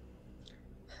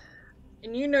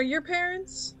 And you know your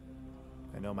parents?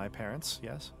 I know my parents,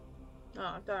 yes.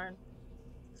 Oh, darn.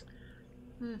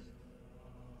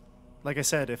 Like I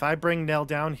said, if I bring Nell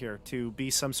down here to be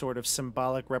some sort of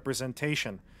symbolic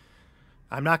representation,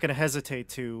 I'm not going to hesitate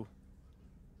to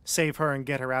save her and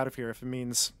get her out of here if it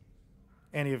means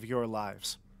any of your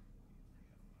lives.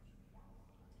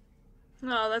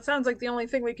 No, that sounds like the only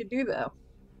thing we could do, though.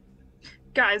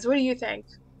 Guys, what do you think?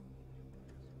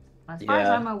 As far as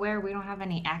I'm aware, we don't have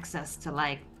any access to,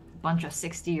 like, a bunch of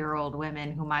 60-year-old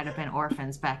women who might have been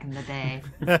orphans back in the day.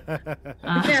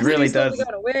 It really does.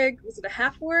 Got a wig. Was it a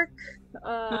half work?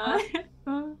 I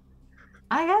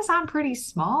guess I'm pretty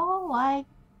small. Like,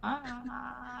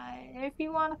 if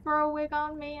you want to throw a wig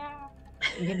on me,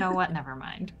 you know what? Never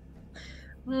mind.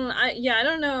 I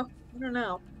don't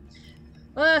know.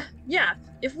 Yeah,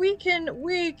 if we can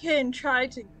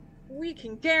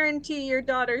guarantee your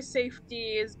daughter's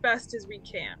safety as best as we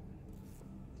can.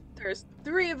 There's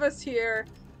 3 of us here,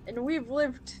 and we've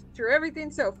lived through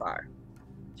everything so far.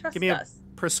 Trust us. Give me a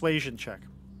persuasion check.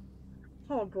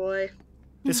 Oh boy.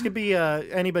 This could be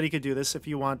anybody could do this if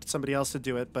you want somebody else to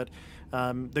do it, but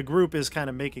the group is kind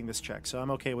of making this check, so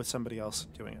I'm okay with somebody else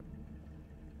doing it.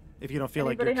 If you don't feel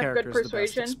Anybody like your have good character is the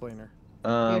best persuasion? explainer.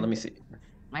 Let me see.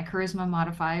 My charisma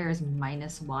modifier is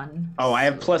 -1. Oh, I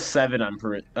have +7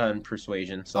 on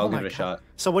persuasion, so I'll my give it a shot.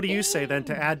 So what do you say then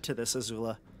to add to this,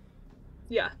 Azula?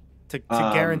 Yeah. To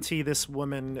guarantee this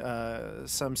woman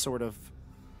some sort of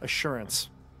assurance.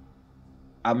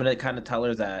 I'm gonna kind of tell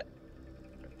her that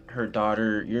her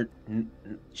daughter,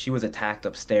 she was attacked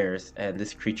upstairs, and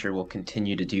this creature will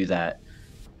continue to do that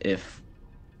if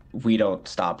we don't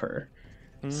stop her.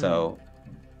 So,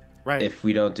 right. if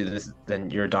we don't do this, then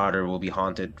your daughter will be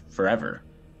haunted forever.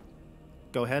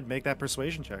 Go ahead, make that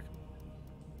persuasion check.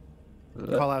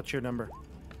 Call out your number.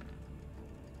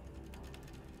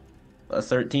 A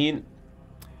 13.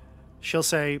 She'll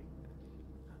say,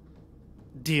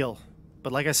 deal.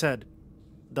 But like I said,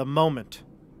 the moment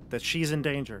that she's in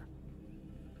danger,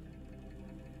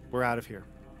 we're out of here.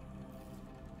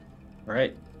 All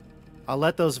right. I'll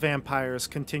let those vampires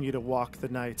continue to walk the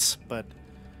nights, but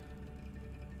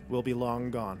we'll be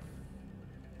long gone.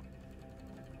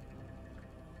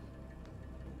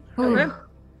 Okay.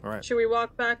 All right. Should we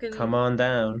walk back and Come on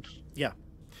down. Yeah.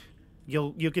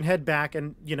 You can head back,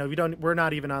 and we're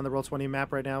not even on the Roll20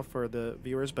 map right now for the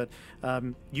viewers, but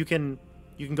you can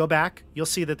go back. You'll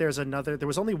see that there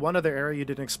was only one other area you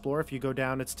didn't explore. If you go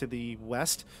down, it's to the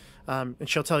west, and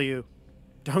she'll tell you,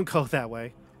 don't go that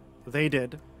way. They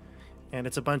did, and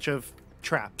it's a bunch of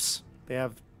traps. They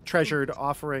have treasured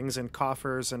offerings and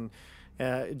coffers, and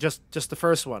just the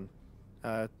first one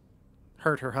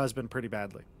hurt her husband pretty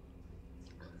badly.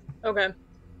 Okay.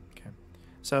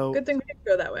 So Good thing we didn't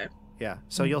go that way. yeah,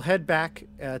 so you'll head back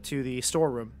to the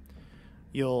storeroom.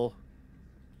 You'll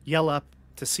yell up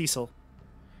to Cecil,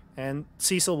 and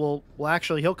Cecil will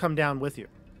actually, he'll come down with you.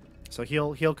 So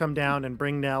he'll come down and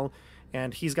bring Nell,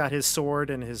 and he's got his sword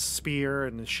and his spear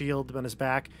and his shield on his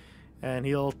back, and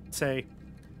he'll say,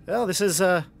 well, this is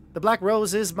the Black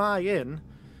Rose is my inn.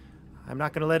 I'm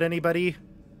not going to let anybody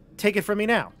take it from me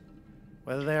now,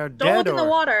 whether they're Don't dead look in or the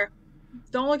water.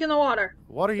 Don't look in the water.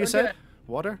 Water, you Don't do said? it.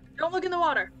 Water? Don't look in the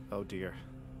water. Oh dear.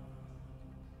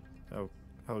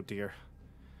 Oh dear.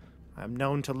 I'm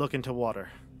known to look into water.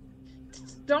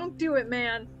 Don't do it,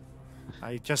 man.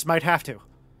 I just might have to.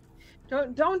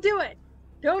 Don't do it.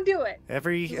 Don't do it.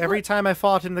 Every time I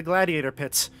fought in the gladiator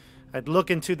pits, I'd look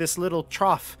into this little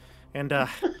trough and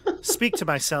speak to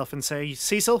myself and say,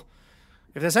 Cecil,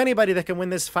 if there's anybody that can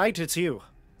win this fight, it's you.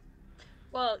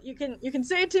 Well, you can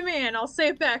say it to me, and I'll say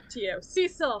it back to you.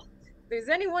 Cecil, if there's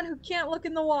anyone who can't look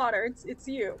in the water, it's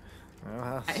you.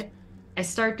 I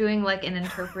start doing like an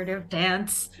interpretive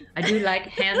dance. I do like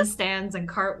handstands and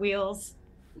cartwheels.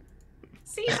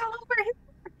 Cecil over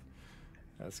here.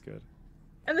 That's good.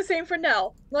 And the same for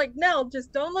Nell. Like, Nell,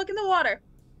 just don't look in the water.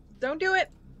 Don't do it.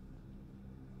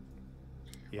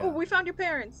 Yeah. Oh, we found your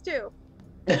parents, too.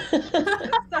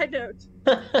 Side note.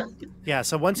 Yeah,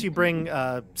 so once you bring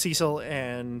Cecil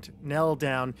and Nell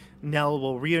down, Nell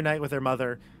will reunite with her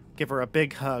mother, give her a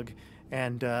big hug,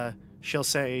 and she'll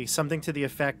say something to the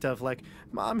effect of, like,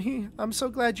 Mom, I'm so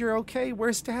glad you're okay.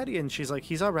 Where's Daddy? And she's like,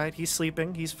 he's all right. He's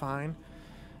sleeping. He's fine.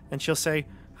 And she'll say,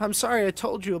 I'm sorry I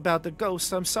told you about the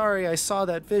ghost. I'm sorry I saw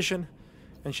that vision.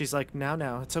 And she's like,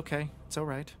 now, it's okay. It's all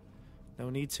right. No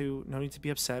need to be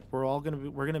upset. We're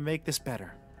gonna make this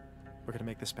better. We're gonna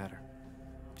make this better.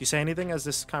 Do you say anything as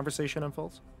this conversation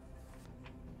unfolds?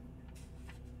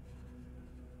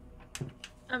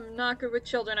 I'm not good with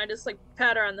children. I just, like,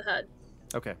 pat her on the head.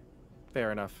 Okay,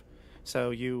 fair enough.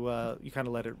 So you kind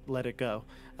of let it go.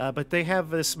 But they have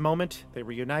this moment. They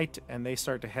reunite and they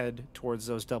start to head towards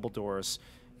those double doors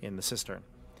in the cistern.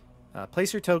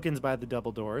 Place your tokens by the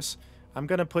double doors. I'm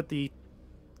gonna put the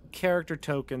character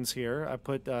tokens here.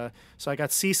 So I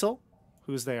got Cecil,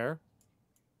 who's there.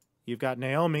 You've got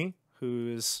Naomi,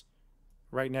 who's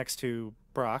right next to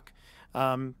Brock.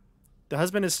 The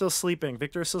husband is still sleeping.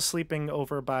 Victor is still sleeping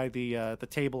over by the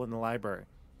table in the library.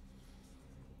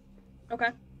 Okay.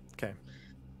 Okay.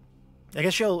 I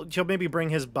guess she'll maybe bring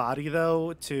his body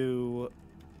though to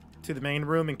the main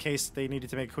room in case they needed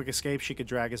to make a quick escape. She could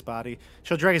drag his body.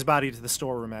 She'll drag his body to the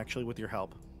storeroom actually with your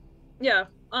help. Yeah,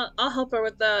 I'll help her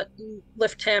with that.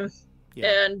 Lift him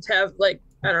and have, like,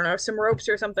 I don't know, some ropes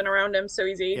or something around him so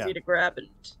he's easy to grab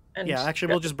and yeah. Actually,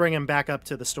 we'll just bring him back up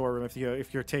to the storeroom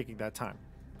if you're taking that time.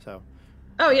 So.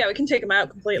 Oh yeah, we can take him out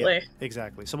completely. Yeah,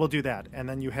 exactly. So we'll do that, and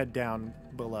then you head down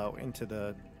below into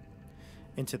the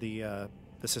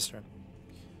cistern.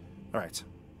 All right.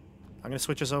 I'm going to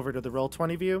switch us over to the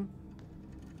Roll20 view.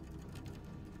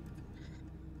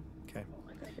 Okay.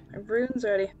 My rune's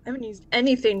ready. I haven't used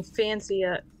anything fancy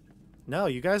yet. No,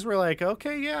 you guys were like,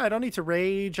 okay, yeah, I don't need to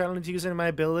rage. I don't need to use any of my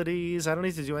abilities. I don't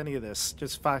need to do any of this.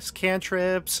 Just 5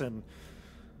 cantrips, and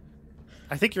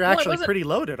I think you're Well, it actually wasn't- pretty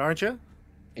loaded, aren't you?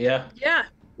 Yeah, Yeah,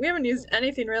 we haven't used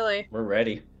anything really. we're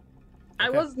ready. I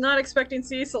Okay. was not expecting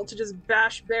Cecil to just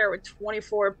bash Bear with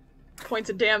 24 points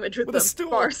of damage with With a the stool.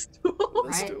 bar stool.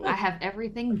 Let's Right? do it. I have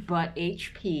everything but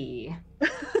HP.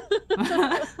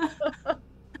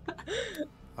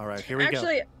 All right, here we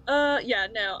Actually, yeah,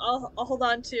 no, I'll hold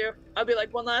on to. I'll be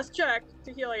like one last check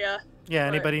to heal ya. go. Yeah,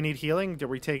 anybody need healing? Are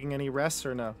we taking any rests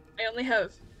or no? I only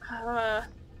have. I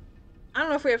don't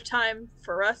know if we have time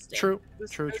for resting. True,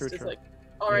 This true, host true, is, true. like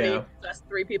already Yeah. just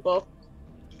 3 people.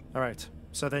 All right,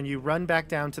 so then you run back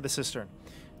down to the cistern.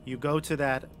 You go to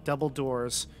that double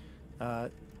doors.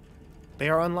 They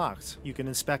are unlocked. You can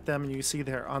inspect them and you see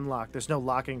they're unlocked. There's no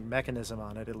locking mechanism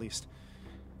on it, at least.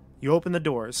 You open the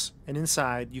doors, and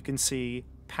inside you can see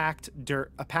a packed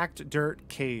dirt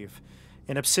cave.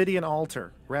 An obsidian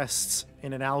altar rests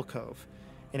in an alcove.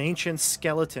 An ancient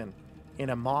skeleton in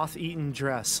a moth-eaten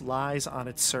dress lies on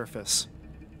its surface.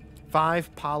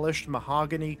 5 polished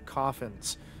mahogany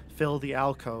coffins fill the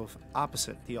alcove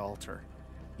opposite the altar.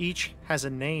 Each has a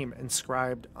name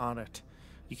inscribed on it.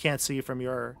 You can't see from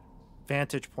your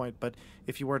vantage point, but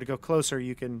if you were to go closer,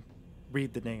 you can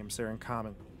read the names. They're in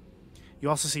common. You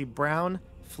also see brown,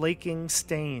 flaking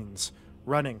stains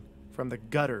running from the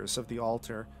gutters of the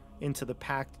altar into the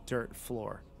packed dirt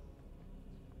floor.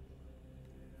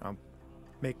 I'll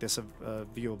make this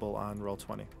viewable on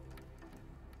Roll20.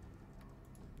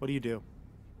 What do you do?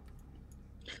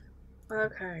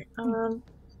 Okay.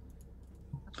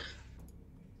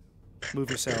 Move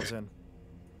yourselves in.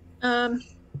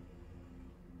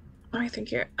 I think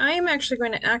here. I am actually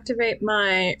going to activate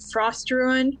my Frost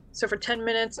Ruin. So for 10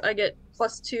 minutes, I get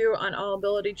 +2 on all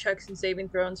ability checks and saving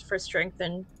throws for Strength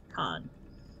and Con.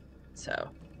 So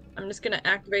I'm just going to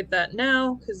activate that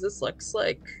now because this looks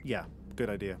like Yeah, good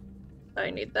idea. I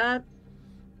need that.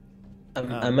 I'm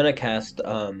gonna cast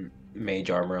Mage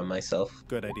Armor on myself.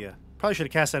 Good idea. Probably should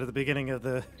have cast that at the beginning of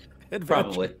the adventure.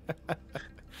 Probably.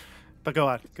 But go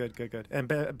on. Good, good, good. And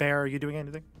Bear, are you doing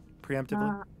anything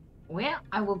preemptively? Well,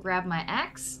 I will grab my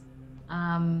axe.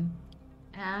 I'm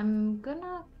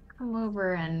gonna come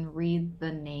over and read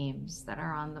the names that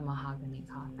are on the mahogany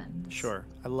coffins. Sure.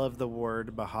 I love the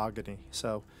word mahogany,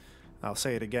 so I'll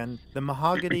say it again. The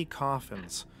mahogany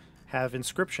coffins have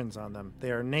inscriptions on them.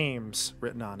 They are names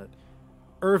written on it.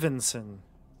 Irvinson,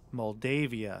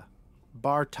 Moldavia,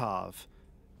 Bartov,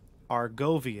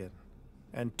 Argovian,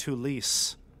 and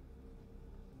Tulis.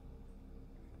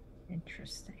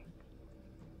 Interesting.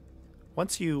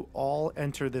 Once you all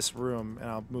enter this room, and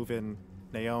I'll move in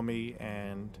Naomi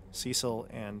and Cecil,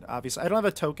 and obviously I don't have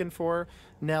a token for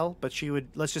Nell, but she would,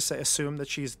 let's just say, assume that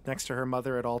she's next to her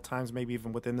mother at all times, maybe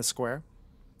even within the square.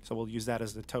 So we'll use that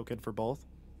as the token for both.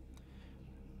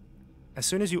 As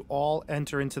soon as you all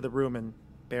enter into the room and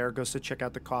Bear goes to check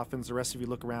out the coffins, the rest of you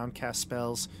look around, cast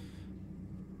spells,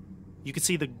 you can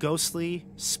see the ghostly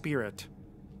spirit,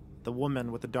 the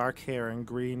woman with the dark hair and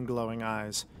green glowing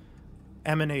eyes,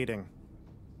 emanating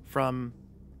from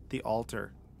the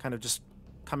altar, kind of just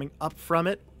coming up from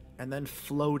it and then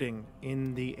floating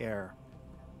in the air.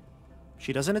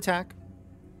 She doesn't attack.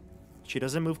 She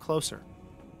doesn't move closer.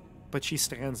 But she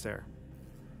stands there,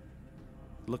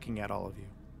 looking at all of you.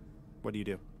 What do you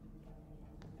do?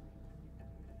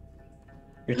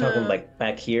 You're talking like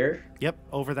back here? Yep,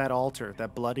 over that altar,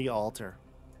 that bloody altar.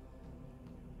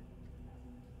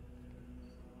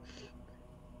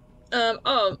 I'm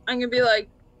gonna be like,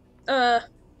 I'm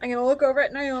gonna look over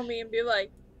at Naomi and be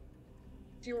like,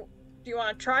 do you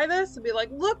want to try this? And be like,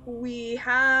 look, we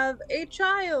have a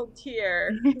child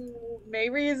here who may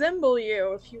resemble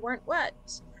you if you weren't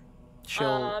wet.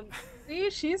 She'll, See,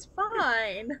 she's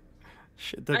fine.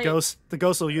 the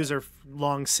ghost will use her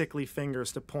long, sickly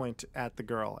fingers to point at the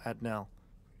girl, at Nell.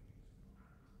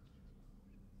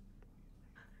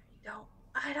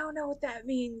 I don't know what that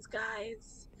means,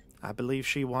 guys. I believe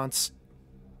she wants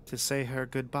to say her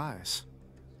goodbyes,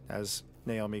 as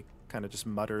Naomi kind of just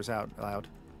mutters out loud.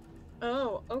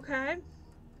 Oh, okay.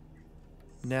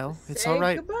 Nell, it's Say all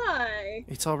right. Goodbye.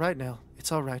 It's all right, Nell.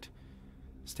 It's all right.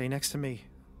 Stay next to me.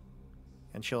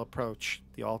 And she'll approach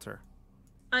the altar.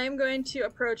 I am going to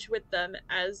approach with them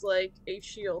as like a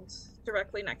shield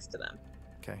directly next to them.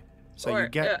 Okay. So Or, you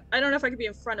get... I don't know if I could be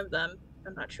in front of them.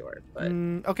 I'm not sure, but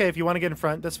okay, if you want to get in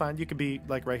front, that's fine. You could be,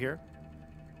 like, right here.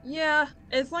 yeah,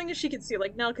 as long as she can see,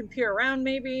 like Nell can peer around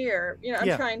maybe, or I'm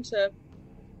Yeah. trying to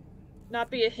not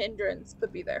be a hindrance,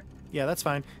 but be there. Yeah, that's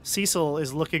fine. Cecil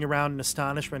is looking around in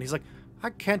astonishment. He's like, I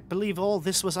can't believe all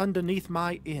this was underneath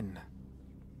my inn.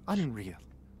 Unreal.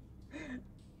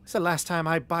 It's the last time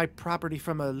I buy property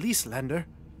from a lease lender.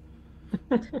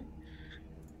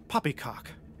 Poppycock.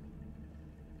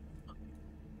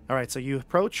 All right, so you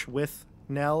approach with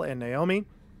Nell and Naomi,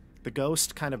 the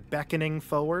ghost kind of beckoning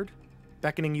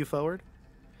you forward.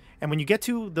 And when you get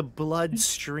to the blood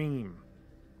stream,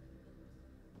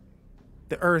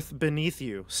 the earth beneath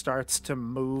you starts to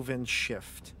move and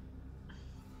shift.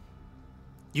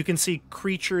 You can see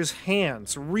creatures'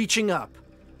 hands reaching up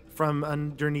from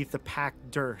underneath the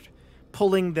packed dirt,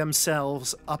 pulling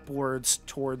themselves upwards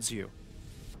towards you.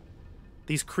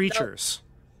 These creatures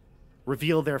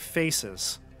reveal their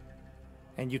faces,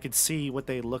 and you can see what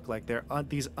they look like. They're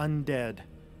these undead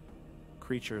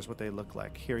creatures, what they look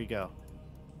like. Here you go.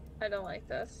 I don't like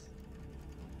this.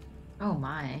 Oh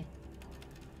my.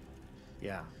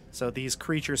 Yeah. So these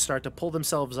creatures start to pull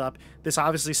themselves up. This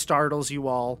obviously startles you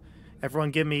all.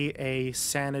 Everyone give me a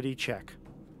sanity check.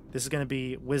 This is going to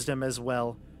be wisdom as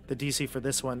well. The DC for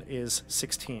this one is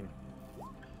 16.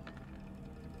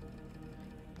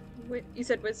 You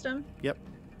said wisdom? Yep.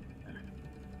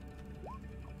 Oh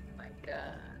my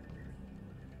god.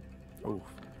 Oof.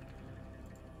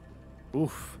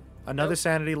 Oof. Another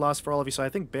sanity loss for all of you. So I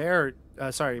think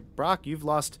Brock, you've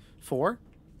lost 4?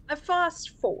 I've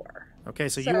lost 4. Okay,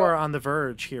 so you are on the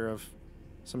verge here of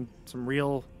some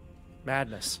real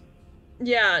madness.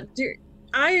 Yeah, dude.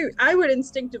 I would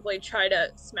instinctively try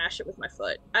to smash it with my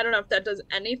foot. I don't know if that does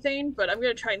anything, but I'm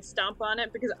going to try and stomp on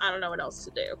it because I don't know what else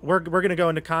to do. We're going to go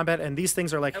into combat, and these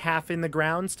things are like half in the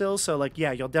ground still, so like,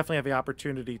 yeah, you'll definitely have the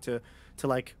opportunity to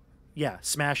like, yeah,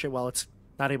 smash it while it's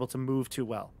not able to move too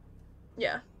well.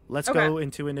 Yeah. Let's go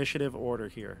into initiative order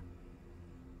here.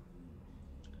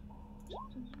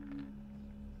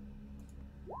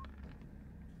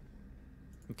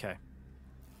 Okay.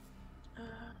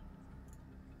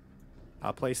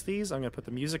 I'll place these. I'm going to put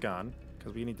the music on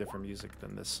because we need different music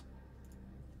than this.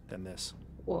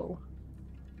 Whoa.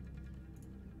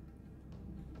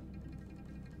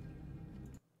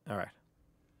 All right.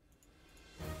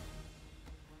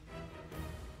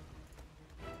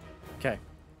 Okay.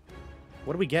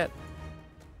 What do we get?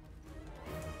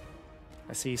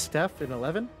 I see Steph in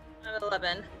 11. At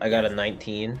 11. I got a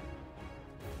 19.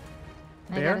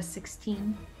 I Bear? got a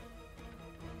 16.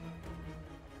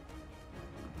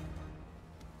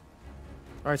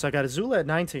 All right, so I got Azula at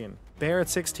 19, Bear at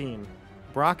 16,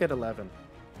 Brock at 11.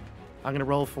 I'm going to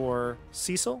roll for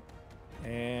Cecil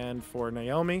and for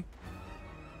Naomi.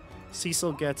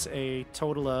 Cecil gets a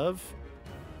total of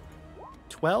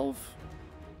 12,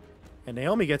 and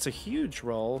Naomi gets a huge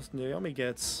roll. Naomi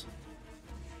gets...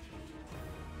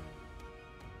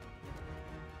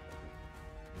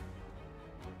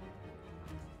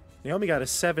 Naomi got a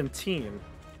 17,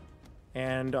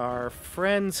 and our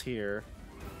friends here...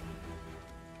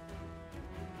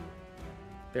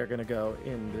 They're going to go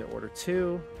in the order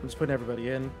 2. I'm just putting everybody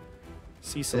in.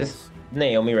 Cecil's. This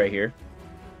Naomi right here.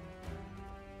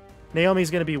 Naomi's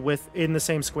going to be in the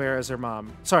same square as her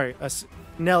mom. Sorry,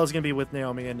 Nell is going to be with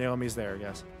Naomi, and Naomi's there,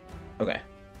 yes. Okay.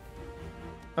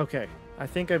 Okay, I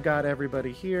think I've got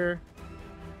everybody here.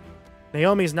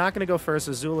 Naomi's not going to go first.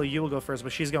 Azula, you will go first,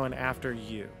 but she's going after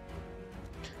you.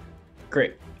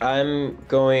 Great. I'm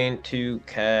going to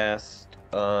cast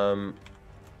Erupt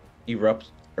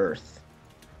Earth.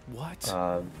 What?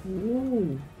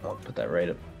 Ooh. I'll put that right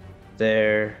up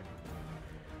there.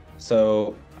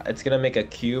 So it's gonna make a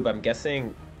cube. I'm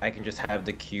guessing I can just have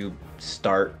the cube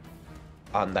start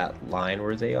on that line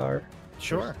where they are.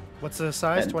 Sure. What's the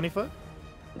size? 20 foot?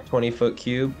 20-foot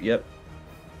cube. Yep.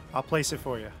 I'll place it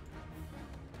for you.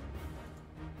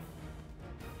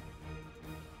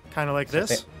 Kind of like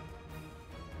this?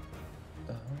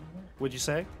 Would you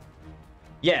say?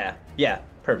 Yeah.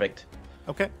 Perfect.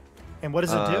 Okay. And what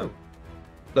does it do?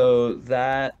 So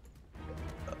that,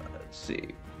 let's see.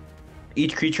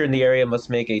 Each creature in the area must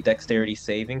make a dexterity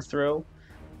saving throw.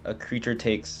 A creature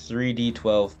takes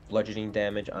 3d12 bludgeoning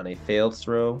damage on a failed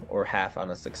throw or half on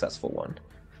a successful one.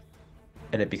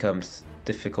 And it becomes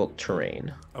difficult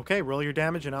terrain. Okay, roll your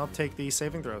damage and I'll take the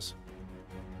saving throws.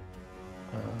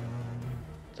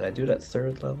 Did I do that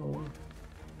 3rd level?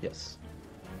 Yes.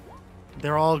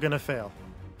 They're all going to fail.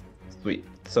 Sweet.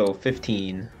 So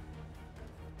 15.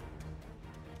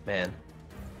 Man,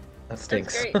 that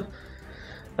stinks. That's great.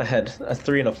 I had a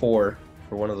 3 and a 4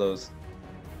 for one of those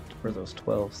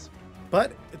 12s.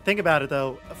 But think about it,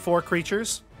 though. 4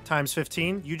 creatures times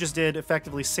 15. You just did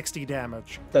effectively 60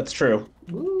 damage. That's true.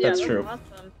 That's Yeah, true.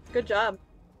 Awesome. Good job.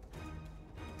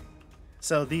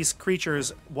 So these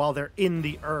creatures, while they're in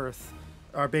the earth,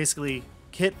 are basically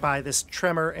hit by this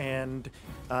tremor and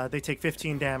They take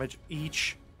 15 damage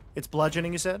each. It's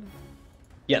bludgeoning, you said?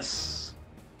 Yes.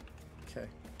 Okay.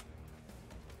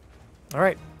 All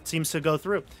right. Seems to go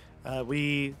through.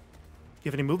 You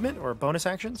have any movement or bonus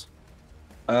actions?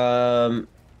 No,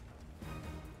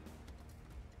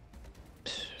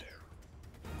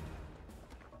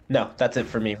 that's it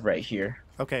for me right here.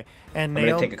 Okay. And I'm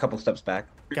gonna take a couple steps back.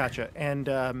 Gotcha. And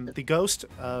the ghost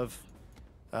of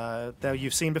that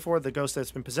you've seen before, the ghost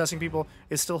that's been possessing people,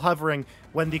 is still hovering.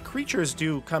 When the creatures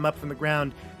do come up from the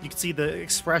ground, you can see the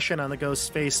expression on the ghost's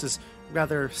face is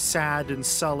rather sad and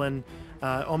sullen,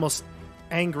 almost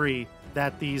angry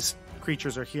that these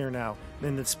creatures are here now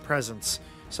in its presence.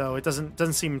 So it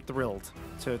doesn't seem thrilled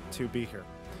to be here.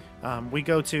 We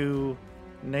go to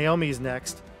Naomi's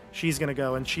next. She's going to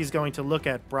go, and she's going to look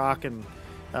at Brock and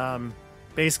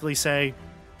basically say,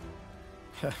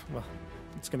 well,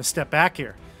 it's going to step back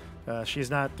here. She's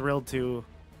not thrilled to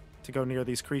go near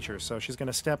these creatures, so she's going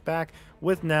to step back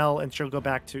with Nell, and she'll go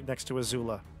back to next to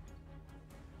Azula.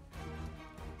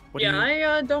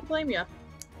 I don't blame you.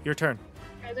 Your turn.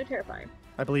 You guys are terrifying.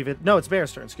 I believe it. No, it's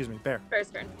Bear's turn. Excuse me, Bear. Bear's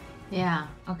turn. Yeah,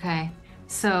 okay.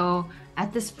 So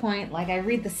at this point, like, I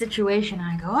read the situation and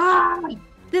I go, ah,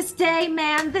 this day,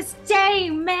 man.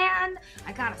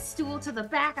 I got a stool to the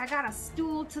back. I got a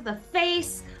stool to the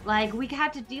face. Like, we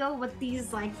had to deal with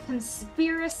these, like,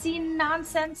 conspiracy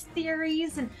nonsense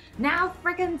theories. And now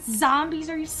freaking zombies.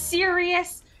 Are you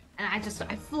serious? And I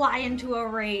fly into a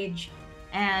rage.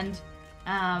 And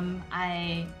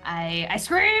I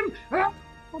scream.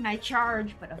 And I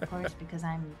charge, but of course, because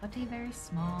I'm but a very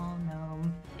small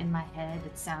gnome, in my head,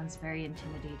 it sounds very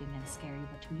intimidating and scary.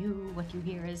 But to you, what you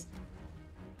hear is,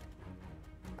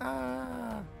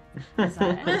 I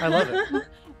love it.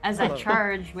 As I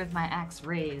charge with my axe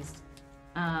raised,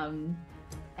 and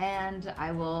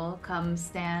I will come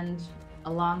stand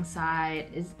alongside.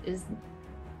 Is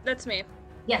That's me.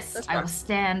 Yes, That's I will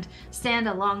stand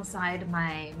alongside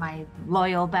my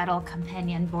loyal battle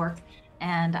companion Bork.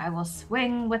 And I will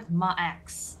swing with my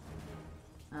axe.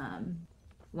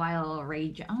 While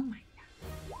rage. Oh my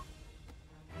god.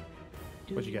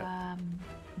 What'd you get?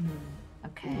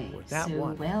 Okay. Ooh, that so,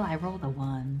 one. Well, I rolled a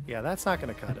 1. Yeah, that's not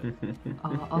going to cut it.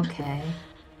 Oh, okay.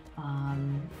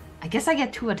 I guess I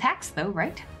get 2 attacks though,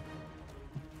 right?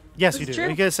 Yes, you That's do. true.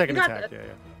 You get a second You got attack. that.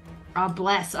 Yeah. Oh,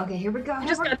 bless. Okay, here we go. I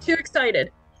just got too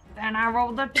excited. Then I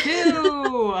rolled a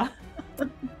 2.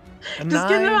 Just get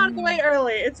them out of the way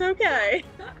early. It's okay.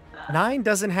 9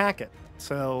 doesn't hack it.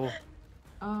 So.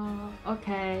 Oh,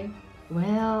 okay.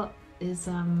 Well, is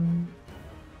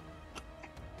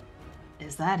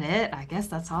that it? I guess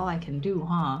that's all I can do,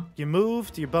 huh? You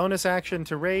moved your bonus action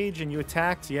to rage and you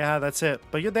attacked. Yeah, that's it.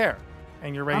 But you're there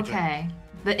and you're raging. Okay.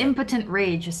 The impotent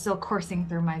rage is still coursing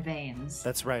through my veins.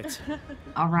 That's right.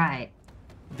 All right.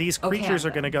 These creatures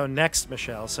are going to go next,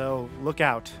 Michelle. So look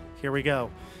out. Here we go.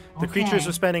 The creatures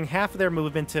are spending half of their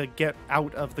movement to get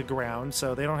out of the ground,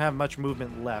 so they don't have much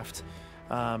movement left.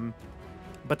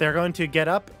 But they're going to get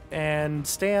up and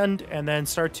stand and then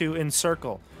start to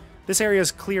encircle. This area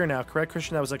is clear now, correct,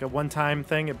 Christian? That was like a one-time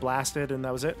thing. It blasted and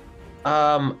that was it?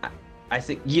 I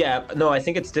think, yeah. No, I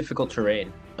think it's difficult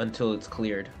terrain until it's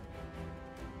cleared.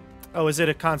 Oh, is it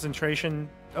a concentration?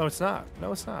 Oh, it's not.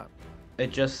 No, it's not.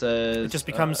 It just says... It just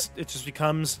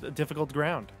becomes difficult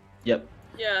ground. Yep.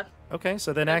 Yeah. Okay,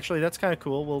 so then actually that's kind of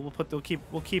cool. We'll put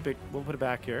it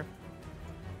back here.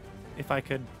 If I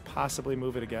could possibly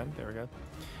move it again. There we go.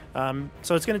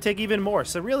 So it's going to take even more.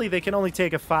 So really they can only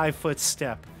take a 5-foot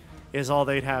step is all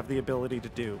they'd have the ability to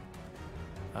do.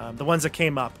 The ones that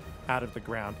came up out of the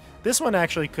ground. This one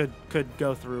actually could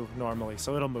go through normally,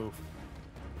 so it'll move.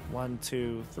 1,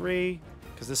 2, 3,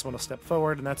 because this one will step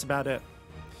forward, and that's about it.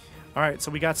 All right, so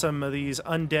we got some of these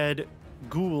undead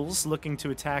ghouls looking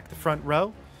to attack the front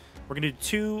row. We're going to do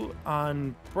 2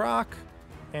 on Brock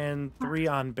and 3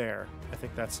 on Bear. I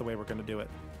think that's the way we're going to do it.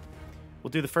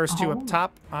 We'll do the first 2 up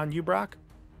top on you, Brock.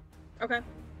 Okay.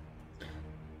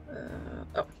 There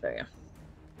you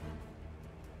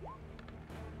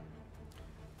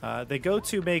go. They go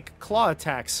to make claw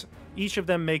attacks. Each of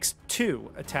them makes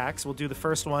 2 attacks. We'll do the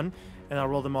first one, and I'll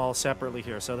roll them all separately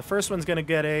here. So the first one's going to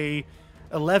get a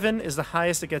 11 is the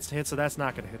highest it gets to hit, so that's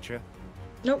not going to hit you.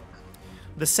 Nope.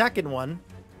 The second one,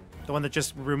 the one that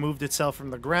just removed itself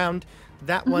from the ground,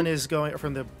 that one is going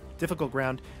from the difficult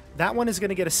ground. That one is going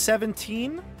to get a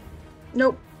 17.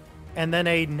 Nope. And then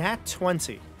a nat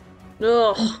 20.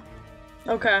 Ugh.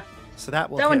 Okay. So that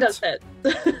will That hit. one does fit.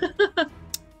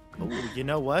 Oh, you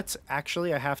know what?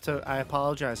 Actually, I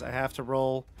apologize. I have to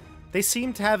roll. They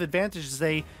seem to have advantages.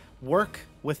 They work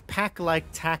with pack-like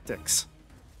tactics.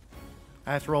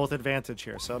 I have to roll with advantage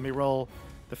here. So let me roll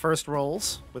the first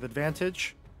rolls with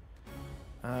advantage.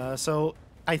 So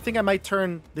I think I might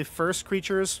turn the first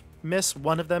creature's miss,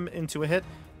 one of them, into a hit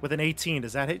with an 18.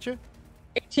 Does that hit you?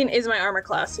 18 is my armor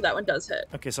class, so that one does hit.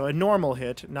 Okay, so a normal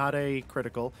hit, not a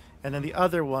critical. And then the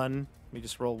other one, let me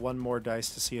just roll one more dice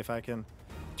to see if I can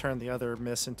turn the other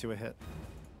miss into a hit.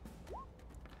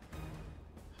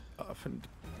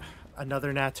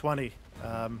 Another nat 20.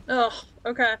 Oh,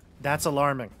 okay. That's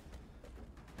alarming.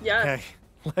 Yes. Okay,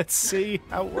 let's see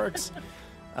how it works.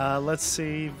 Let's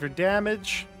see for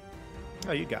damage.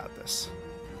 Oh, you got this.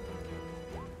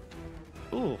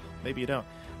 Ooh, maybe you don't.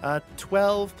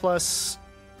 12 plus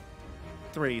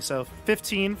 3, so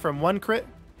 15 from one crit.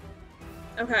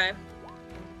 Okay.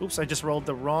 Oops, I just rolled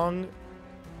the wrong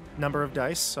number of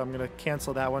dice, so I'm going to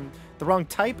cancel that one. The wrong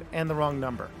type and the wrong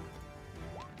number.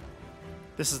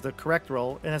 This is the correct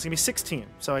roll, and that's going to be 16.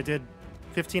 So I did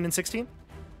 15 and 16?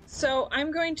 So I'm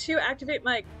going to activate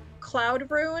my Cloud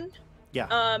Rune.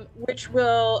 Yeah. Which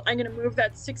will, I'm going to move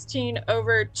that 16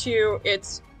 over to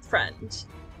its friend.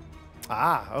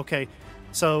 Ah, okay.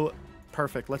 So,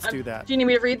 perfect. Let's do that. Do you need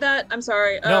me to read that? I'm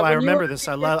sorry. No, I remember this.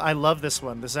 I love this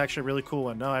one. This is actually a really cool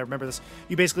one. No, I remember this.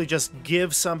 You basically just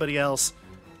give somebody else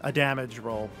a damage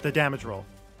roll. The damage roll.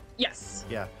 Yes.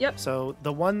 Yeah. Yep. So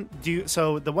the one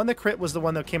the one that crit was the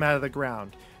one that came out of the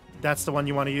ground. That's the one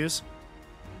you want to use?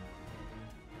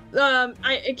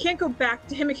 It can't go back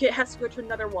to him. It has to go to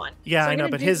another one. Yeah, So I know,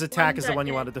 but his attack is the that one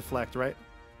you hit. want to deflect, right?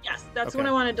 Yes, that's the Okay. one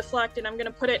I want to deflect, and I'm going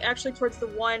to put it actually towards the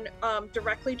one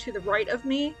directly to the right of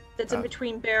me that's in Oh.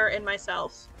 between Bear and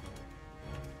myself.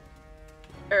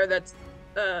 Or that's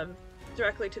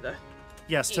directly to the...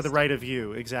 Yes, to the East. right of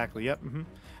you. Exactly. Yep.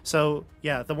 So,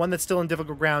 yeah, the one that's still in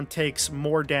difficult ground takes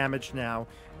more damage now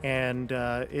and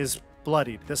is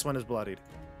bloodied. This one is bloodied.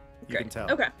 You can Great.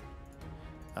 tell. Okay.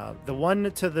 The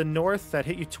one to the north that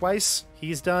hit you twice,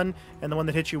 he's done. And the one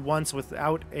that hit you once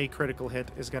without a critical hit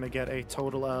is going to get a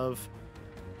total of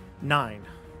 9.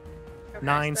 Okay,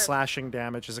 9 so that's slashing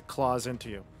damage as it claws into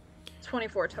you.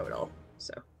 24 total.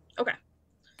 So, okay.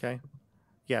 Okay.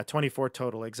 Yeah, 24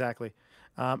 total, exactly.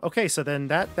 Okay, so then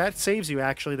that saves you,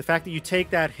 actually. The fact that you take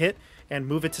that hit and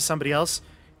move it to somebody else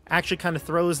actually kind of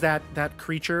throws that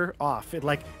creature off. It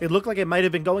looked like it might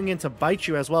have been going in to bite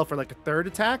you as well for like a third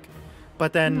attack,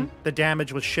 but then the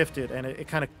damage was shifted and it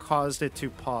kind of caused it to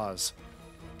pause.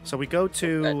 So we go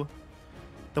to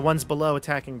the ones below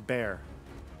attacking Bear.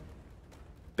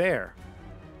 Bear.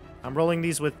 I'm rolling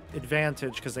these with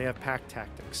advantage because they have pack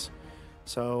tactics.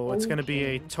 So it's going to be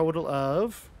a total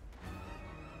of...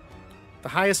 The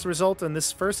highest result in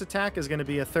this first attack is going to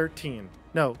be a 13.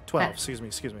 No, 12. Excuse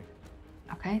me.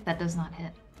 Okay, that does not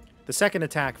hit. The second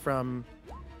attack from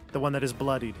the one that is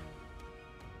bloodied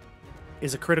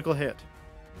is a critical hit.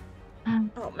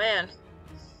 Oh, man.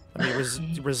 Let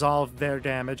me resolve their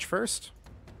damage first.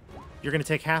 You're going to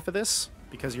take half of this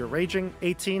because you're raging.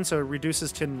 18, so it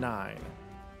reduces to 9.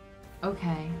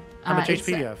 Okay. How much HP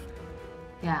do you have?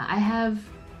 Yeah, I have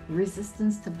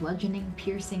resistance to bludgeoning,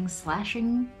 piercing,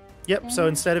 slashing. Yep, so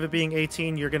instead of it being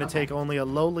 18, you're going to take only a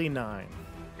lowly 9.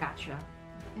 Gotcha.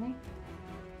 Okay.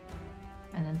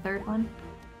 And then third one?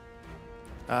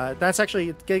 That's actually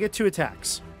going to get 2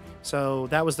 attacks. So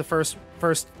that was the first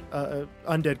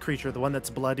undead creature, the one that's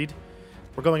bloodied.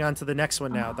 We're going on to the next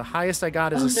one now. The highest I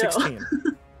got is a 16.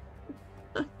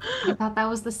 I thought that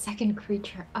was the second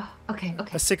creature. Oh, okay.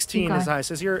 A 16 is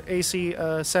highest. Is your AC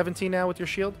 17 now with your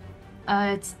shield?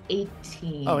 It's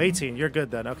 18. Oh, 18. You're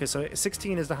good then. Okay, so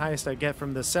 16 is the highest I get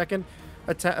from the second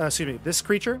this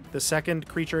creature. The second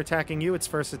creature attacking you, its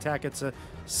first attack, it's a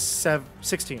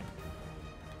 16.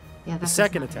 Yeah, The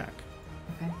second attack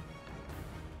Hit. Okay.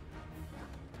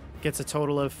 gets a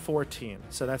total of 14,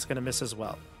 so that's going to miss as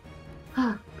well.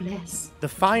 Oh, bless. The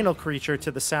final creature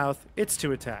to the south, its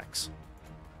 2 attacks.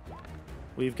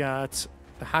 We've got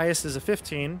the highest is a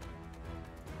 15,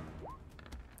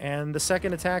 and the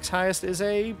second attack's highest is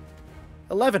a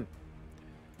 11.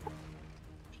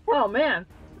 Oh, man.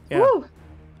 Yeah. Woo!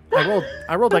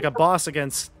 I rolled like a boss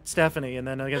against Stephanie, and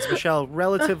then against Michelle,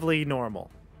 relatively normal.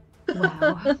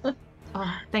 Wow.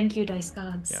 Oh, thank you, dice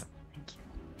gods. Yeah. Thank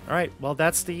you. All right, well,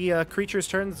 that's the creature's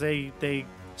turns. They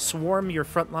swarm your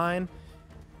front line.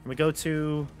 And we go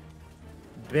to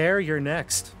Bear, you're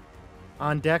next.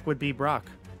 On deck would be Brock.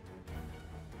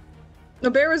 No,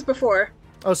 Bear was before.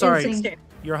 Oh, sorry. 16.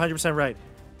 You're 100% right.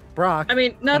 Brock. I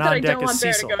mean, not and that on I deck don't is want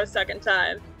Bear Cecil. to go a second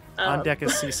time. On deck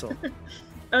is Cecil.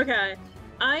 Okay.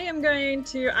 I am going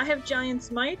to... I have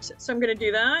Giant's Might, so I'm going to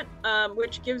do that,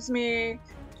 which gives me...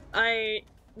 I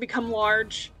become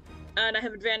large, and I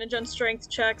have advantage on strength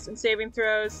checks and saving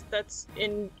throws. That's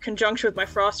in conjunction with my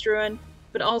Frost Ruin.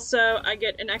 but also I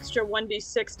get an extra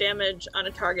 1d6 damage on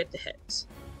a target to hit.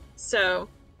 So,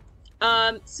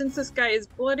 since this guy is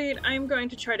bloodied, I'm going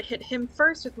to try to hit him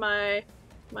first with my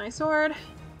sword.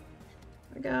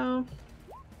 There we go.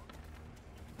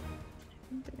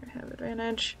 I think I have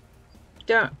advantage.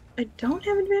 I don't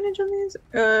have advantage on these.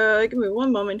 Give me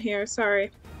one moment here.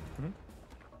 Sorry.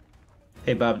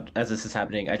 Hey Bob, as this is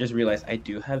happening, I just realized I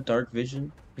do have dark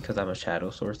vision because I'm a shadow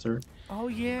sorcerer. Oh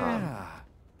yeah.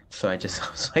 So I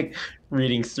was like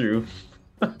reading through.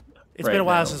 It's been a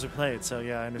while since we played, so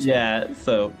yeah, I understand. Yeah,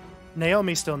 so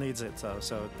Naomi still needs it, so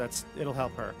it'll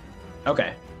help her.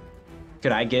 okay.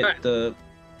 Could I get the?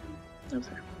 I'm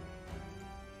sorry.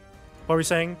 What were you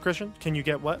saying, Christian? Can you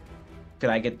get what? Could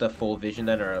I get the full vision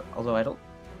then, or although I don't?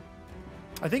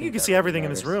 I think you can see everything in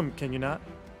this room. Can you not?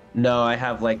 No, I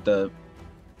have like the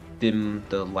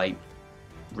light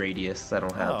radius. I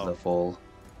don't have the full.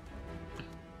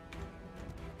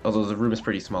 Although the room is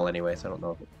pretty small anyway, so I don't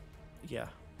know. Yeah.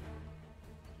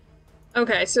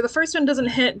 Okay, so the first one doesn't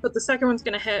hit, but the second one's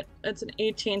gonna hit. It's an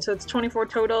 18, so it's 24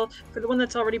 total for the one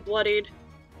that's already bloodied.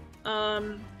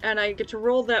 And I get to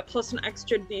roll that plus an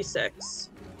extra d6.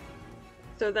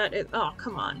 So that is, oh,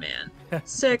 come on, man.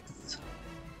 6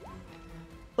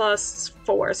 plus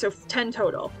 4, so 10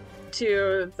 total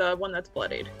to the one that's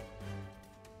bloodied.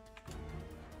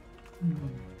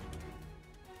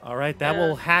 All right, that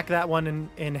will hack that one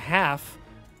in half,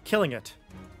 killing it.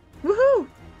 Woohoo!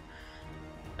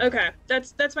 Okay,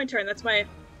 that's my turn. That's my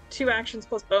 2 actions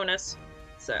plus bonus.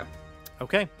 So.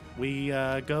 Okay, we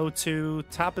go to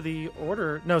top of the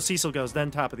order. No, Cecil goes,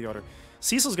 then top of the order.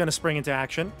 Cecil's going to spring into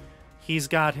action. He's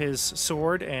got his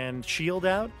sword and shield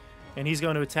out, and he's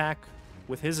going to attack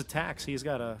with his attacks. He's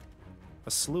got a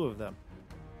slew of them.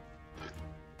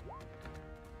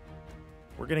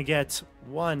 We're going to get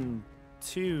 1,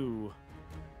 2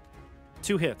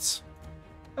 hits.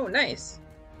 Oh, nice.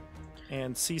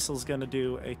 And Cecil's going to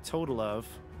do a total of...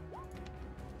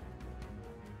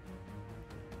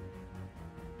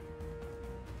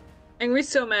 Angry's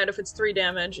so mad if it's 3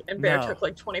 damage, and Bear No. took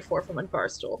like 24 from a bar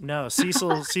stool. No,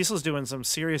 Cecil's doing some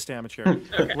serious damage here.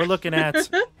 Okay. We're looking at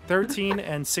 13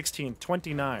 and 16,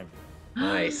 29.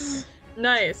 Nice.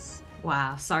 Nice.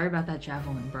 Wow, sorry about that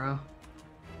javelin, bro.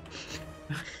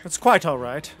 It's quite all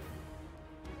right.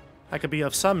 I could be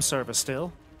of some service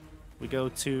still. We go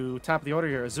to top of the order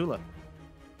here, Azula.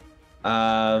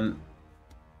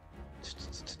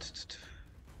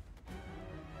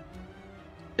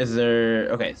 Is there...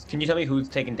 Okay, can you tell me who's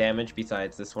taking damage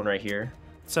besides this one right here?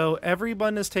 So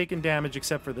everyone has taken damage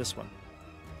except for this one.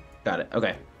 Got it.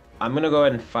 Okay. I'm gonna go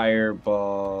ahead and firebolt,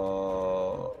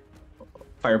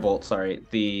 sorry,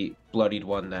 the bloodied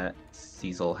one that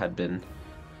Cecil had been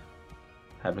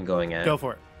going at. Go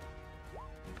for it.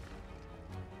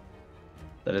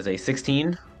 That is a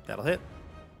 16 That'll hit.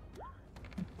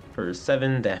 for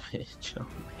 7 damage. Oh,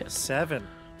 man. 7.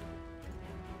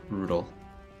 Brutal.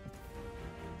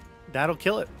 That'll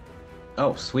kill it.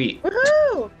 Oh, sweet.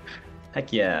 Woohoo!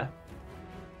 Heck yeah.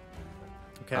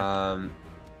 Okay.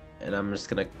 And I'm just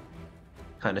gonna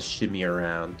kind of shimmy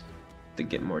around to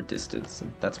get more distance,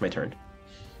 and that's my turn.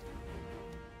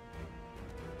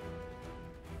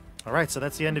 All right, so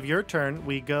that's the end of your turn.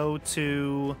 We go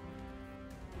to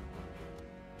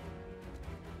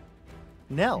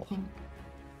Nell,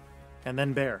 and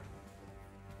then Bear.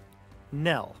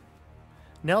 Nell.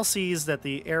 Nell sees that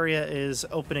the area is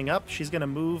opening up. She's going to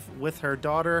move with her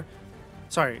daughter.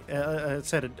 Sorry, I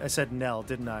said Nell,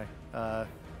 didn't I?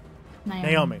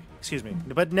 Naomi, excuse me.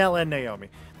 But Nell and Naomi.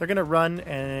 They're going to run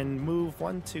and move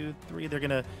 1, 2, 3. They're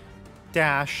going to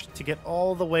dash to get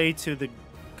all the way to the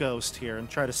ghost here and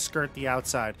try to skirt the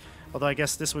outside. Although I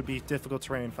guess this would be difficult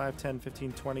terrain. 5, 10,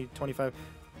 15, 20, 25,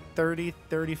 30,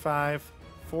 35,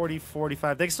 40,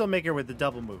 45. They can still make it with the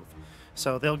double move.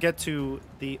 So they'll get to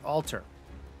the altar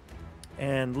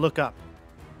and look up.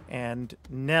 And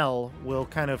Nell will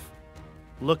kind of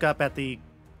look up at the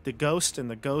ghost, and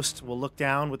the ghost will look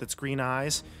down with its green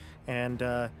eyes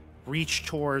and reach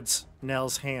towards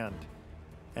Nell's hand.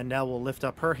 And Nell will lift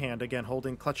up her hand again,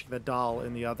 clutching the doll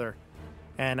in the other.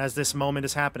 And as this moment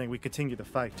is happening, we continue the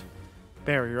fight.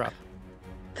 Bear, you're up.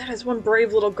 That is one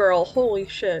brave little girl. Holy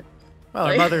shit. Well,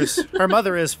 her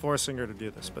mother is forcing her to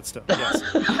do this, but still, yes.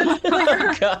 Like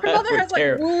her mother has like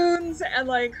terrible. wounds and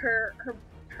like her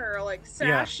like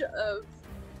sash of.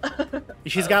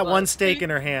 She's got one stake in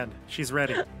her hand. She's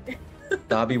ready.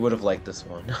 Dobby would have liked this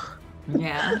one.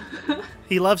 Yeah.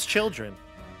 He loves children.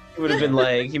 He would have been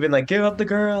like, give up the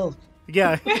girl.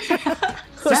 Yeah.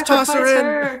 Just toss her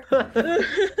in. Sacrifice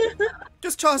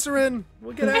Just toss her in.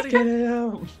 We'll get out of Get here. it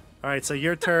out. All right, so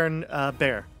your turn,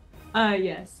 Bear.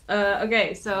 Yes.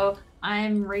 Okay, so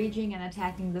I'm raging and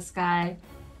attacking this guy.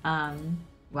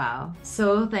 Wow.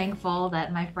 So thankful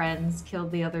that my friends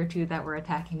killed the other two that were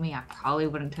attacking me. I probably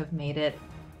wouldn't have made it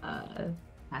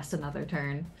past another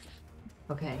turn.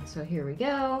 Okay, so here we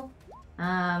go.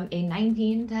 A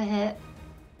 19 to hit.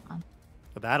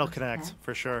 But that'll connect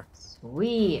for sure.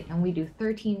 Sweet. And we do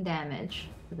 13 damage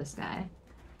to this guy.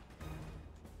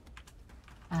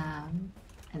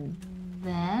 And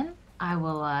then I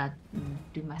will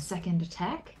do my second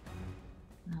attack.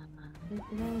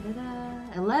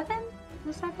 11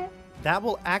 the second? That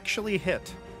will actually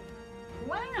hit.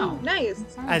 Wow. Nice.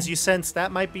 As you sense,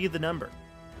 that might be the number.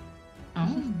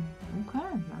 Oh, okay.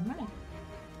 All right.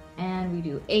 And we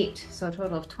do 8, so a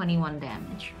total of 21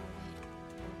 damage.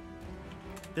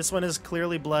 This one is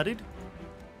clearly bloodied.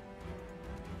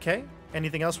 Okay.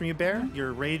 Anything else from you, Bear?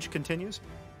 Your rage continues?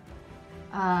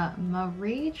 My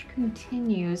rage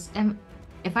continues. And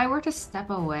if I were to step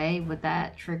away, would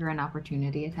that trigger an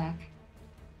opportunity attack?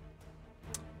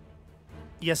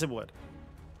 Yes, it would.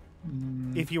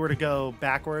 If you were to go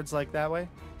backwards like that way,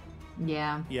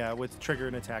 Yeah. yeah, it would trigger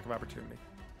an attack of opportunity.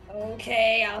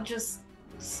 Okay, I'll just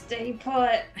stay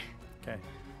put. Okay.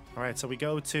 All right, so we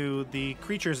go to the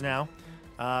creatures now.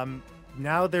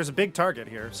 Now there's a big target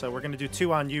here, so we're going to do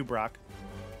 2 on you, Brock.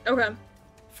 Okay.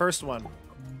 First one.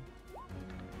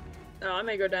 Oh, I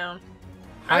may go down.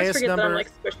 I always Highest forget that I'm number.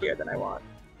 like squishier than I want.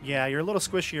 Yeah, you're a little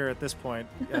squishier at this point,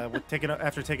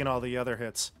 after taking all the other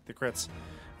hits, the crits.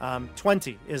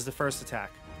 20 is the first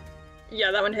attack. Yeah,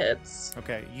 that one hits.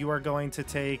 Okay, you are going to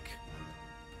take...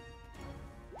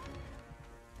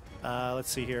 let's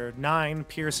see here. 9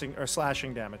 piercing or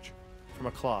slashing damage from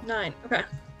a claw. 9. Okay.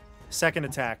 Second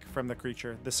attack from the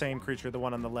creature, the same creature, the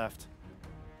one on the left.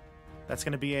 That's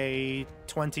going to be a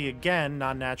 20 again,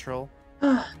 non-natural.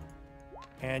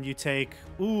 And you take,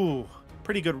 ooh,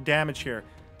 pretty good damage here.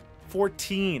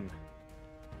 14.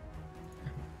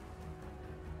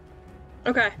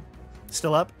 Okay.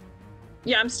 Still up?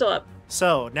 Yeah, I'm still up.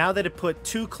 So, now that it put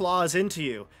 2 claws into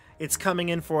you, it's coming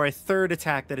in for a third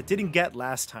attack that it didn't get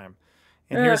last time.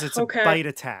 And here's its okay. bite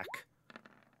attack.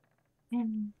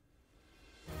 And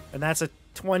that's a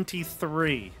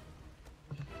 23.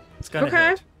 It's gonna Okay.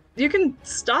 hit. You can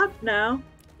stop now.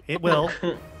 It will.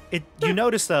 You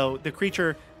notice though, the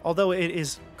creature, although it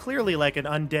is clearly like an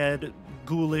undead,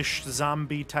 ghoulish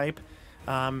zombie type,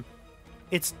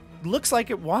 it looks like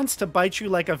it wants to bite you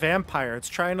like a vampire. It's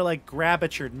trying to like grab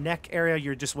at your neck area.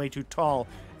 You're just way too tall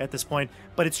at this point,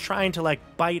 but it's trying to like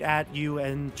bite at you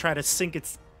and try to sink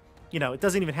its, it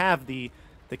doesn't even have the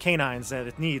canines that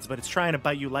it needs, but it's trying to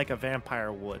bite you like a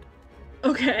vampire would.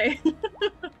 Okay.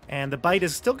 And the bite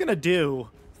is still gonna do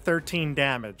 13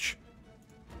 damage.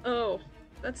 Oh,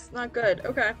 that's not good.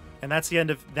 Okay. And that's the end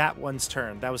of that one's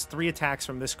turn. That was 3 attacks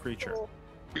from this creature. Cool.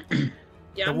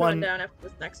 Yeah, The I'm one- going down after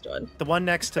this next one. The one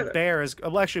next to Okay. Bear is...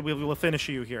 Well, actually, we'll finish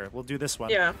you here. We'll do this one.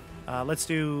 Yeah. Let's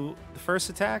do the first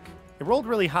attack. It rolled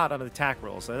really hot on the attack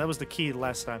rolls. So that was the key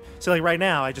last time. So, like, right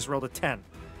now, I just rolled a 10.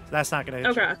 So that's not going to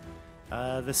hit Okay.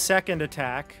 you. The second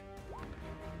attack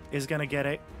is going to get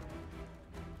it.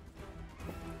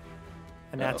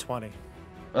 And that's 20.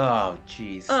 Oh,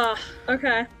 jeez.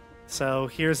 Okay. So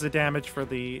here's the damage for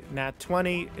the nat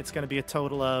 20. It's going to be a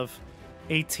total of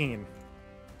 18.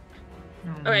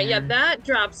 Okay, yeah, that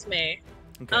drops me.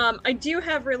 Okay. I do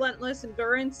have relentless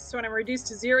endurance, so when I'm reduced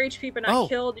to 0 HP but not Oh.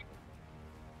 killed,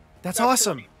 That's drop to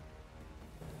awesome. 20.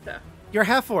 So, You're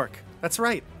half orc. That's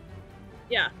right.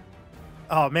 yeah.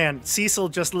 Oh man, Cecil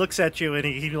just looks at you and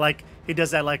he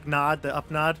does that like nod, the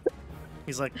up nod.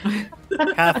 He's like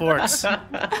half orcs,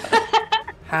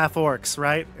 half orcs,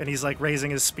 right? And he's like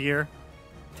raising his spear,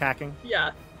 attacking.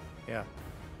 Yeah. Yeah.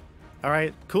 All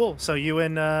right, cool. So you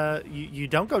and you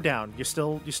don't go down. You're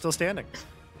still standing.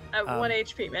 At 1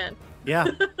 HP, man. Yeah.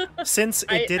 Since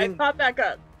it I didn't. pop back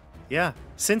up. Yeah.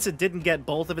 Since it didn't get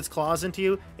both of its claws into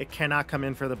you, it cannot come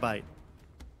in for the bite.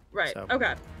 Right. So-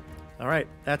 Okay. All right,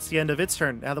 that's the end of its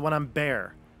turn. Now the one on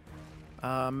Bear.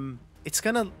 It's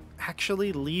gonna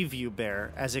actually leave you,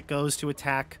 Bear, as it goes to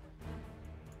attack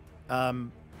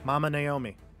Mama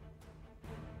Naomi.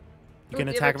 You can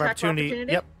Ooh, you have attack of attack of opportunity.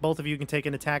 opportunity? Yep, both of you can take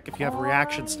an attack if you have a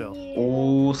reaction still.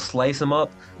 Oh, slice them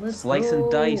up. Let's Slice and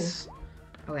go. dice.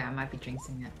 Oh yeah, I might be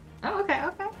jinxing it. Oh, okay.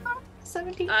 Oh,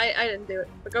 17. I didn't do it,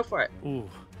 but go for it. Ooh,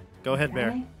 go ahead, Bear.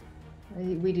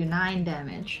 Okay. We do 9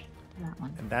 damage to that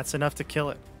one. And that's enough to kill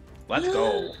it. Let's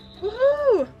go.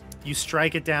 Woohoo! You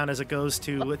strike it down as it goes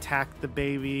to attack the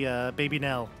baby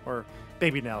Nell, or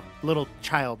baby Nell, little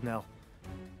child Nell.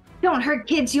 Don't hurt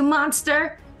kids, you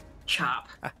monster! Chop.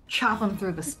 Chop him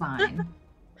through the spine.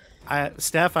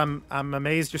 Steph, I'm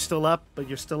amazed you're still up, but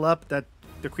you're still up. That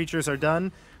the creatures are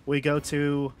done. We go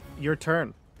to your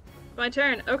turn. My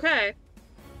turn. Okay.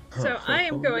 So I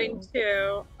am going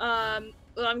to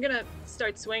well, I'm gonna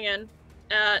start swinging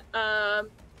at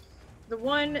the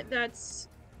one that's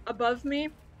above me.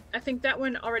 I think that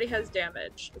one already has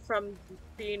damage from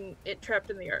being trapped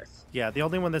in the earth. Yeah, the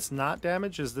only one that's not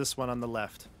damaged is this one on the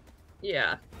left.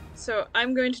 Yeah. So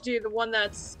I'm going to do the one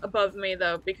that's above me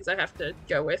though, because I have to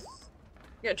go with.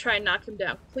 I'm gonna try and knock him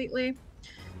down completely.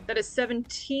 That is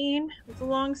 17 with the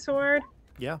longsword.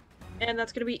 Yeah. And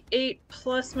that's gonna be 8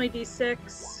 plus my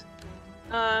d6,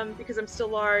 because I'm still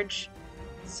large.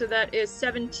 So that is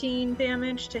 17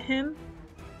 damage to him.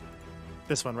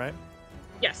 This one, right?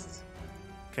 Yes.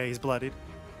 Okay, he's bloodied.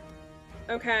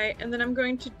 Okay, and then I'm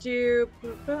going to do.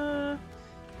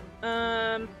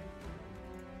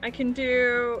 I can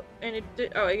do I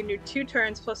can do 2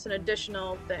 turns plus an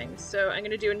additional thing. So I'm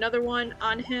gonna do another one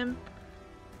on him.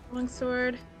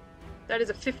 Longsword. That is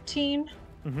a 15.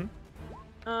 Mm-hmm.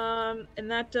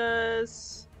 And that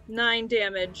does 9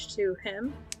 damage to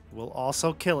him. We'll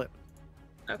also kill it.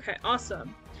 Okay,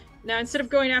 awesome. Now instead of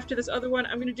going after this other one,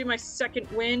 I'm gonna do my second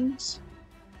wind,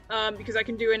 because I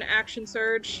can do an action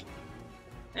surge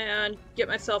and get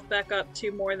myself back up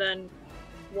to more than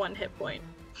 1 hit point.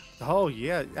 Oh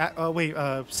yeah. Wait.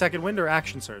 Second wind or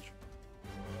action surge?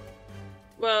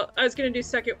 Well, I was gonna do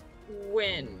second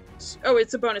wind. Oh,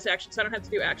 it's a bonus action, so I don't have to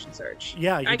do action surge.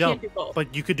 Yeah, you I don't. can't do both.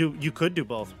 But you could do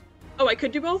both. Oh, I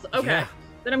could do both? Okay. Yeah.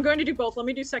 Then I'm going to do both. Let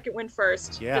me do second wind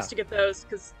first, Yeah. just to get those,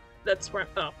 because that's where.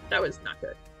 Oh, that was not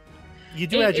good. You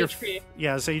do 8 add your HP.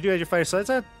 Yeah, so you do add your fire, so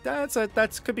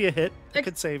that could be a hit. It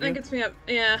could save That you. gets me up.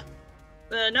 Yeah.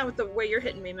 Not with the way you're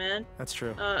hitting me, man. That's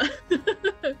true.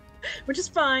 Which is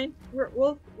fine.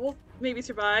 We'll maybe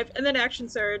survive. And then action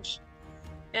surge,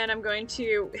 and I'm going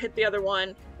to hit the other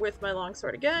one with my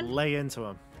longsword again. Lay into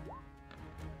him.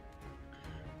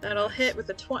 That'll hit with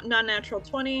a non-natural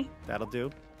 20, That'll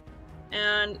do.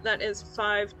 and that is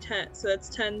 5, 10. So that's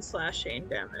 10 slashing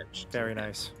damage. Very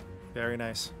nice. Very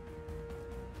nice.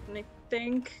 And I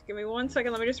think. Give me 1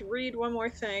 second. Let me just read one more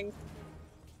thing.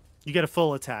 You get a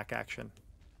full attack action.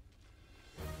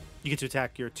 You get to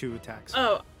attack your 2 attacks.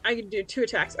 Oh, I can do 2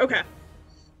 attacks. Okay.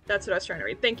 That's what I was trying to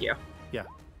read. Thank you. Yeah.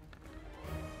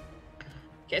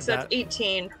 Okay, so that's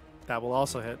 18. That will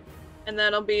also hit. And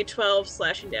that'll be 12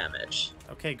 slashing damage.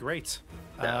 Okay, great.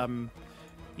 So.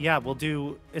 Yeah, we'll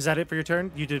do. Is that it for your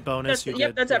turn? You did bonus.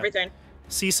 That's everything.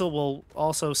 Cecil will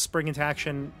also spring into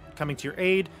action, coming to your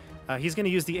aid. He's going to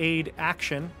use the aid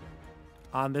action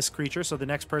on this creature, so the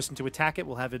next person to attack it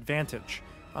will have advantage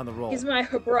on the roll. He's my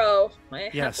bro. My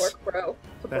Yes. half-orc bro.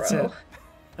 That's it.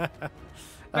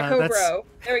 My ho-bro.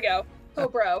 There we go.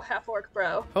 Ho-bro. Half-orc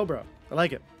bro. Ho-bro. I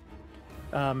like it.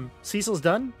 Cecil's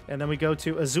done, and then we go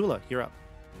to Azula. You're up.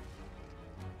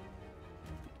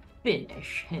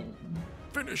 Finish him.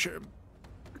 Finish him.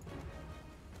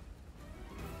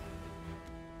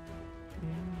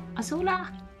 Azula.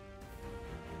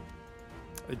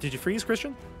 Did you freeze,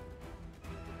 Christian?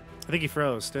 I think he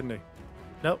froze, didn't he?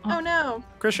 Nope. Oh no.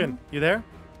 Christian, you there?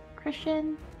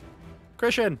 Christian.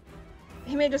 Christian!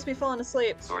 He may just be falling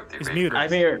asleep. He's muted.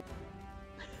 I'm here.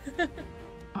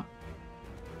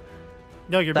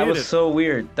 No, you're That muted. was so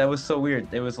weird. That was so weird.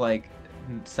 It was like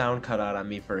sound cut out on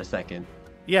me for a second.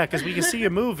 Yeah, because we can see you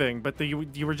moving, but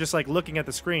you were just like looking at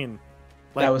the screen.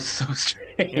 Like, That was so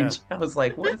strange. Yeah. I was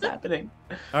like, what is happening?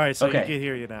 all right, so Okay. you can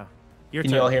hear you now. Your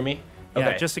Can turn. you all hear me? Yeah,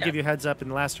 Okay. just to give you a heads up, in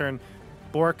the last turn,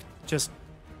 Bork just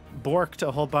borked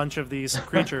a whole bunch of these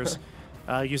creatures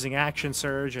using action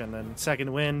surge and then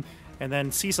second wind, and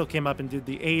then Cecil came up and did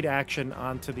the aid action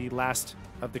onto the last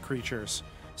of the creatures.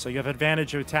 So you have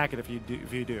advantage to attack it if you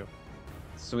do.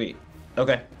 Sweet.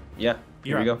 Okay. Yeah.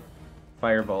 Here You're we up. go.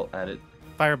 Firebolt at it.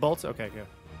 Fire bolts? Okay,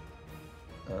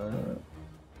 good.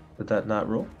 Did that not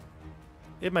roll?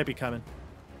 It might be coming.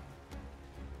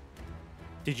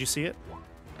 Did you see it?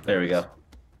 There we go.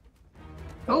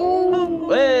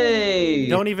 Oh. Hey! You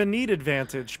don't even need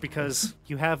advantage because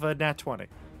you have a nat 20.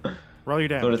 Roll your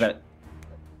damage. What is that?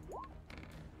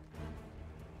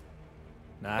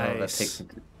 Nice. Oh, that takes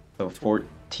so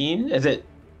 14. Is it?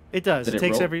 It does. Did It it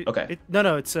takes roll? every. Okay.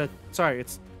 No, it's sorry.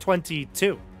 It's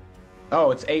 22.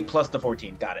 Oh, it's 8 plus the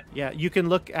 14. Got it. Yeah, you can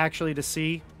look actually to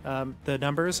see the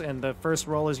numbers, and the first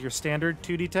roll is your standard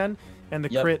 2d10, and the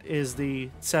Yep. crit is the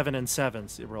 7 and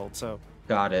 7s it rolled. So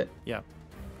Got it. yeah,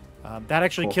 that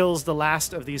actually Cool. kills the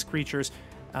last of these creatures.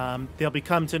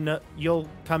 You'll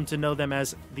come to know them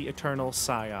as the Eternal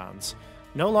Scions.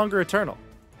 No longer eternal.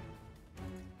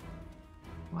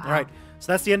 Wow. All right,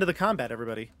 so that's the end of the combat,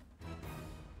 everybody.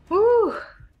 Woo.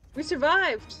 We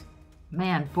survived.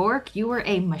 Man, Bork, you were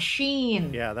a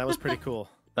machine. Yeah, that was pretty cool.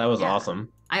 That was Yeah.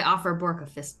 awesome. I offer Bork a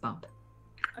fist bump.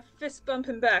 A fist bump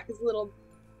him back is a little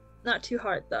not too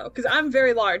hard though, because I'm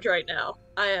very large right now.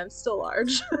 I am still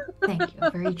large. Thank you.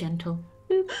 Very gentle.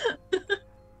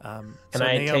 Can So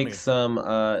I Naomi, take some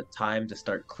time to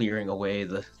start clearing away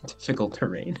the difficult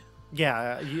terrain?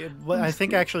 Yeah, well, I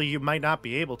think actually you might not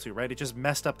be able to, right? It just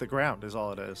messed up the ground, is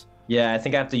all it is. Yeah, I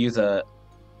think I have to use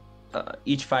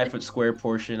each 5-foot square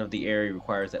portion of the area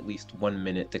requires at least 1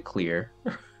 minute to clear.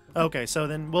 Okay, so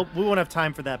then we won't have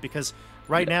time for that because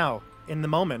right now, in the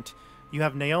moment, you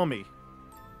have Naomi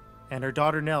and her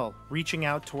daughter Nell reaching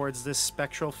out towards this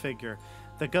spectral figure.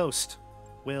 The ghost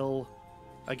will,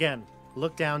 again,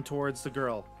 look down towards the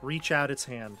girl, reach out its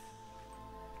hand,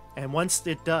 and once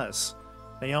it does,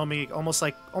 Naomi, almost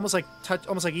like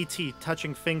E.T.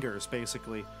 touching fingers,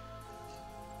 basically,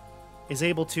 is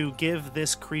able to give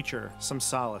this creature some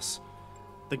solace.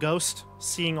 The ghost,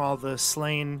 seeing all the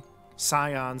slain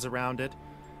scions around it,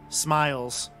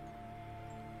 smiles,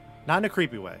 not in a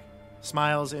creepy way,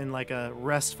 smiles in like a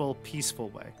restful, peaceful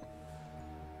way.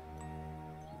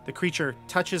 The creature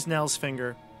touches Nell's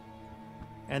finger,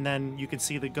 and then you can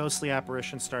see the ghostly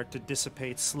apparition start to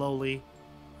dissipate slowly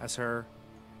as her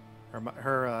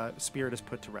spirit is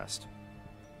put to rest.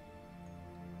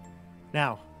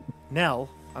 Now, Nell,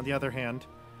 on the other hand,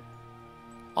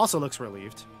 also looks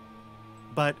relieved,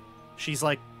 but she's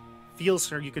like, feels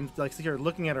her, you can like see her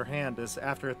looking at her hand as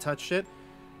after it touched it.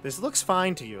 This looks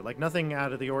fine to you, like nothing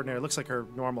out of the ordinary. It looks like her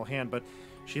normal hand, but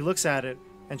she looks at it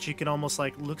and she can almost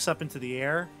like looks up into the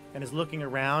air and is looking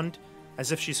around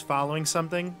as if she's following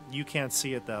something. You can't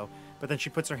see it though, but then she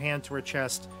puts her hand to her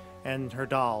chest and her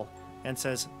doll and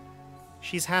says,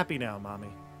 "She's happy now,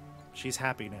 Mommy. She's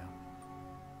happy now."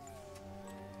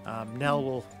 Nell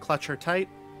will clutch her tight.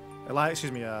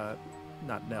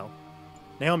 Not Nell.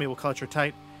 Naomi will clutch her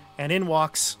tight, and in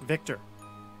walks Victor.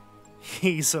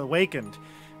 He's awakened,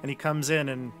 and he comes in,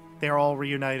 and they're all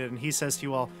reunited, and he says to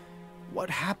you all, "What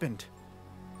happened?"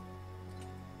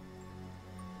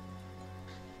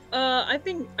 I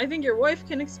think your wife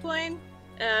can explain,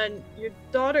 and your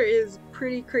daughter is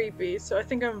pretty creepy, so I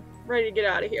think I'm ready to get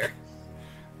out of here.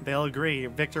 They'll agree.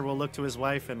 Victor will look to his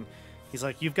wife, and he's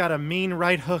like, "You've got a mean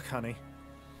right hook, honey."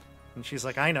 And she's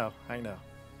like, I know.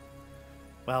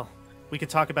 Well, we can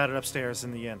talk about it upstairs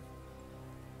in the inn.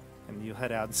 And you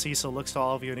head out, and Cecil looks to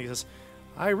all of you, and he says,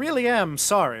 "I really am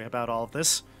sorry about all of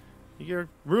this. Your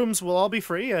rooms will all be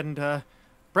free, and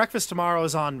breakfast tomorrow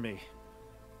is on me."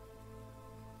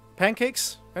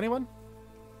 Pancakes? Anyone?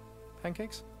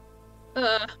 Pancakes?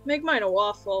 Make mine a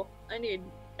waffle. I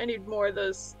need more of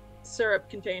those syrup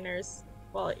containers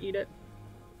while I eat it.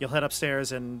 You'll head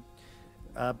upstairs, and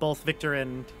both Victor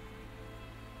and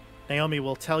Naomi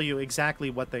will tell you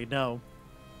exactly what they know.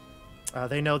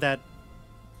 They know that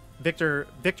Victor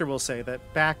will say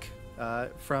that back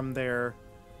from their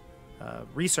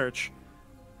research,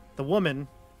 the woman's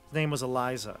name was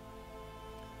Eliza.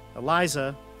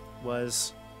 Eliza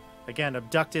was, again,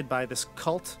 abducted by this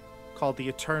cult called the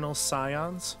Eternal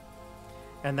Scions,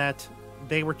 and that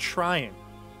they were trying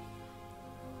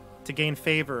to gain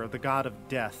favor of the god of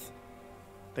death.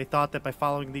 They thought that by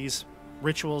following these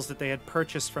rituals that they had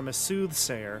purchased from a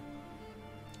soothsayer,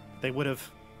 they would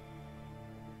have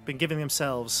been giving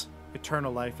themselves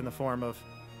eternal life in the form of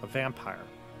a vampire.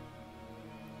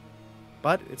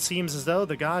 But it seems as though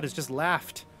the god has just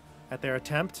laughed at their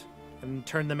attempt and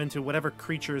turned them into whatever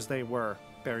creatures they were,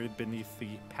 buried beneath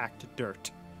the packed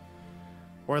dirt.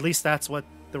 Or at least that's what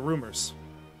the rumors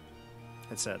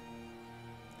had said.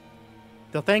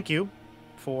 They'll thank you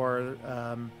for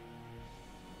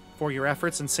your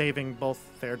efforts in saving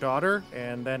both their daughter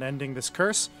and then ending this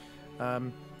curse.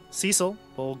 Cecil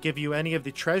will give you any of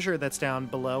the treasure that's down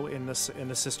below in the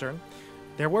cistern.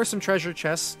 There were some treasure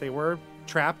chests. They were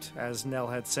trapped, as Nell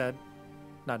had said.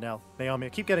 Not Nell, Naomi. I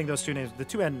keep getting those two names, the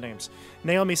two end names.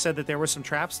 Naomi said that there were some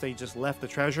traps. They just left the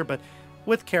treasure, but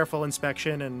with careful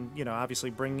inspection and,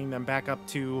 obviously bringing them back up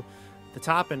to the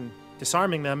top and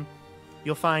disarming them,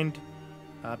 you'll find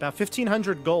about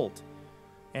 1,500 gold.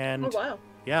 And Oh wow.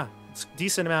 yeah, it's a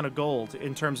decent amount of gold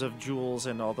in terms of jewels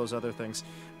and all those other things.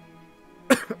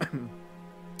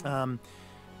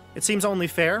 It seems only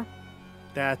fair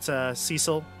that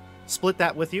Cecil split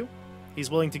that with you. He's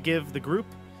willing to give the group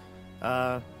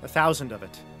 1,000 of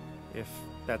it, if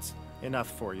that's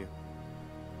enough for you.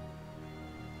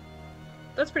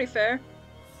 That's pretty fair.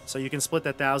 So you can split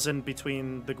that 1,000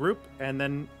 between the group, and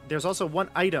then there's also one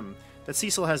item that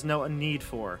Cecil has no need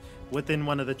for. Within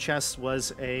one of the chests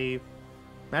was a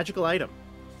magical item.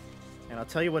 And I'll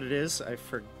tell you what it is. I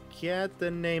forget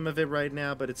the name of it right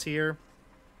now, but it's here.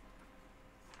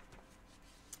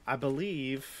 I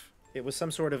believe it was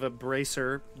some sort of a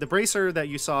bracer. The bracer that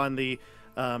you saw in the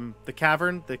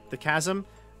cavern, the chasm.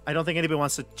 I don't think anybody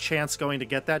wants a chance going to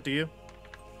get that. Do you?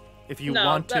 If you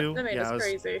want to, that made us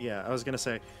crazy. Yeah, I was gonna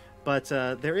say, but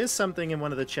there is something in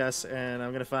one of the chests, and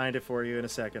I'm gonna find it for you in a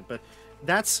second. But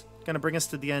that's gonna bring us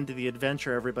to the end of the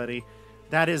adventure, everybody.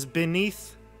 That is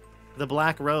Beneath the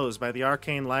Black Rose by the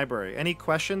Arcane Library. Any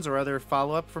questions or other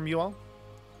follow-up from you all?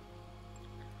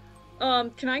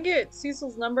 Can I get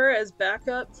Cecil's number as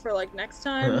backup for like next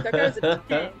time? That guy's a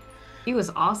 10. He was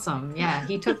awesome. Yeah,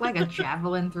 he took like a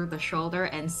javelin through the shoulder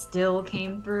and still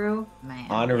came through. Man.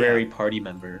 Honorary party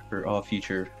member for all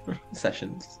future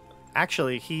sessions.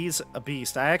 Actually, he's a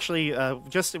beast. I actually,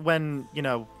 just when,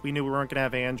 we knew we weren't going to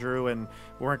have Andrew and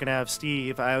we weren't going to have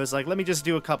Steve, I was like, let me just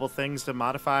do a couple things to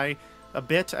modify a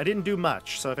bit. I didn't do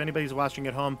much, so if anybody's watching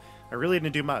at home, I really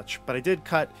didn't do much. But I did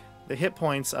cut the hit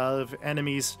points of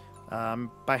enemies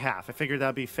by half. I figured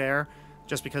that'd be fair,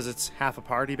 just because it's half a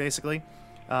party, basically.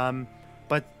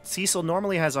 But Cecil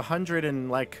normally has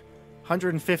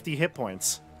 150 hit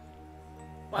points.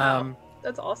 Wow,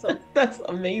 that's awesome. That's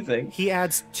amazing. He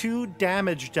adds 2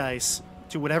 damage dice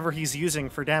to whatever he's using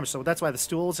for damage. So that's why the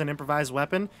stool's an improvised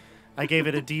weapon. I gave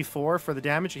it a D4 for the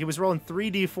damage. He was rolling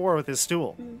 3D4 with his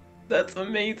stool. That's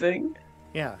amazing.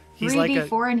 Yeah, he's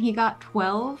 3D4 and he got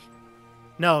 12?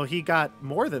 No, he got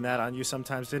more than that on you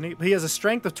sometimes, didn't he? He has a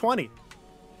strength of 20.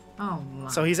 Oh my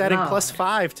So he's adding Lord.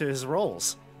 +5 to his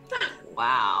rolls.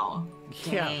 Wow.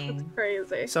 Yeah. Dang.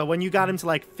 Crazy. So when you got him to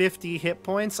like 50 hit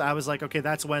points, I was like, okay,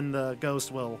 that's when the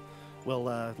ghost will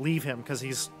leave him, because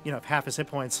he's, half his hit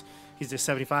points. He's just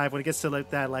 75. When it gets to like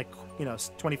that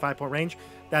 25-point range,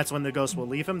 that's when the ghost will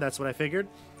leave him. That's what I figured.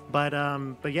 But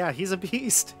yeah, he's a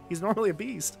beast. He's normally a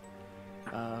beast.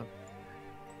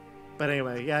 But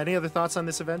anyway, yeah. Any other thoughts on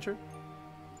this adventure?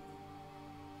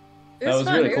 It That was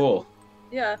fun. really cool.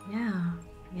 Yeah. Yeah.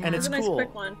 And It it's was a nice cool.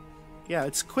 quick one. Yeah,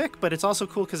 it's quick, but it's also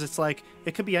cool because it's like,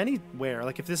 it could be anywhere.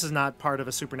 Like, if this is not part of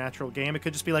a supernatural game, it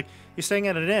could just be like, you're staying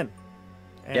at an inn.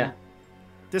 And Yeah.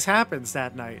 this happens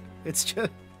that night. It's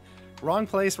just wrong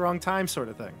place, wrong time sort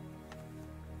of thing.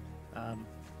 But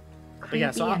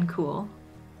yeah, Creepy and cool.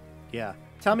 yeah.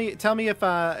 Tell me if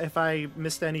I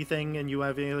missed anything and you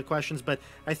have any other questions, but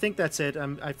I think that's it.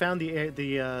 I found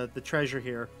the treasure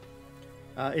here.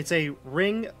 It's a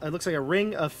ring. It looks like a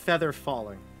ring of feather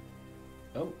falling.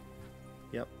 Oh.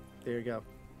 Yep, there you go.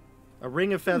 A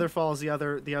ring of feather falls. The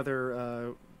other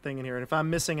thing in here. And if I'm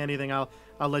missing anything, I'll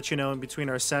let you know in between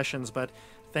our sessions. But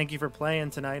thank you for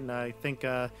playing tonight, and I think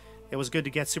it was good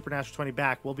to get Supernatural 20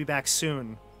 back. We'll be back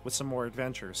soon with some more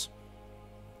adventures.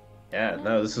 Yeah,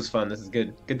 no, this was fun. This is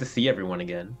good. Good to see everyone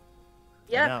again.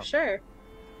 Yeah, know. for sure.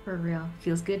 For real.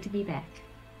 Feels good to be back.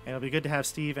 And it'll be good to have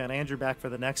Steve and Andrew back for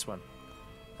the next one.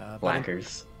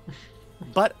 Blackers.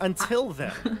 But until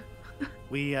then,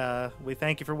 we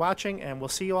thank you for watching, and we'll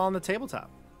see you all on the tabletop.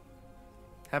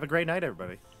 Have a great night,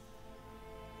 everybody.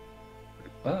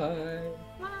 Bye.